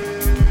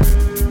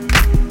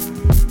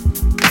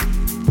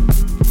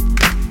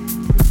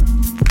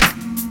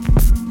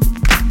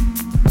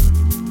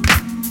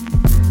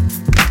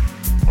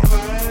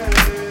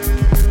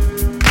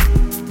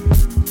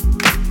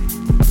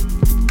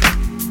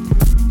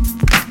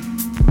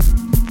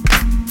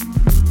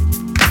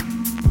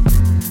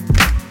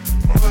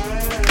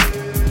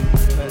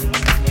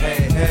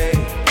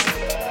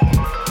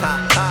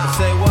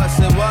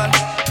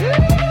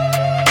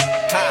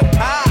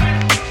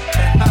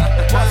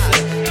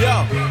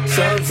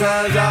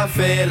 Sometimes I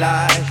feel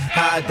like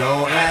I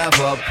don't have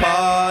a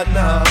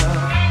partner.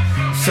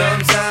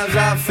 Sometimes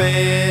I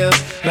feel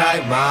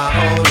like my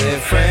only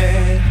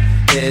friend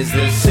is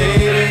the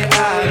city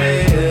I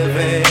live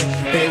in.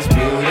 It's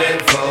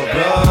beautiful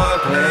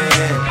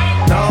Brooklyn.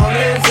 Long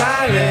as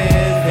I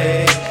live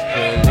here,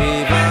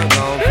 believe I'm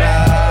gon'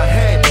 fly.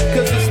 Hey,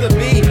 cause it's the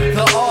B,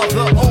 the R,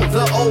 the O,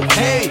 the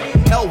OK.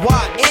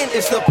 L-Y-N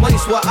is the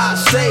place where I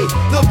stay.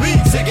 The B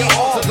to the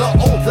R, the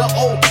O, the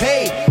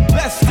OK.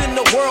 Best in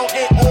the world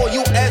and all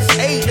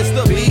USA. It's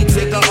the B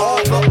to the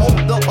R, the O,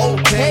 the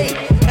OK.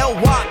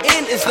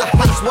 L-Y-N is the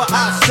place where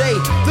I stay.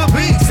 The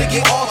B to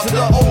the R to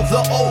the O,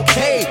 the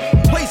OK.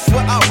 Place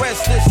where I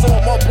rest, it's on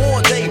my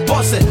born day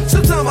bustin'.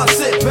 Sometimes I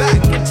sit back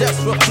and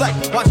just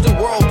reflect. Watch the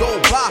world go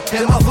by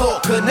and my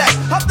thought connect.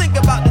 I think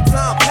about the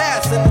time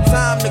past and the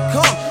time to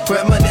come.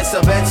 Reminisce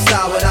of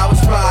Bed-Stuy when I was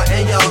fly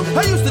and young.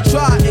 I used to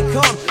try and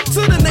come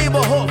to the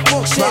neighborhood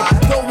function.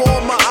 Throw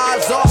all my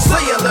eyes off,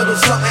 say a little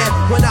something.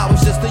 When I was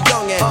just a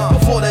youngin',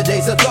 before the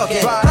days of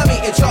thuggin'. I'm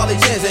eating Charlie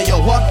Chins and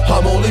yo what?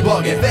 I'm only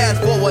buggin'.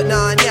 Fast forward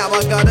 9, now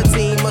I got a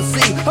team of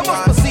C. I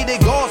must proceed at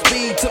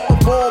Godspeed to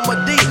perform a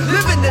D.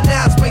 Living in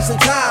now space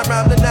and time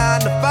round the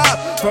 9 to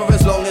 5. For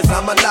as long as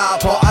I'm alive,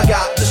 Paul, I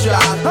got to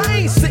strive.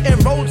 I ain't sitting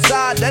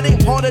roadside, that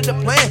ain't part of the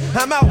plan.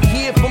 I'm out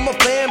here for my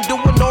fam,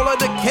 doing all of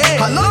the can.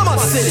 I love my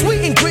city,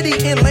 sweet and gritty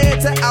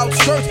inland to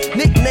outskirts.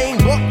 Nickname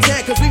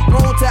Bucktown, cause we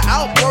grown to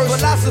outbursts.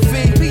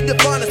 Philosophy, be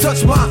defined and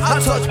touch mine, I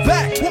touch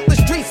back. Walk the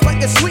streets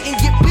like it's sweet and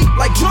get beat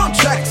like drum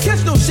tracks.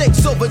 Catch no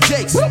shakes over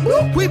jakes,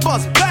 we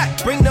bust back.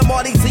 Bring the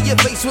Marty to your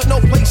face with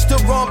no place to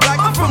run back.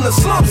 I'm from the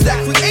slums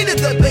that created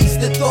the bass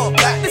that thought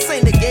back. This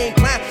ain't a game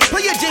plan,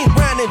 play your James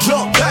Brown and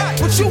jump back.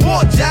 What you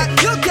want, Jack?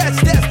 Your cat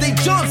stats, they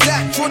jumps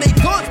at, when they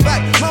guns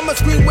back. Mama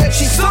scream where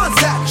she sons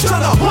at,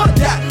 tryna hunt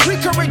that. We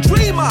current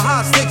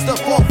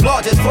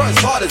first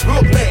hardest,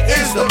 Brooklyn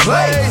is the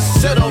place.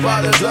 Settled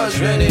by the judge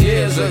many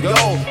years ago.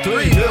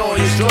 3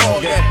 billion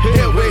strong, and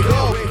here we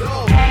go.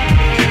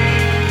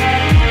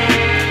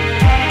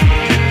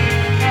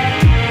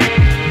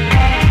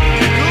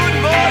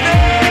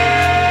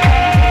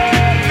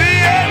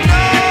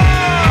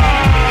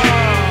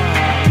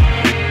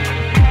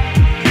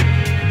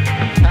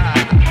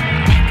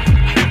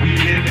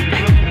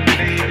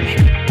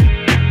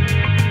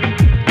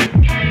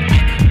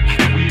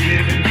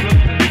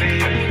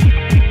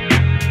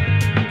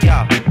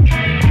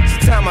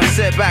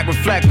 Sit back,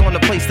 reflect on the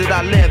place that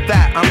I live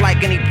at.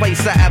 Unlike any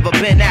place I ever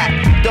been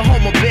at. The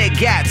home of big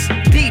gats,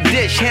 deep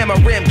dish, hammer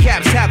rim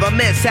caps. Have a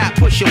mishap,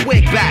 push your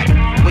wig back.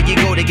 Where you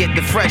go to get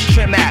the fresh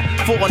trim at?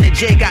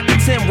 400J got the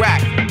Tim rack.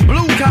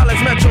 Blue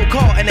collars, Metro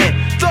Carton in.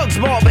 Thugs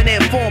mobbing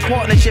in, form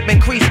partnership,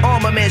 increase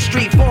armament.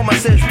 Street former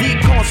says deep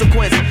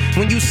consequence.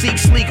 When you seek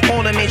sleek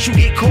ornaments, you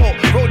get caught.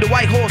 Rode the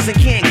white horse and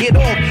can't get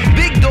off.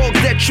 Big dogs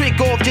that trick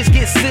off, just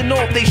get sent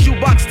off. They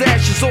shoebox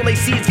stashes, all they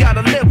see's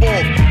gotta live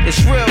off. It's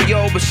real,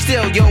 yo, but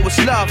still, yo, it's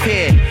love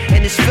here.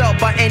 And it's felt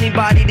by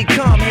anybody that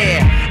come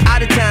here.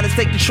 Out of towners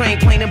take the train,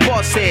 plane, and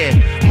bus here.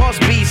 Must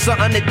be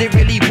something that they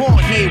really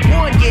want here.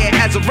 1 year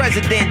as a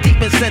resident,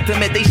 deep in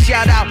sentiment, they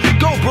shout out,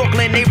 go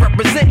Brooklyn, they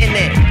representing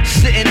it.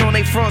 Sitting on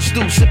their front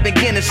stoop, sipping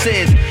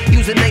Guinnesses.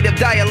 Using native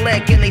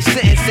dialect in they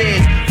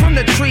sentences. From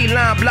the tree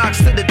line blocks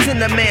to the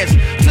tenements,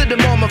 to the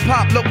mom and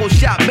pop local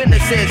shop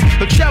businesses.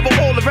 But travel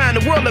all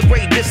around the world at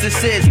great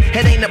distances.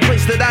 It ain't a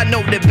place that I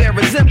know that bear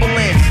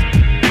resemblance.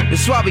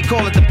 That's why we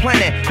call it the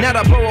planet, not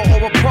a borough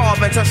or a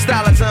province. Our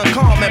style is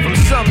uncommon, from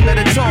Sumner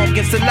to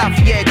Tompkins to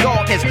Lafayette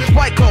Gardens.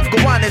 White Cove,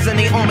 Gowanus, and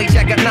the Army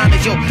Jacket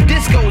Liners. Yo,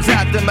 this goes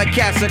out to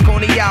Macassa,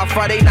 Coney Isle.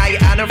 Friday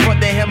night out in front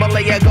of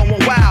Himalaya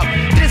going wild.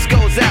 This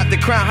goes out to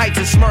Crown Heights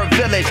and Smurf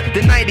Village.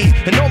 The 90s,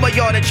 and all my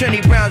yard at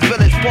Trinity Brown's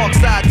Village.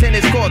 Parkside,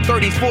 tennis court,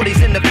 30s, 40s,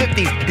 and the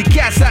 50s. The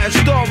cats out in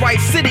Starlight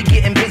City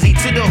getting busy.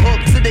 To the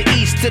hook, to the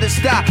east, to the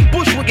sky.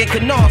 Bushwick and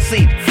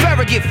Canarsie.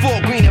 Farragut,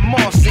 Fort Greene, and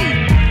Marcy.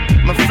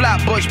 My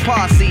Flatbush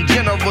posse,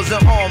 generals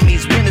and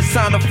armies. When it's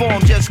time to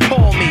form, just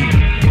call me.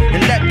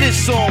 And let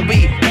this song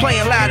be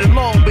playing loud in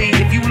Long Beach.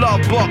 If you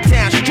love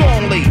Bucktown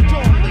strongly,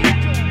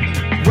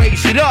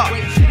 raise it up.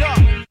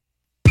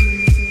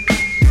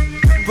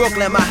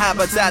 Brooklyn, my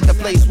habitat, the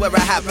place where it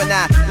happen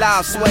at.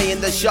 Loud sway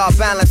in the sharp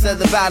balance of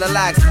the battle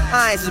axe.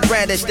 Irons is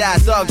brandished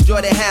at, thugs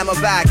draw their hammer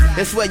back.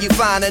 It's where you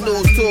find the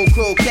news tool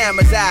crew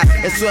cameras at.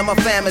 It's where my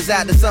fam is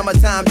at, the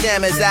summertime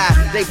jam is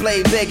at. They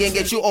play big and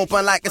get you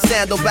open like a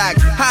sandalback.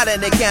 Hotter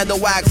than candle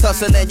wax,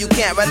 hustling you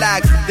can't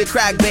relax. The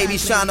crack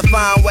babies trying to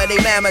find where they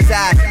mamas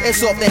at.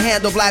 It's off the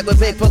handle black with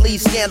big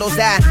police scandals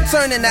at.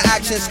 Turning the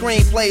action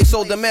screenplay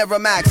so the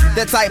Miramax.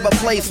 The type of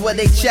place where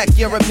they check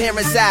your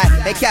appearance at.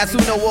 And cats who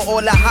know where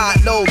all the hot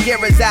low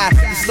gear is at.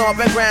 The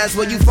stomping grounds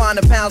where you find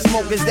the pound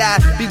smokers that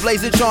be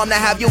blazing charm to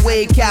have your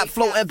wave cap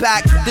floating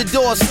back. The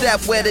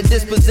doorstep where the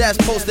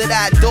dispossessed posted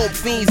at. Dope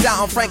fiends out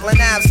on Franklin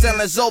Ave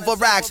selling Zova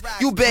racks.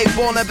 You big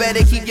baller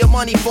better keep your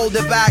money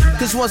folded back.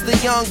 Cause once the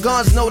young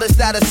guns notice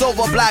that it's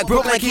over black,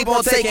 Brooklyn keep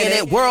on taking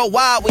it.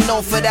 Worldwide we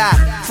known for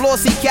that.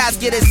 Flossy cats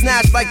get it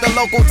snatched like the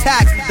local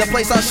tax. The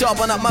place I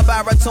sharpen up my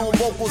baritone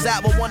vocals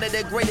at. But one of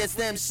the greatest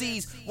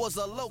MCs was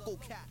a local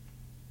cat.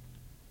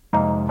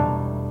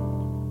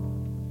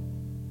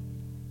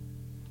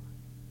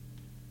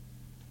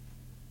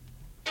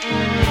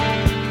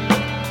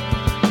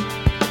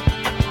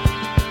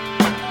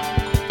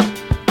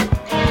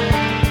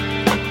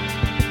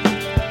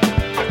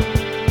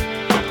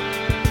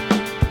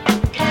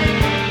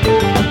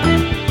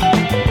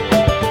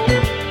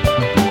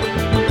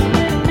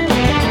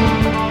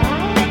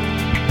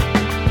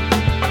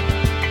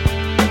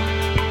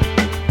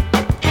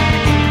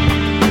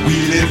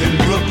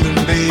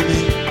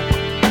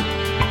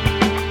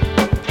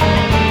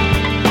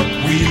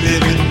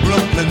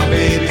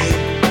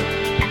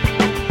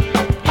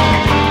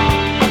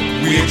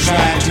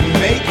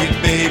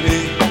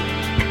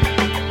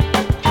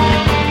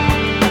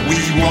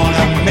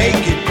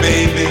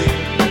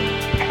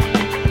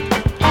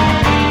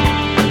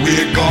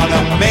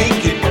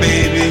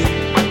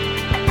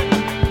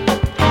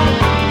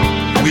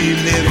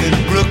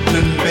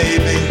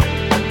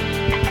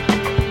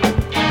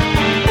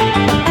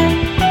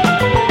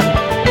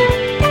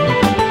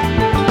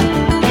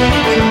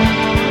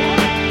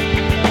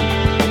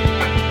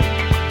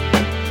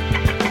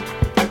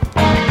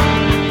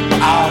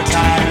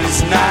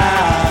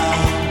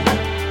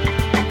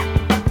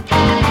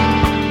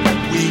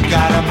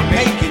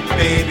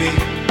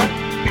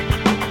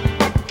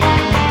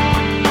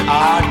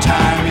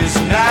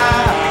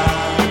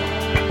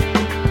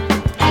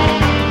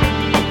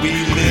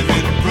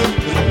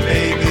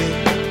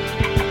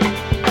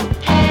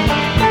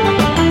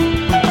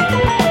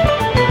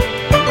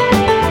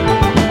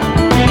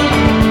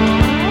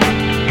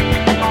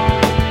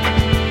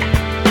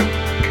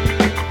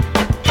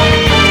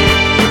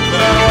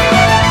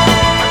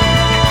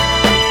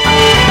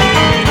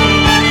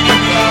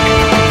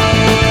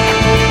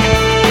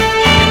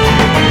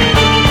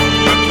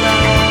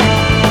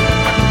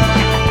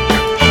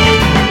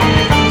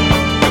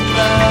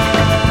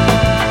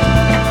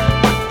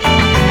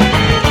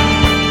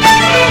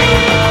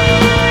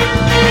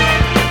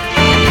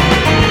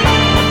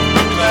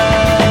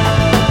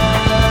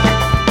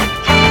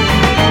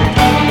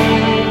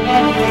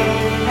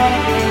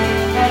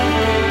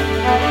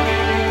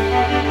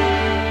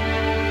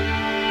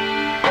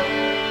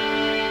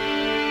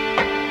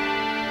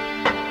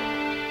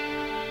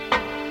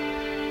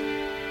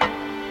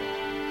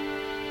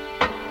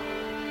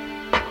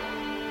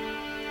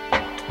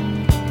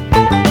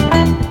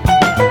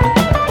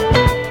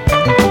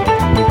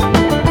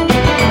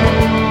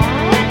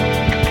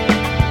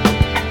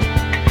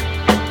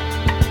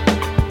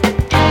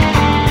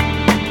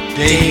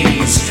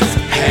 days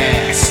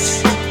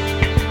past,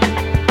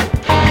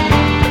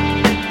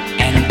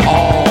 and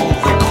all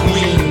the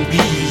queen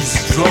bees'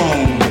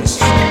 drones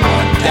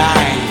are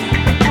dying.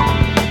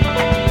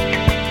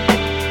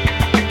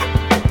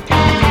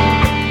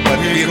 But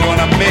we're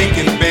gonna make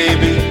it,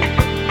 baby,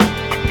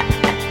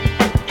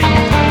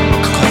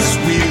 'cause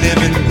we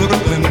live in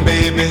Brooklyn,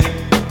 baby.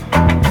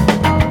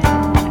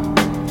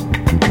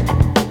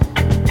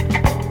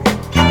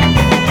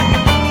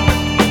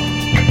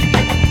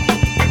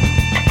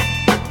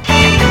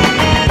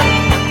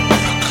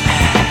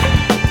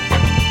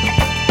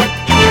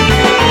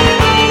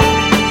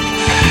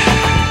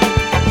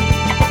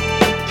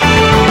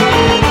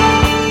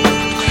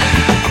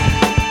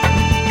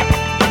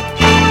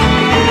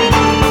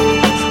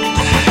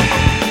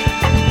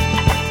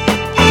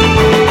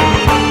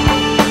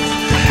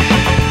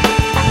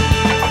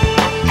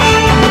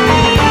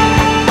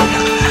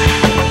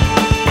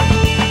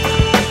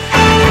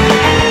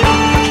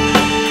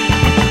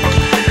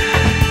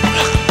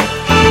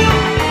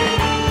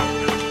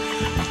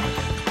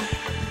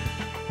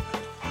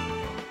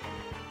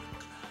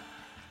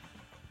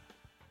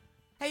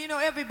 Hey, you know,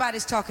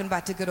 everybody's talking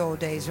about the good old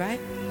days, right?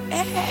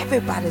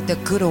 Everybody, the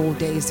good old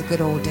days, the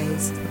good old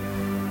days.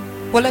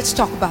 Well, let's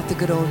talk about the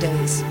good old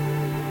days.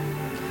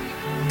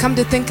 Come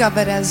to think of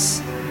it,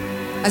 as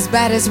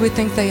bad as we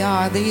think they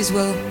are, these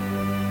will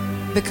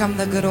become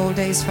the good old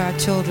days for our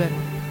children.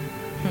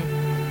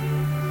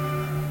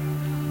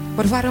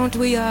 But why don't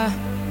we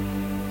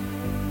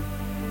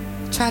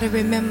try to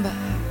remember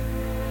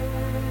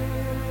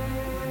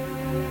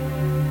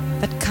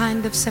that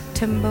kind of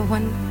September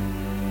when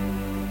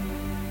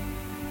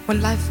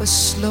life was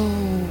slow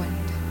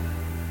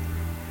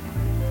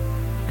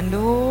and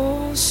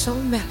oh so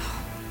mellow.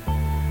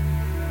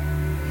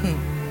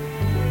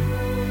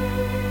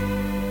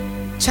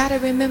 Try to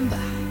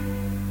remember.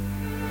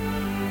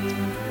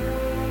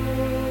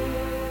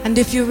 And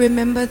if you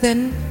remember,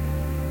 then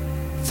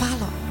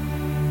follow.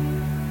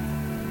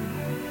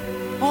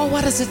 Or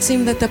why does it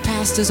seem that the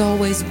past is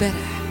always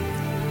better?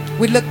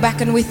 We look back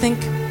and we think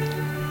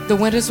the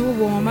winters were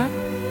warmer,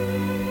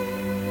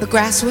 the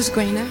grass was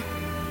greener,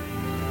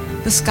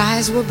 the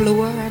skies were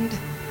bluer, and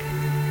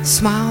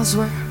smiles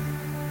were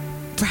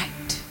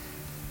bright.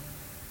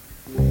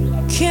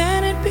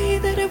 Can it be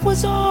that it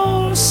was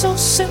all so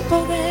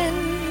simple then?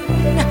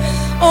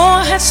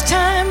 Or has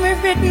time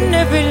rewritten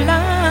every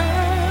line?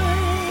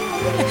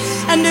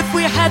 And if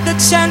we had the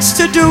chance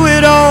to do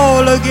it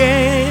all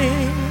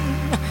again,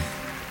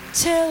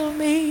 tell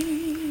me,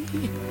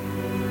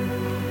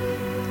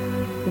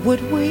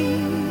 would we?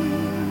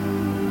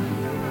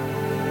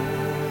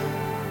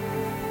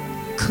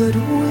 Could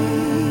we?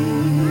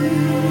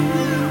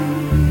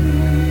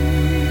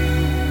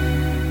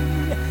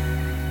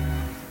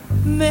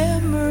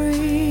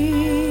 Memories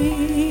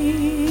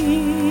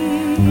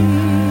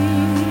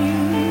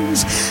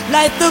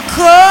like the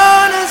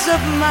corners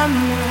of my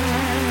mind,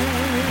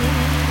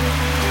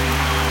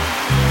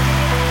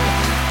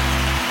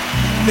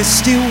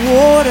 misty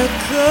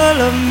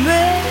watercolor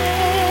memories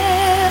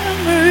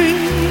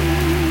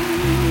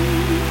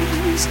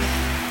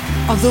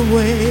of the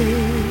way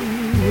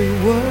we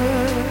were.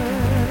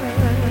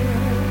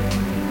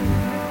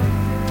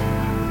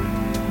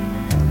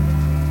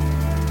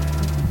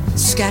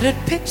 Scattered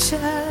pictures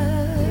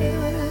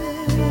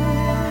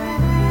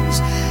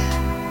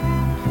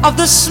of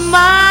the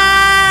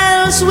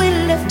smiles we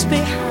left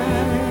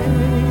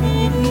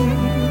behind,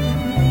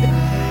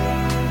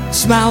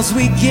 smiles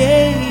we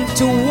gave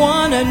to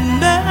one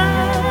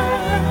another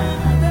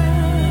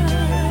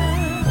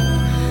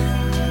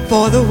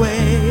for the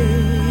way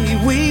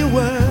we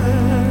were.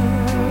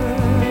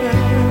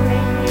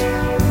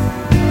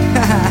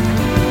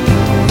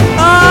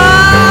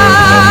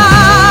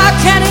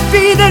 Can it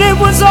be that it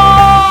was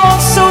all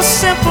so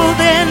simple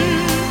then?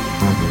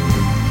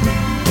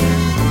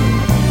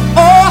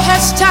 Or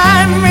has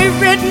time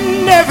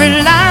rewritten every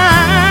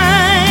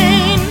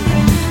line?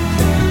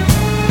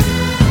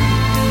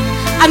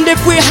 And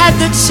if we had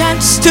the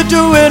chance to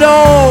do it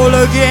all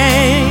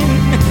again,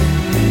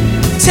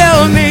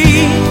 tell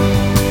me,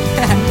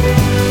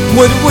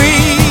 would we?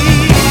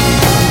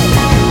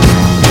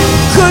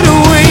 Could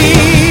we?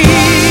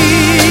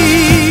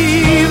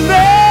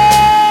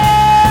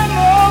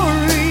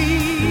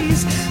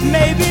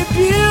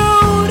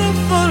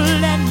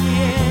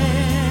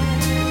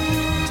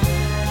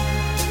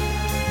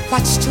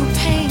 What's too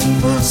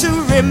painful to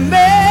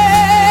remember?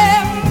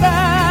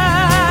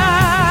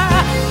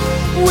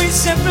 We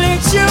simply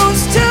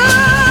choose to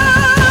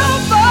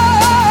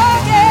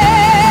forget.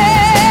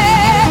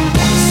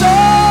 So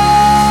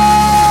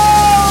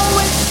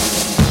with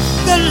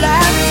the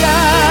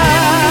laughter,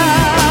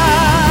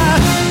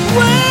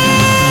 we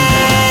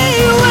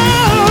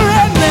will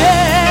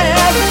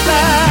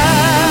remember.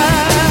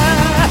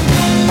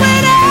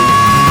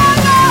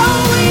 Whenever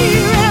we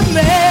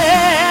remember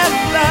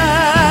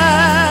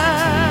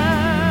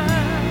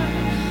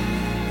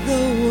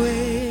the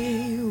way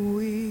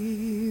we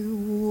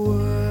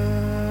were.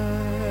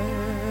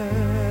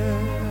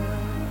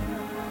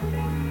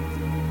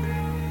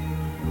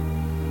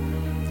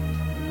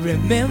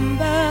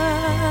 remember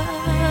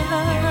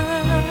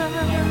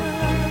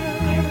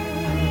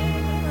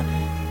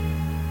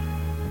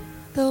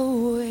the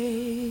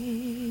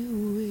way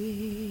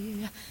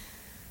we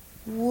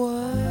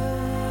were.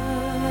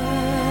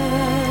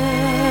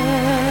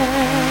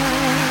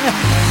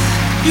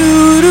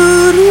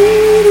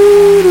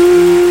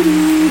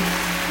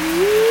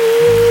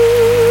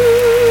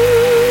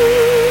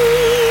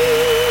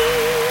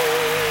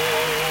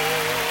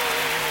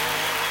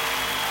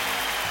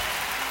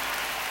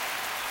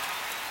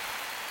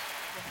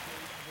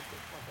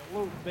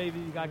 Baby,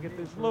 you gotta get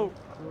this loop.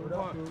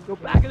 Yo,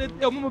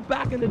 remember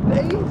back in the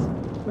days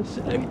when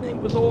shit,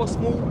 everything was all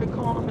smooth and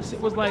calm and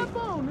shit was like,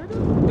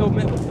 yo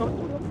man,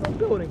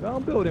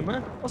 I'm building,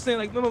 man. I'm saying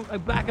like, remember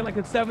like back in like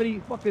the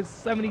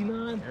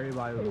 79?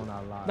 Everybody was on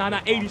that live.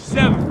 Nah,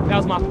 87. That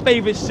was my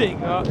favorite shit,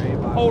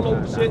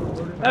 Polo shit.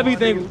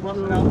 Everything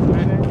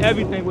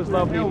was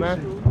lovely, man.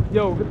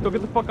 Yo, get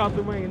the fuck out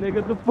the rain, nigga.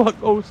 Get the fuck,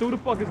 who the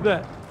fuck is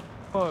that?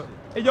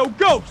 Hey, yo,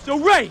 Ghost, yo,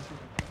 Ray.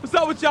 What's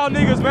up with y'all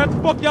niggas, man? What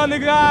the fuck y'all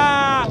niggas?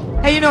 Ah!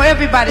 Hey, you know,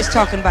 everybody's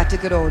talking about the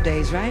good old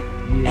days, right?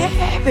 Yeah.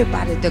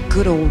 Everybody, the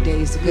good old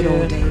days, the good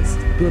old days.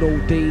 Good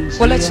old days.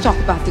 Well, let's talk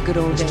about the good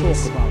old days.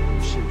 Let's talk about them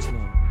shits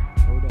now.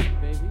 Hold up,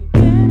 baby.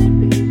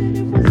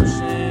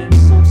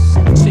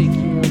 I'll take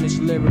you on this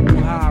lyrical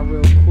high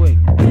real quick.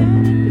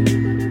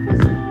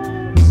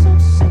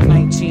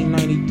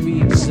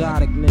 1993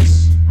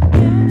 exoticness. You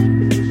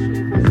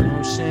know what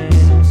I'm saying?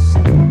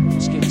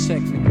 Let's get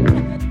technical.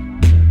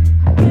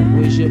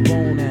 Where's your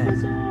bone at?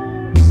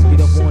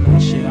 Get up on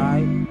that shit,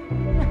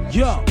 alright?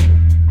 Yo!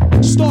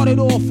 Started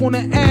off on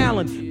the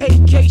island,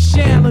 AK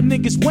Shallon,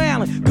 niggas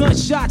wildin',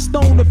 gunshots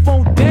thrown the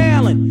phone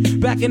down.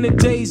 Back in the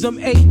days, I'm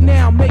 8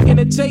 now, making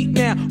a tape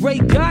now. Ray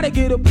gotta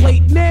get a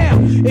plate now.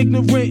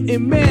 Ignorant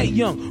and mad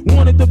young,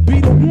 wanted to be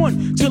the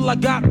one till I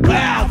got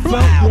loud.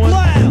 Felt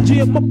one.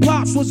 Yeah, my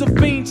pops was a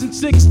fiend since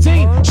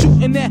 16,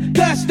 shooting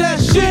that's that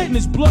shit in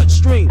his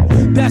bloodstream.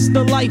 That's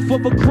the life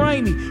of a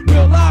crimey,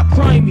 real life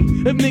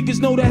crimey. If niggas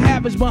know the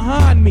habits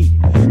behind me.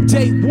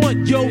 Day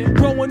one, yo,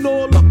 growing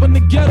all up in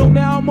the ghetto.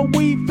 Now I'm a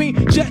weed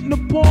fiend, jetting the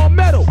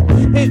palmetto.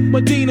 In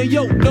Medina,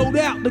 yo, no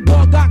doubt, the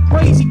guard got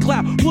crazy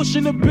clout,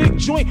 pushing a big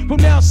joint from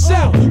down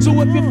south.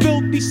 So if you're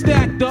filthy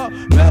stacked up,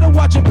 better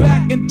watch your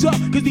back and duck,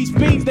 cause these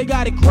fiends, they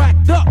got it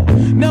cracked up.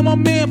 Now my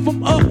man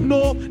from up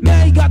north,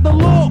 now he got the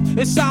law.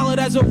 It's solid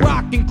as a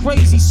rock and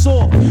crazy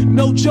soft.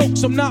 No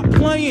jokes, I'm not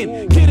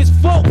playing. Kid his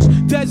folks,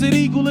 Desert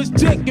Eagle his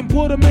dick and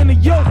put him in the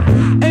yoke.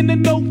 And the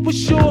note for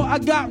sure, I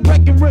got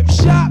wreck and rip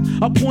shot.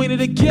 I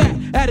pointed a gat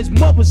at his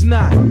mother's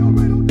knot.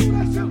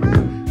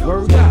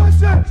 Word out.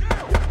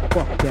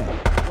 Fuck that.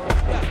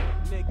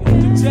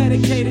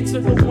 Dedicated to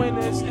the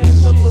winners and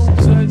the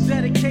losers.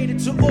 Dedicated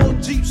to all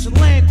Jeeps and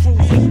Land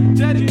Cruisers.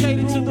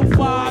 Dedicated to the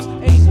 5s,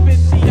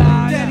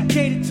 850i.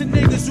 Dedicated to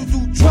niggas who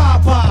do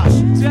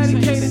drive-bys.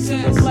 Dedicated to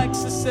the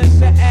Lexus and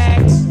the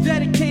Axe.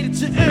 Dedicated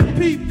to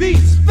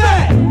MPVs.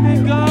 Fat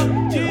nigga,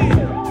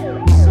 yeah.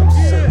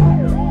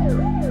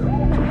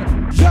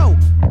 Yo,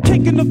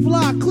 kicking the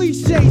fly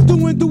cliches,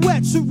 doing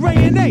duets with Ray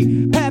and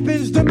A.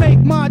 Happens to make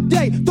my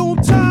day. Though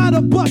I'm tired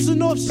of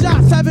busting off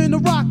shots, having to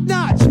rock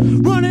knots,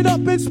 running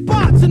up in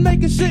spots and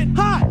making shit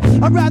hot.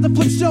 I'd rather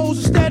flip shows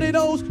instead of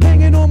those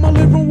hanging on my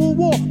living room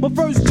wall. My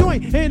first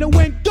joint in the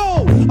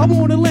window. I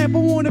want a lamp, I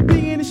wanna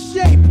be in the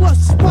shade, plus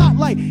a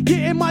spotlight,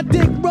 getting my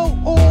dick rolled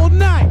all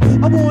night.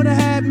 I wanna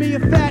have me a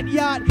fat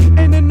yacht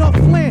and enough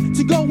land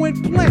to go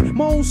and plant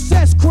my own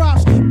cess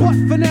crops. But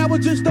for now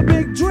it's just a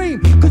big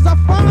dream, cause I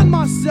find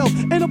myself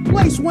in a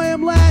place where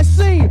I'm last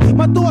seen.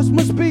 My thoughts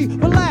must be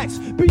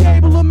relaxed, be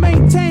able to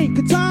maintain,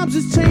 cause times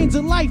is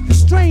changing, life is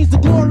strange. The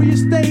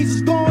glorious days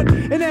is gone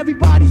and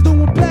everybody's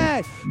doing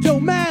bad. Yo,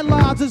 mad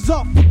lives is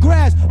up for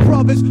grabs.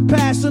 Brothers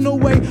passing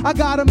away, I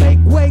gotta make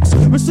wakes,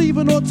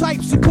 receiving all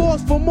types of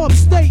calls from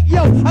upstate.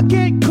 Yo, I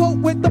can't cope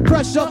with the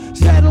pressure,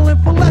 settling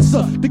for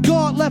lesser. The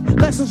God left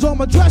lessons on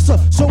my dresser,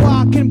 so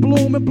I can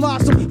bloom and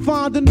blossom,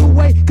 find a new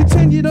way,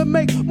 continue to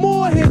make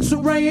more hits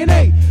with Ray and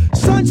A.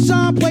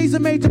 Sunshine plays a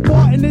major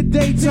part in the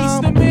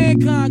daytime. Peace to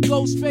mankind,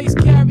 Ghostface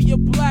carry a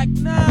black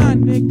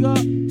 9, nigga.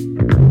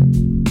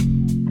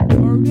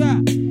 Word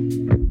up.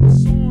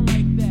 Song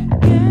like that.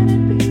 Can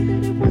it be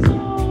that it was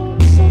all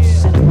so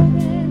simple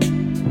then?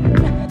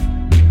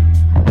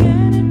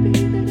 Can it be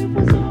that it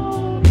was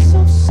all so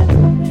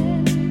simple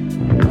then?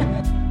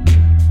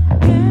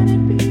 Can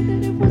it be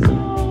that it was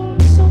all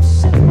so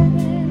simple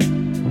then?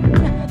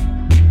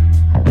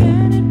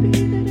 Can it be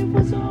that it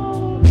was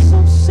all so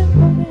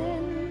simple then?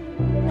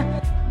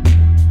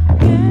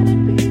 Can it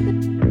be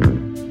that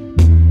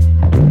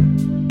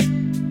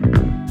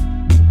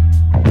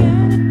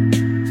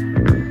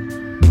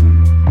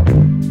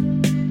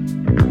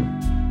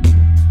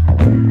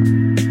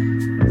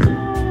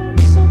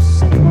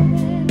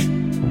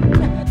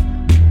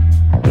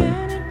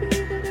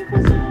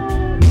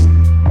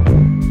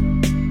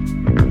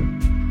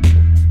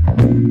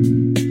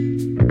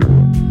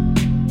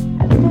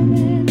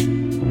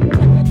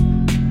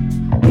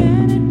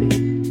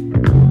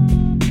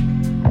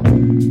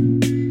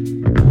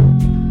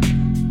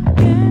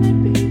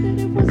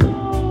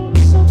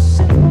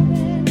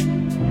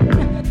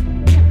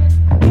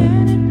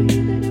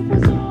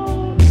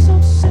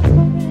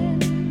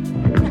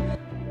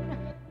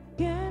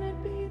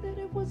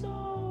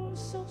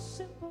so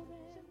simple.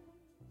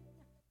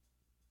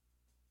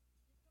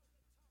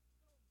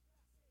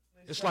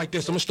 It's like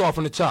this. I'm gonna start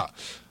from the top.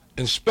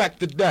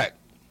 Inspector Deck.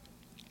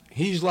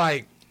 He's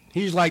like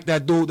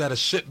that dude that'll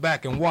sit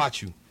back and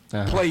watch you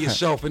play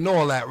yourself and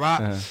all that,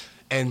 right?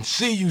 And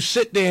see you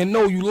sit there and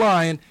know you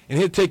lying, and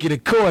he'll take you to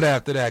court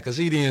after that, cause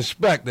he the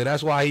inspector.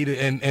 That's why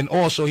and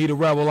also he the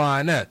rebel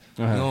lioness.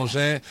 You know what I'm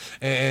saying?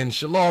 And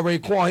Shalal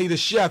Raekwon, he the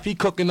chef. He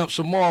cooking up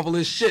some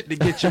marvelous shit to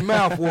get your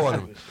mouth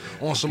watering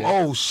on some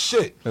old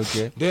shit.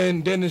 Okay.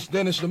 Then it's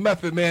the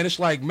method, man. It's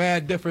like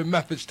mad different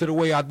methods to the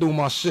way I do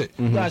my shit.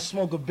 You gotta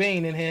smoke a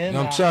bean in here.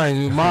 I'm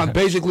telling you,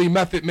 basically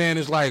Method Man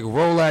is like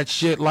roll that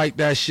shit, light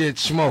that shit,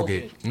 smoke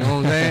it. You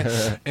know what I'm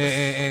saying?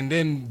 and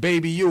then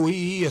Baby U,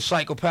 he a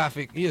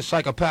psychopathic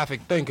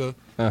thinker.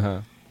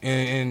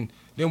 And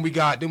then we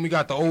got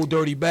the old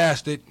dirty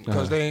bastard,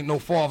 because there ain't no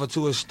father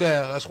to his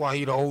style. That's why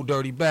he the old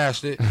dirty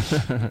bastard.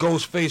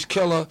 Ghostface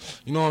Killer,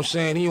 you know what I'm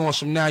saying? He on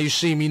some now you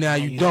see me, now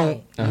you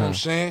don't. You know what I'm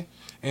saying?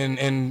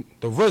 And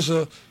the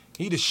RZA,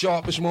 he the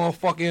sharpest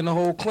motherfucker in the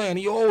whole clan.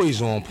 He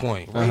always on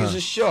point. He's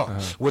a sharp.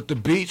 With the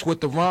beats, with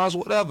the rhymes,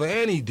 whatever,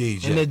 any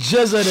DJ. And the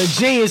Jizza, the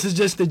genius, is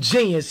just the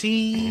genius.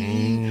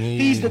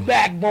 He's the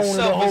backbone of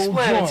the whole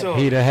joint.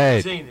 He the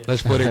head. Genius.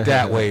 Let's put it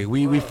that way.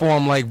 We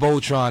form like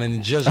Voltron, and the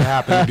Jizza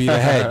happen to be the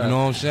head. You know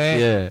what I'm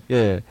saying?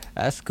 Yeah.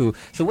 That's cool.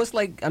 So what's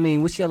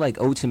your like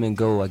ultimate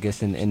goal, I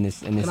guess, in this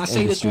Can I industry?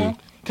 say this one?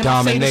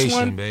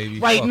 Domination, baby.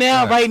 Right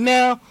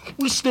now,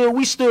 we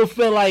still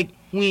feel like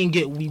we ain't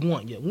get what we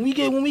want yet. When we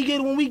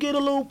get a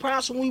little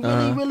price, when we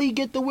really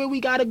get to where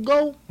we gotta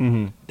go,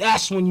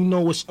 that's when you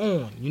know it's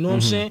on. You know what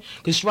I'm saying?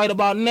 Cause right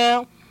about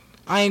now,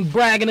 I ain't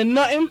bragging or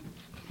nothing,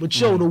 but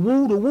yo, the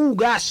woo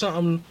got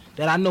something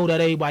that I know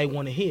that everybody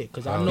want to hear.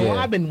 Cause I know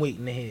I've been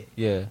waiting to hear.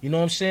 Yeah. You know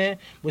what I'm saying?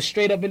 But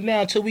straight up and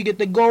down, until we get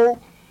the goal,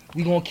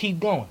 we gonna keep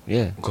going.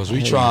 Yeah. Because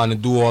we trying to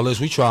do all this.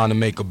 We trying to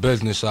make a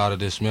business out of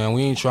this, man.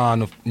 We ain't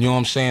trying to, you know what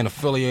I'm saying,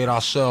 affiliate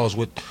ourselves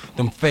with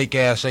them fake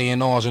ass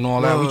A&Rs and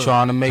all that. We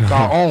trying to make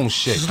our own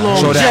shit.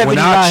 So that when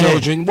our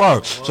children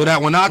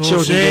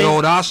get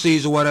old, our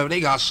seeds or whatever,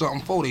 they got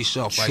something for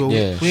themselves like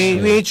that. We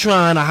ain't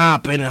trying to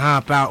hop in and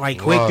hop out right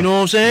quick, you know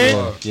what I'm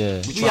saying?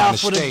 Yeah. We out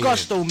for the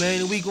gusto, man,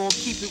 and we gonna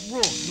keep it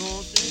raw, you know what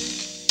I'm saying?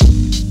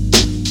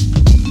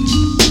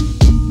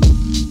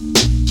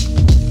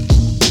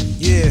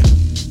 Yeah.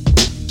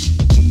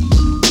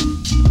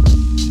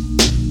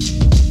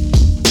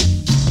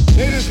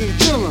 Ladies and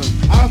gentlemen,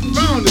 I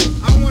found it.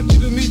 I want you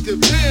to meet the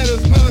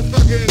baddest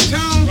motherfucker in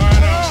town.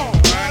 Right on.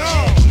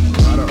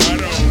 Go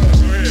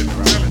ahead.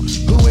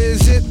 Who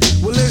is it?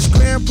 Well, it's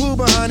Grand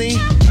Pooba, honey.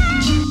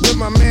 With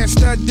my man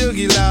Stud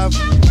Doogie Love.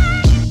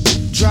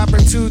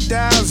 Dropping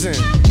 2,000.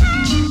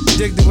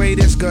 Dig the way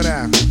this go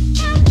down.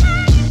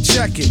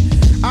 Check it.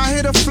 I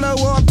hit a flow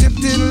off, dipped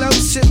in low,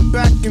 sit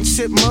back and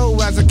sip mo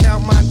as I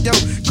count my dough.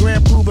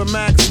 Grand Pooba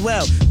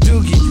Maxwell,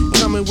 Doogie,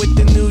 coming with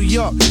the New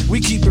York.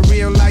 We keep it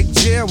real like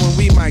jail when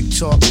we might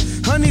talk.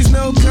 Honeys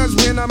know, cause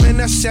when I'm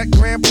in a set,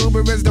 Grand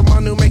Pooba is the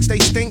one who makes they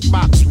stink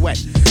box wet.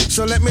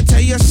 So let me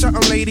tell you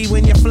something, lady,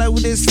 when your flow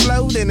is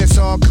flowing, it's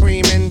all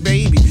creaming,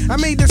 baby. I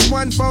made this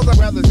one for the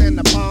brothers in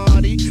the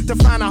party, to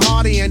find a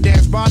hearty and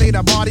dance body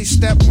to body.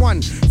 Step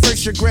one,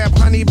 first you grab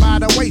honey by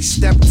the waist.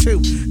 Step two,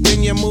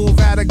 then you move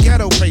at a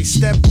ghetto pace.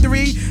 Step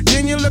three,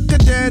 then you look the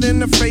dead in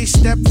the face.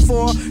 Step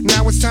four,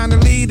 now it's time to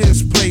leave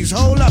this place.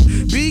 Hold up,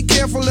 be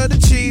careful of the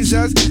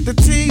cheesers, the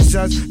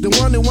teasers, the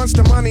one who wants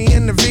the money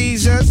and the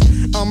visas.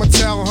 I'ma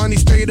tell honey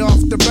straight off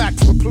the back,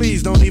 but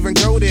please don't even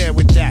go there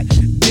with that.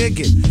 Dig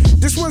it.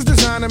 This one's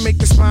designed to make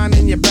the spine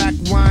in your back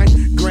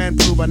whine. Grand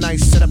Pooba,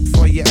 nice setup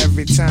for you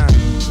every time.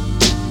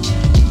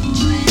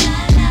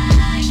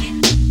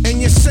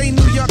 And you say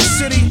New York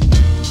City.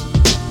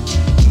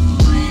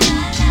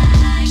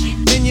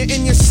 And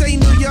you say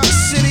New York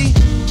City.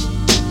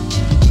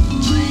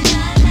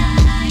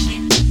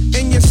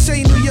 And you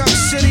say New York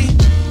City.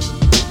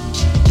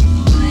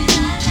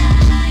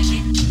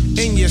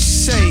 And you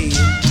say,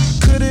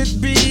 could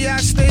it be I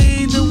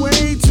stayed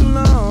away too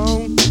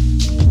long?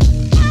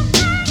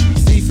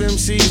 Thief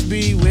MCs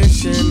be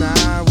wishing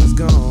I was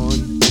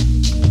gone,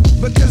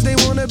 because they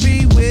wanna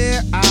be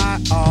where I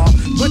are,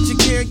 but you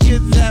can't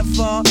get that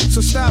far.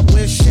 So stop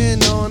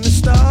wishing on the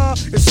star.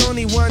 It's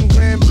only one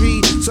Grand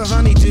Prix, so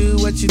honey, do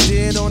what you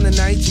did on the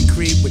night you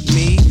creep with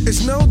me.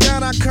 It's no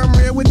doubt I come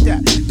real with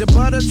that, the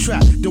butter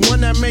trap, the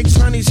one that makes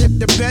honeys hit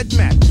the bed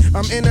mat.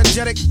 I'm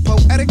energetic,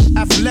 poetic,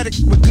 athletic,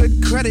 with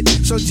good credit,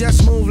 so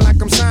just move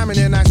like I'm Simon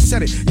and I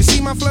said it. You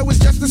see my flow is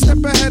just a step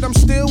ahead. I'm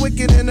still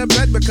wicked in the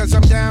bed because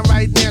I'm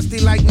downright nasty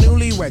like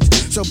newlyweds.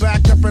 So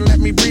back up and let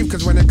me breathe,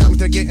 cause when it comes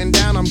to getting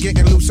down, I'm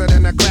getting looser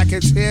than a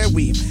crackhead's hair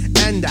weave.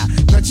 And I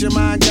bet your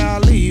mind,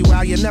 golly,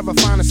 while you never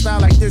find a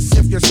style like this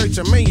if you're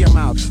searching me your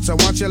mouth. So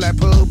won't you let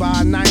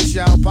Pooba nice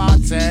y'all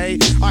party?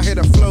 I hit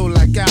a flow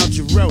like Al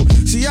Jarreau.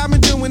 See, I've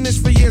been doing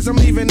this for years. I'm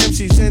leaving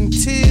MCs in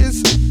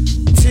tears.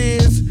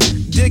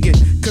 dig it,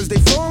 cause they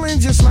falling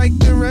just like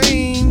the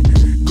rain.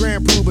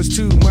 Grand Pooh was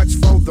too much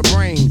for the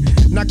brain.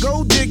 Now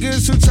gold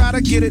diggers who try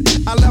to get it,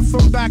 I left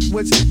them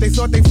backwards. They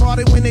thought they fought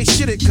it when they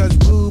shit it, cause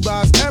Pooh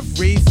buys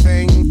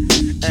everything.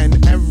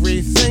 And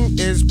everything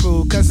is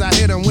Pooh, cause I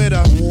hit them with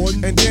a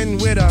 1 and then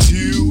with a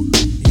 2.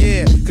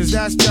 Yeah, cause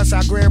that's just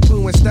how Grand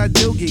Pooh and Stud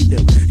Doogie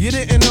do. You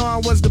didn't know I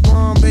was the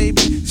bomb,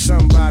 baby?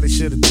 Somebody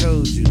should've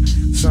told you.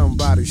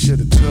 Somebody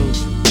should've told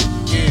you.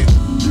 Yeah.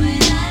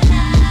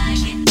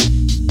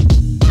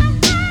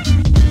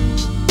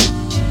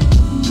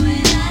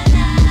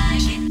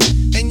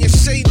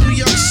 Say New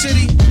York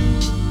City,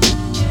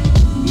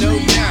 no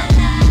doubt.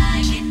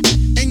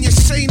 And you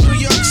say New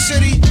York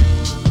City,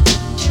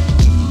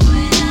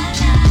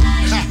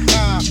 ha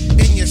ha.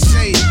 And you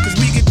say, cause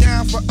we get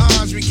down for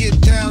ours, we get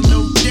down,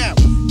 no doubt.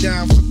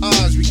 Down for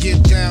ours, we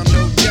get down,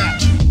 no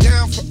doubt.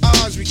 Down for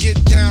ours, we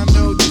get down,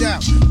 no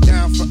doubt.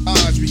 Down for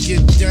ours, we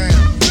get down.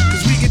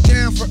 Cause we get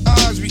down for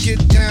ours, we get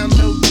down,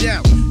 no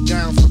doubt.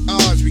 Down for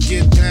ours, we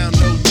get down,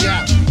 no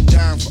doubt.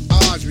 Down for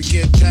ours, we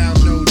get down,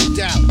 no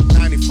doubt.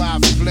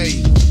 95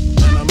 Flavor,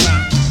 and I'm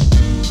out.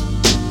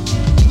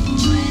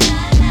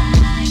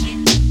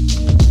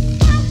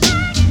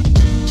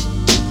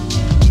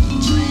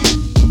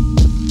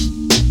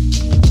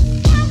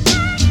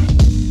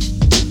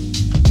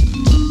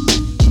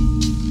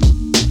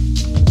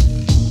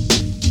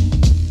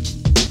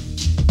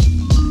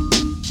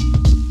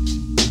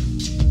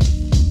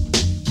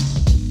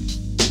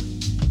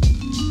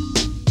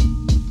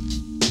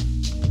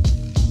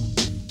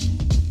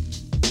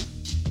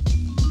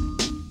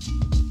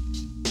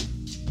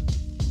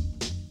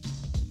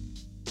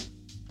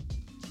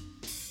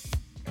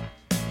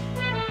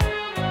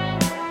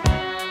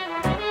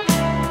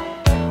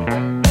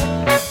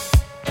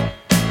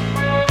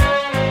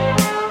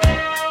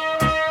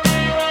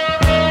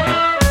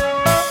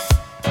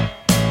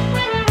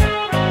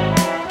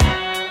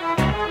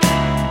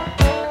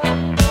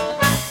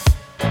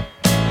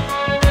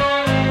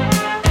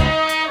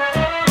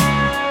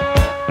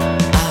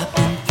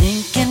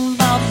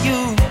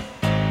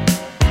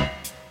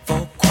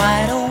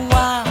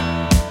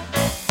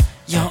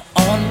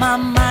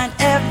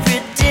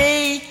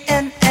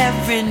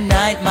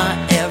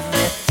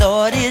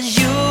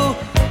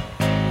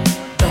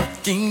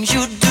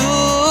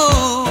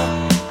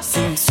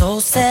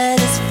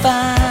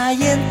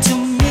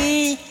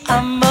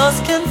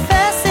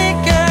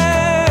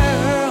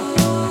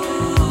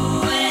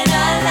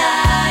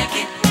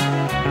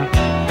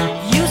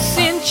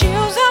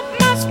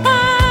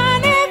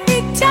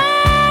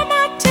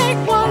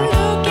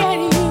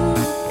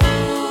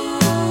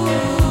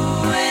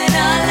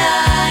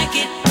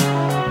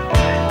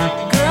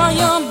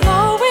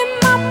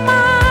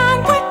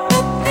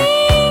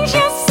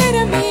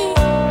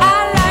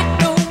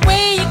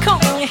 You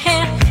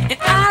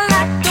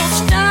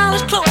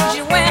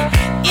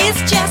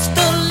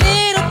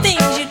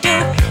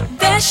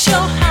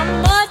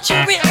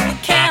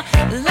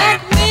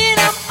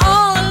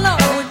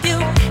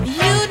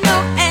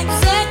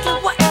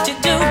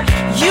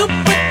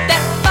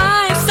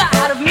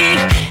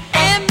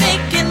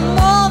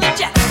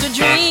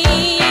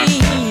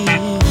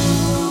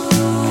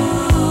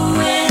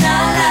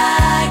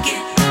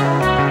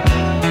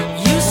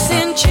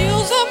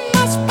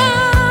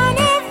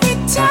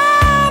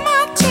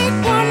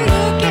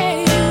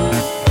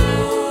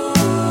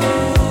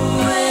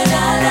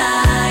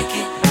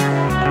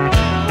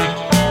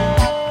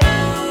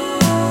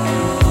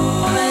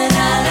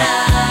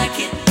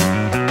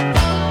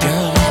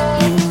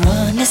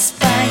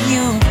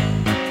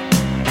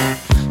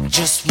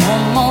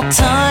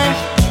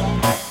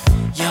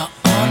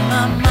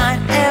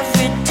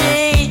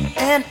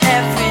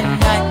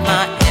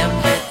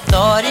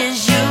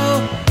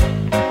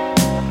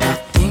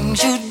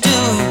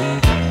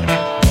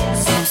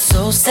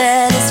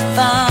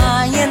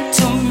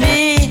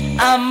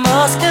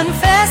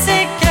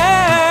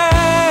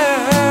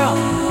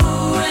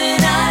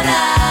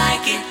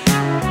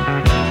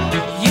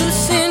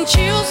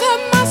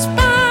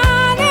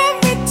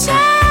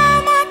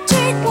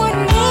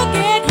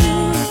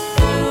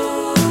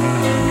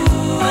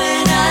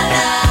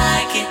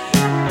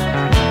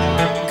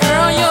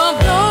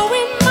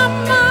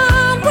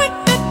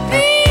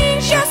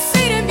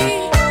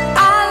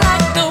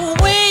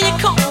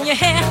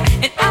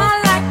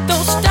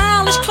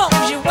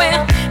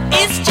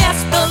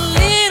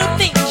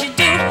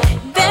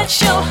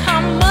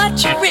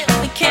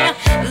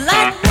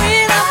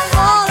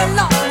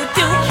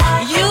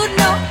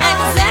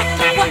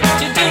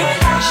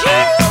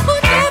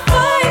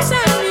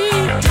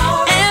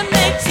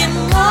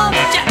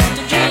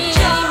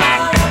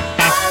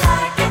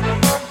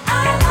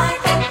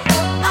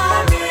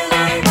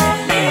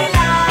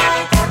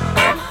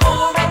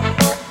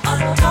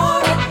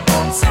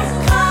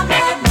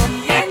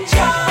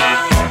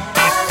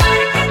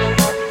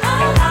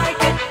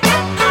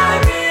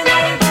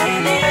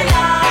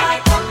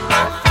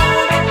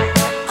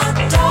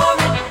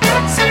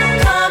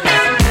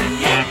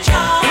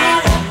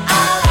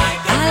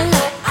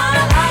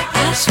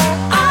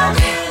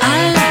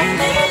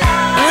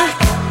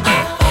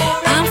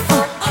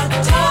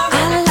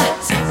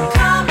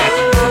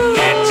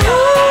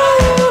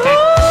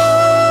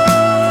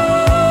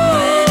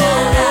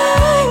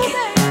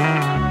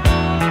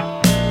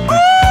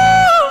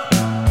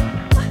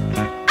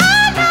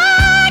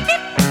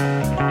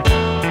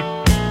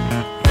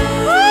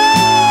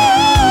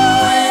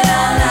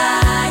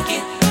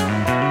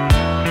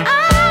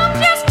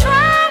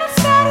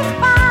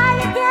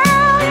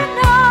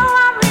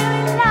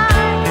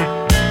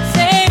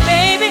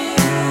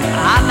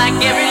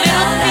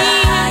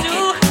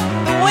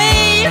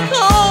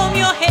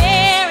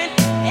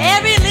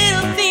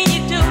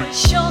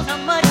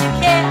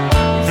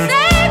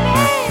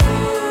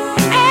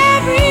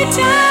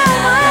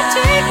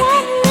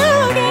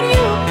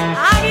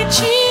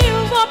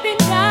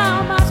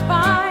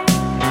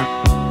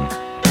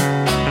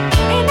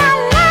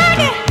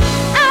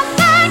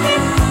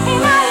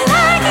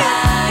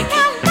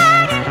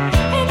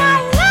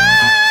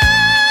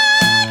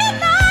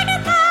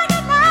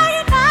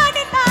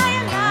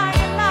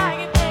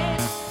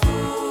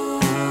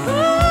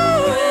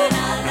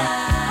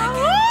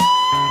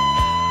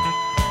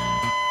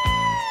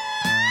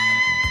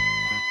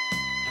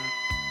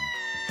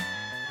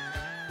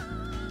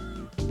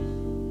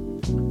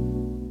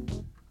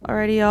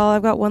Alrighty, y'all.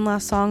 I've got one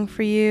last song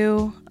for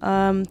you.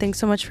 Thanks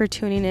so much for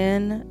tuning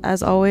in.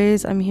 As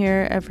always, I'm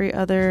here every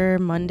other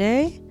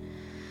Monday.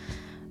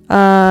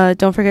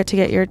 Don't forget to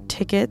get your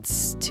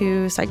tickets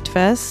to Psyched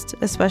Fest,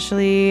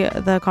 especially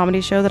the comedy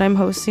show that I'm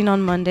hosting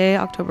on Monday,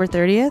 October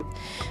 30th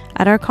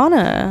at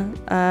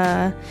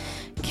Arcana.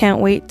 Can't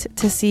wait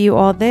to see you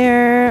all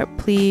there.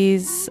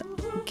 Please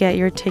get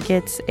your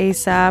tickets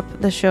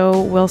ASAP. The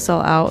show will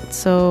sell out,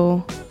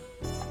 so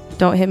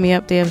don't hit me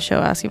up day of the show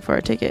asking for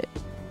a ticket,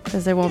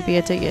 because there won't be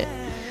a ticket.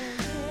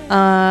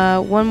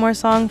 One more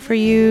song for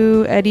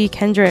you, Eddie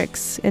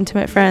Kendricks,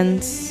 Intimate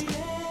Friends.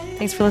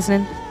 Thanks for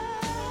listening.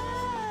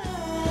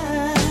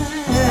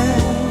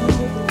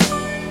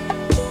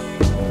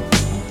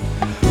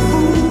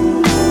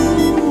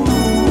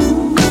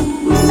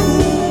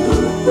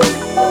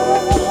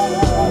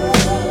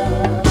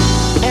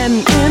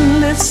 An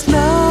endless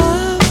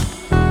love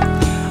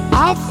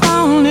I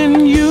found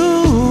in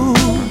you,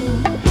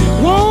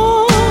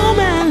 warm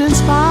and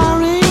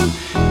inspiring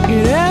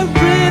in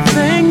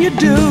everything you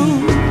do.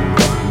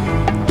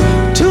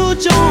 To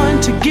join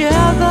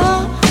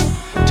together,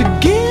 to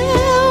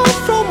give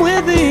from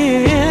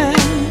within,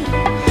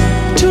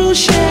 to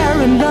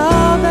share in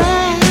love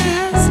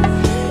as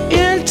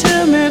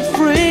intimate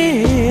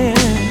friends.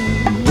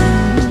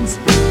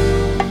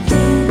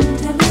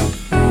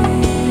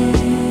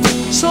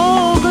 So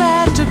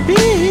glad to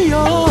be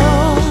yours.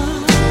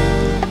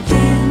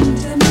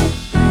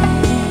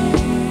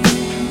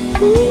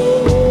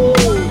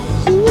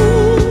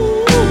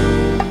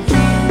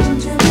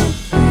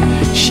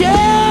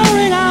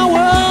 Sharing our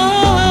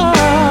world,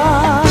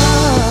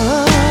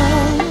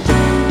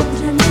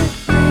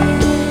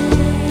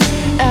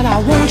 and I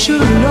want you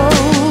to know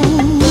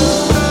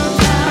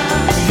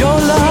your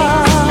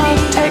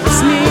love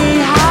takes me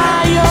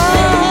higher.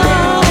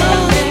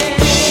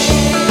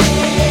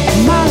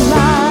 My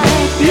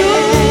life you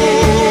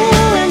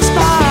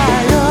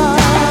inspire.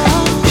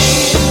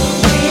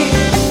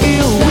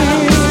 You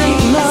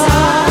with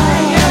love,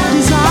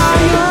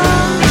 desire.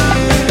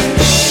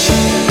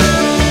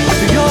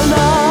 Your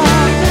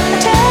love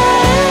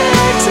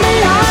takes me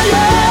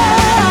higher.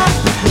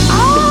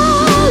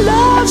 Our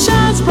love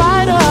shines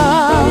brighter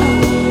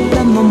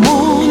than the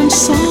morning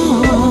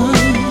sun.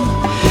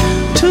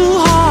 Two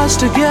hearts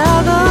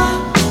together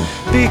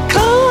because